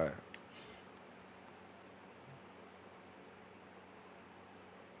fried.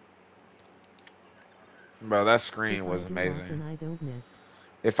 Bro, that screen If I was do lock amazing. in, I don't miss.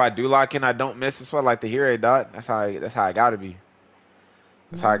 If I do lock in, I don't miss. That's what I like to hear, A dot. That's how I gotta be.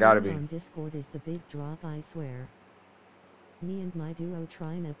 That's how My I gotta name be. on Discord is the big drop, I swear. Me and my duo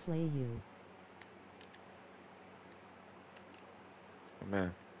tryna play you. Oh,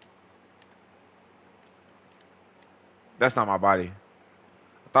 man. That's not my body.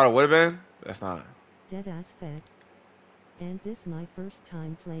 I thought it would have been. That's not. Dead ass fed. And this my first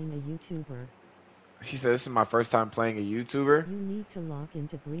time playing a YouTuber. She said this is my first time playing a YouTuber. You need to lock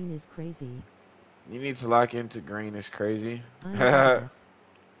into green is crazy. You need to lock into green. It's crazy. I'm dead It's ass.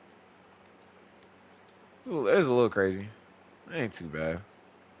 a little crazy. It ain't too bad.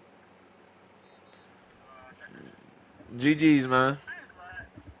 GG's, man.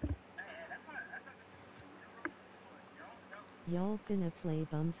 Y'all finna play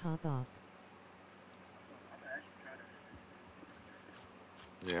bums hop off.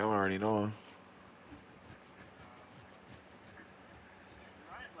 Yeah, I'm already knowing.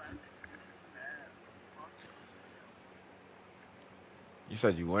 You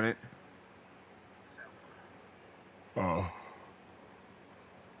said you wouldn't. Oh.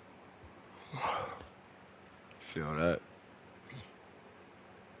 Feel that.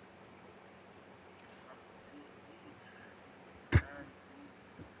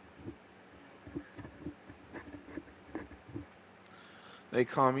 They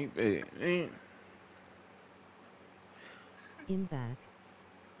call me. In back.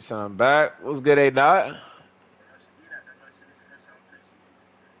 So I'm back. What's good, A dot?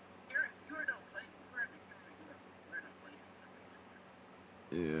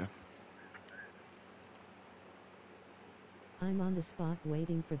 Yeah. I'm on the spot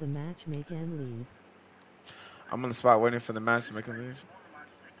waiting for the match make and leave. I'm on the spot waiting for the match to make a leave.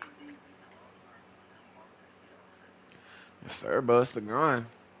 Yes, sir, bro. It's the grind.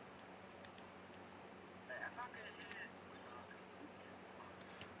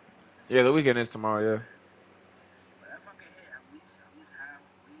 Yeah, the weekend is tomorrow. Yeah.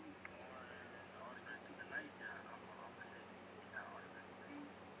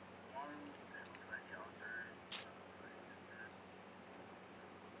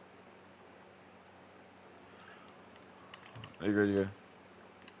 You good? You good?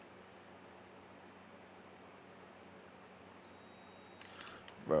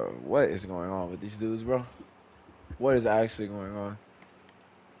 Bro, what is going on with these dudes, bro? What is actually going on?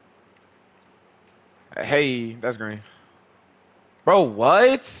 Hey, that's green. Bro,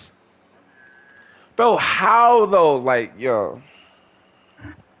 what? Bro, how though? Like, yo.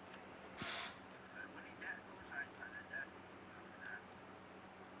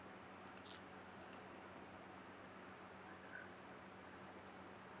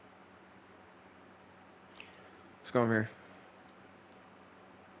 Let's come here.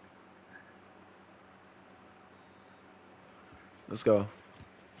 Let's go.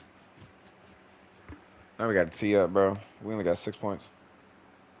 Now we got to tee up, bro. We only got 6 points.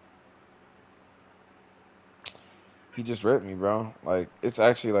 He just ripped me, bro. Like, it's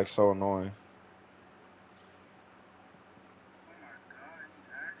actually like so annoying.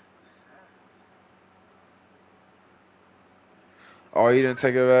 Oh, you didn't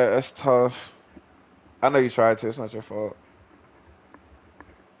take it back. That's tough. I know you tried to. It's not your fault.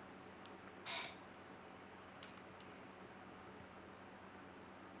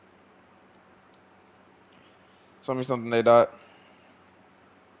 Show me something they dot.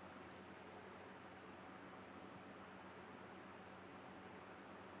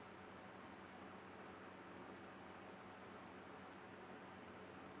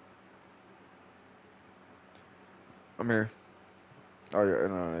 I'm here. Oh, yeah,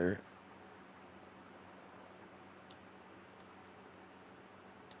 no, you're.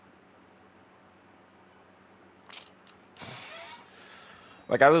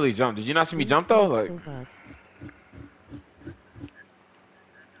 Like, I literally jumped. Did you not see me Whose jump though? beats Like, so butt?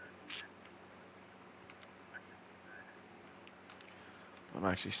 I'm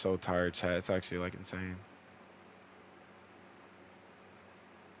actually so tired, chat. It's actually like insane.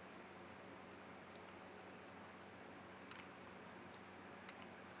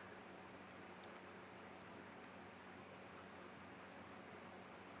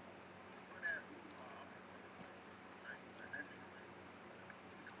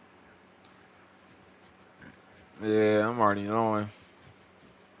 Yeah, I'm already knowing.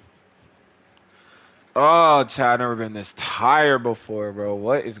 Oh, chat, I've never been this tired before, bro.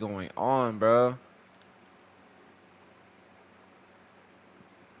 What is going on, bro?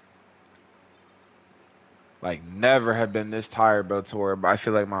 Like, never have been this tired, bro, to where I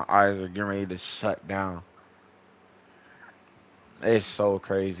feel like my eyes are getting ready to shut down. It's so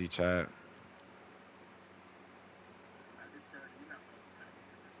crazy, chat.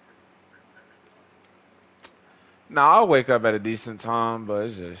 Nah, I'll wake up at a decent time, but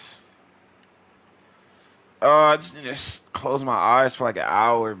it's just. I just need to close my eyes for like an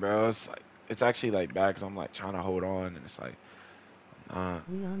hour, bro. It's like it's actually like bad because I'm like trying to hold on, and it's like,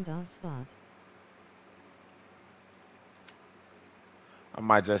 We on dot spot. I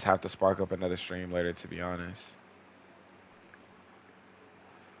might just have to spark up another stream later, to be honest.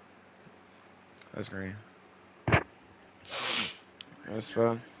 That's green. That's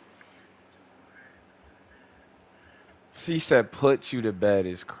fun. He said, "Put you to bed"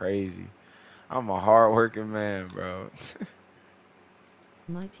 is crazy. I'm a hardworking man, bro.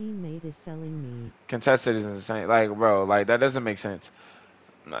 My teammate is selling me. Contested is insane. Like, bro, like that doesn't make sense.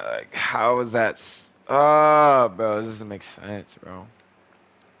 Like, how is that? Bro, this doesn't make sense, bro.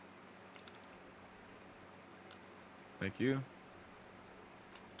 Thank you.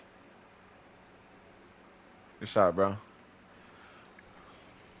 Good shot, bro.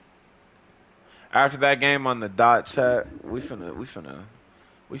 After that game on the dot, chat, we finna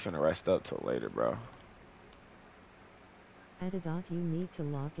rest up till later, bro. At a dot you need to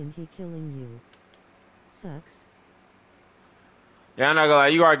lock and he killing you. Sucks. Yeah, I'm not gonna lie,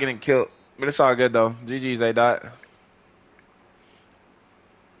 you are getting killed, but it's all good though. GG's a dot.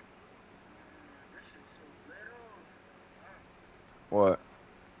 What?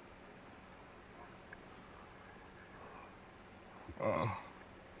 Oh.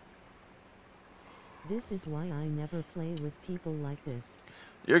 This is why I never play with people like this.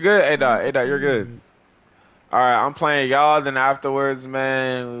 You're good, A Time dot. to A dot, you're play good. me. All right, I'm playing y'all. Then afterwards,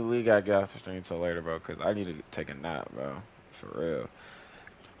 man, we gotta get off the stream till later, bro. Cause I need to take a nap, bro. For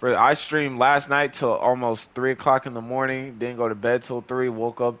real. I streamed last night till almost 3 o'clock in the morning. Didn't go to bed till 3.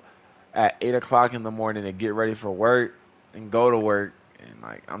 Woke up at 8 o'clock in the morning to get ready for work and go to work. And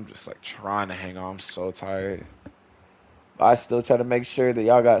like, I'm just like trying to hang on. I'm so tired. But I still try to make sure that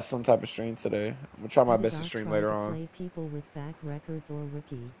y'all got some type of stream today. I'm gonna try my At a best to dot stream try later to on. play people with back records or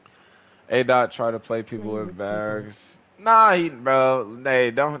rookie. A dot try to play people Play with with people. bags. Nah, bro. Hey,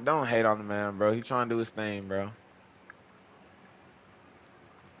 don't hate on the man, bro. He trying to do his thing, bro.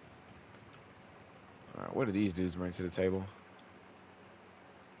 All right, what do these dudes bring to the table?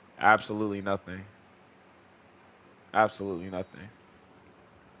 Absolutely nothing. Absolutely nothing.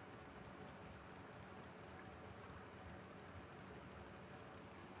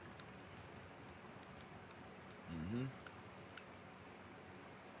 Hmm.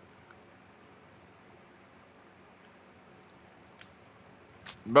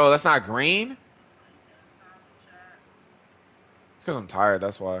 Bro, that's not green? Because I'm tired,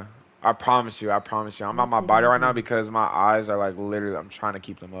 that's why. I promise you, I promise you. I'm on What my did body I right now do? because my eyes are like literally, I'm trying to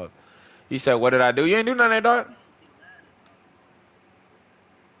keep them up. He said, what did I do? You ain't do nothing, dog.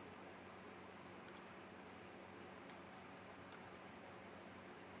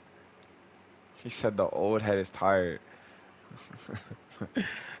 He said the old head is tired.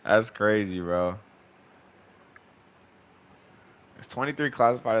 That's crazy, bro. Is 23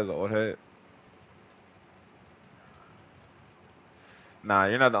 classified as an old head? Nah,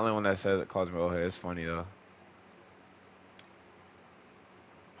 you're not the only one that says it calls me old head. It's funny though.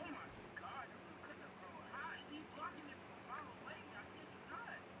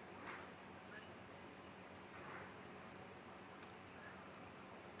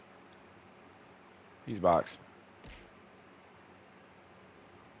 He's boxed.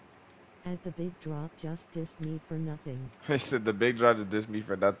 At the big drop just dissed me for nothing. He said the big draw just dissed me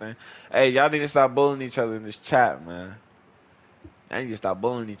for nothing. Hey, y'all need to stop bullying each other in this chat, man. I need to stop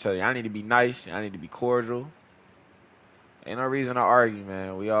bullying each other. I need to be nice. I need to be cordial. Ain't no reason to argue,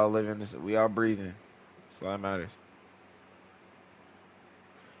 man. We all living this. We all breathing. That's all that matters.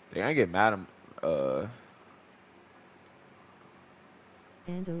 They ain't get mad at him.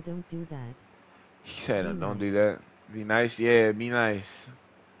 Ando, don't do that. He said, Be "Don't do nice. that. Be nice. Yeah, be nice."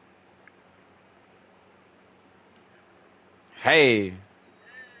 Hey,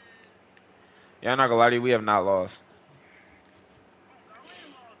 yeah, I'm not gonna lie to you. We have not lost.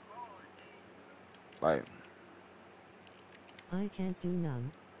 Like I can't do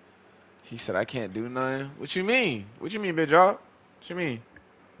none. he said, I can't do nothing. What you mean? What you mean, big dog? What you mean?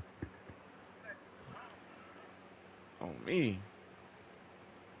 On me.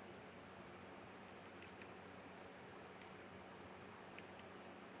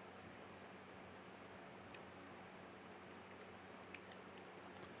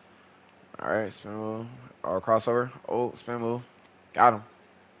 All right, spin move. Or crossover. Oh, spin move. Got him.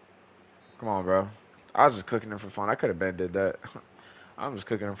 Come on, bro. I was just cooking him for fun. I could have been did that. I'm just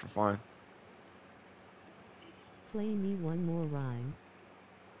cooking him for fun. Play me one more rhyme.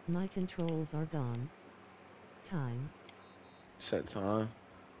 My controls are gone. Time. Set time.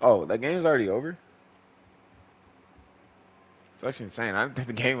 Oh, that game's already over? It's actually insane. I didn't think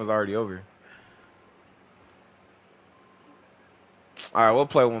the game was already over. All right, we'll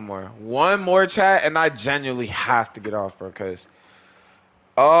play one more. One more chat, and I genuinely have to get off, bro, because.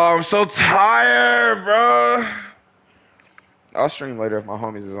 Oh, I'm so tired, bro. I'll stream later if my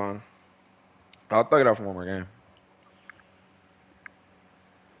homies is on. I'll thug it out for one more game.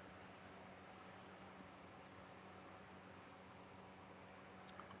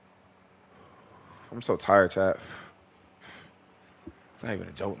 I'm so tired, chat. It's not even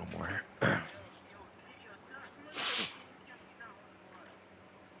a joke no more.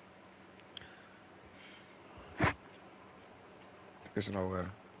 There's no way.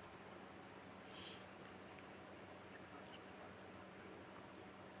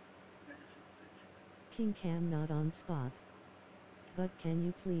 King Cam not on spot. But can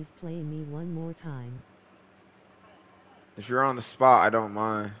you please play me one more time? If you're on the spot, I don't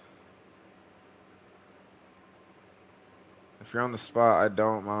mind. If you're on the spot, I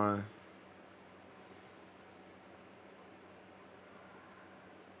don't mind.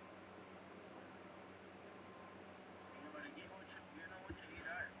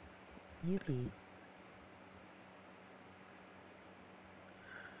 Yuppie.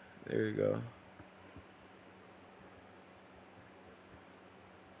 There you go.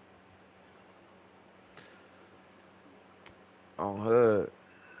 On hood.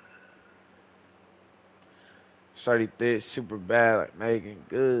 Shorty thick, super bad, like Megan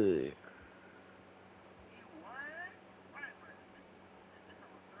good.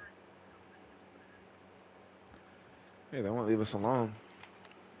 Hey, they won't leave us alone.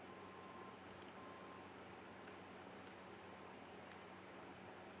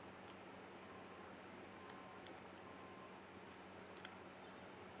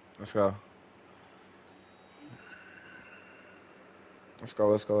 Let's go. Let's go,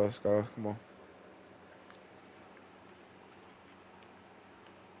 let's go, let's go. Come on.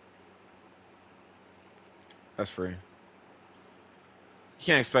 That's free. You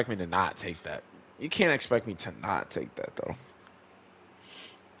can't expect me to not take that. You can't expect me to not take that, though.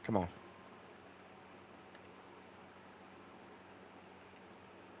 Come on.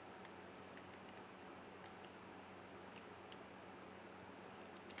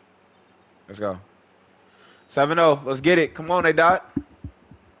 Let's go. 7-0. Let's get it. Come on, A Dot.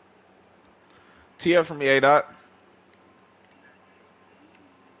 Tee up for me, A Dot.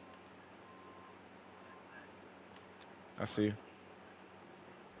 I see you.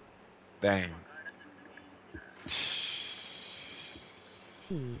 Dang.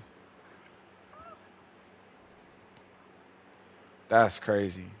 T. That's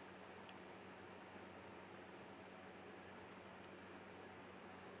crazy.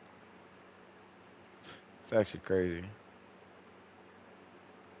 It's actually crazy.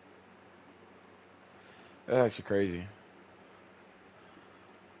 That's actually crazy.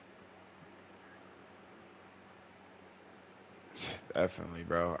 Definitely,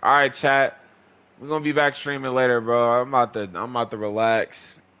 bro. All right, chat. We're gonna be back streaming later, bro. I'm about to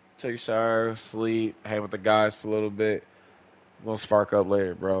relax, take a shower, sleep, hang with the guys for a little bit. We're gonna spark up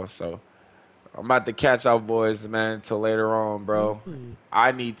later, bro. So I'm about to catch y'all boys, man, until later on, bro. AP.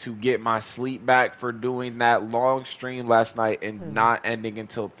 I need to get my sleep back for doing that long stream last night and Poo. not ending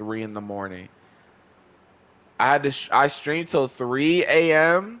until 3 in the morning. I streamed till 3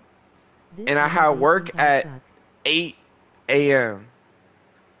 a.m. and This I why had they work think I at suck. 8 a.m.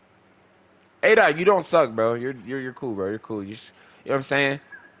 Hey, Dot, you don't suck, bro. You're cool, bro. You're cool. You know what I'm saying?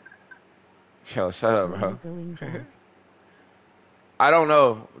 Yo, shut up, When bro. you going back? I don't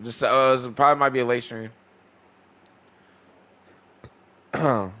know. Just it probably might be a late stream,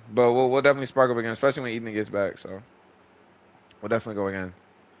 but we'll definitely spark up again, especially when Ethan gets back. So we'll definitely go again.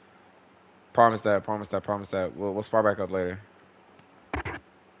 Promise that. Promise that. Promise that. We'll spark back up later.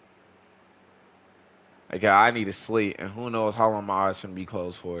 Like, yeah, I need to sleep, and who knows how long my eyes can be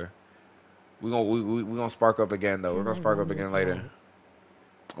closed for. We gonna spark up again though. We're Can gonna I spark up run with again later.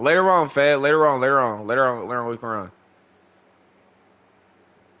 y'all? Later on, Fed. Later on we can run.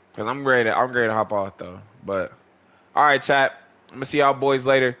 Cause I'm ready to hop off though. But all right, chat. I'm gonna see y'all boys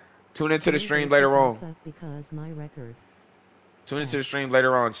later. Tune into the Don't stream they think later I on. suck because my record? Tune into F. the stream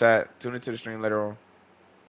later on, chat. Tune into the stream later on.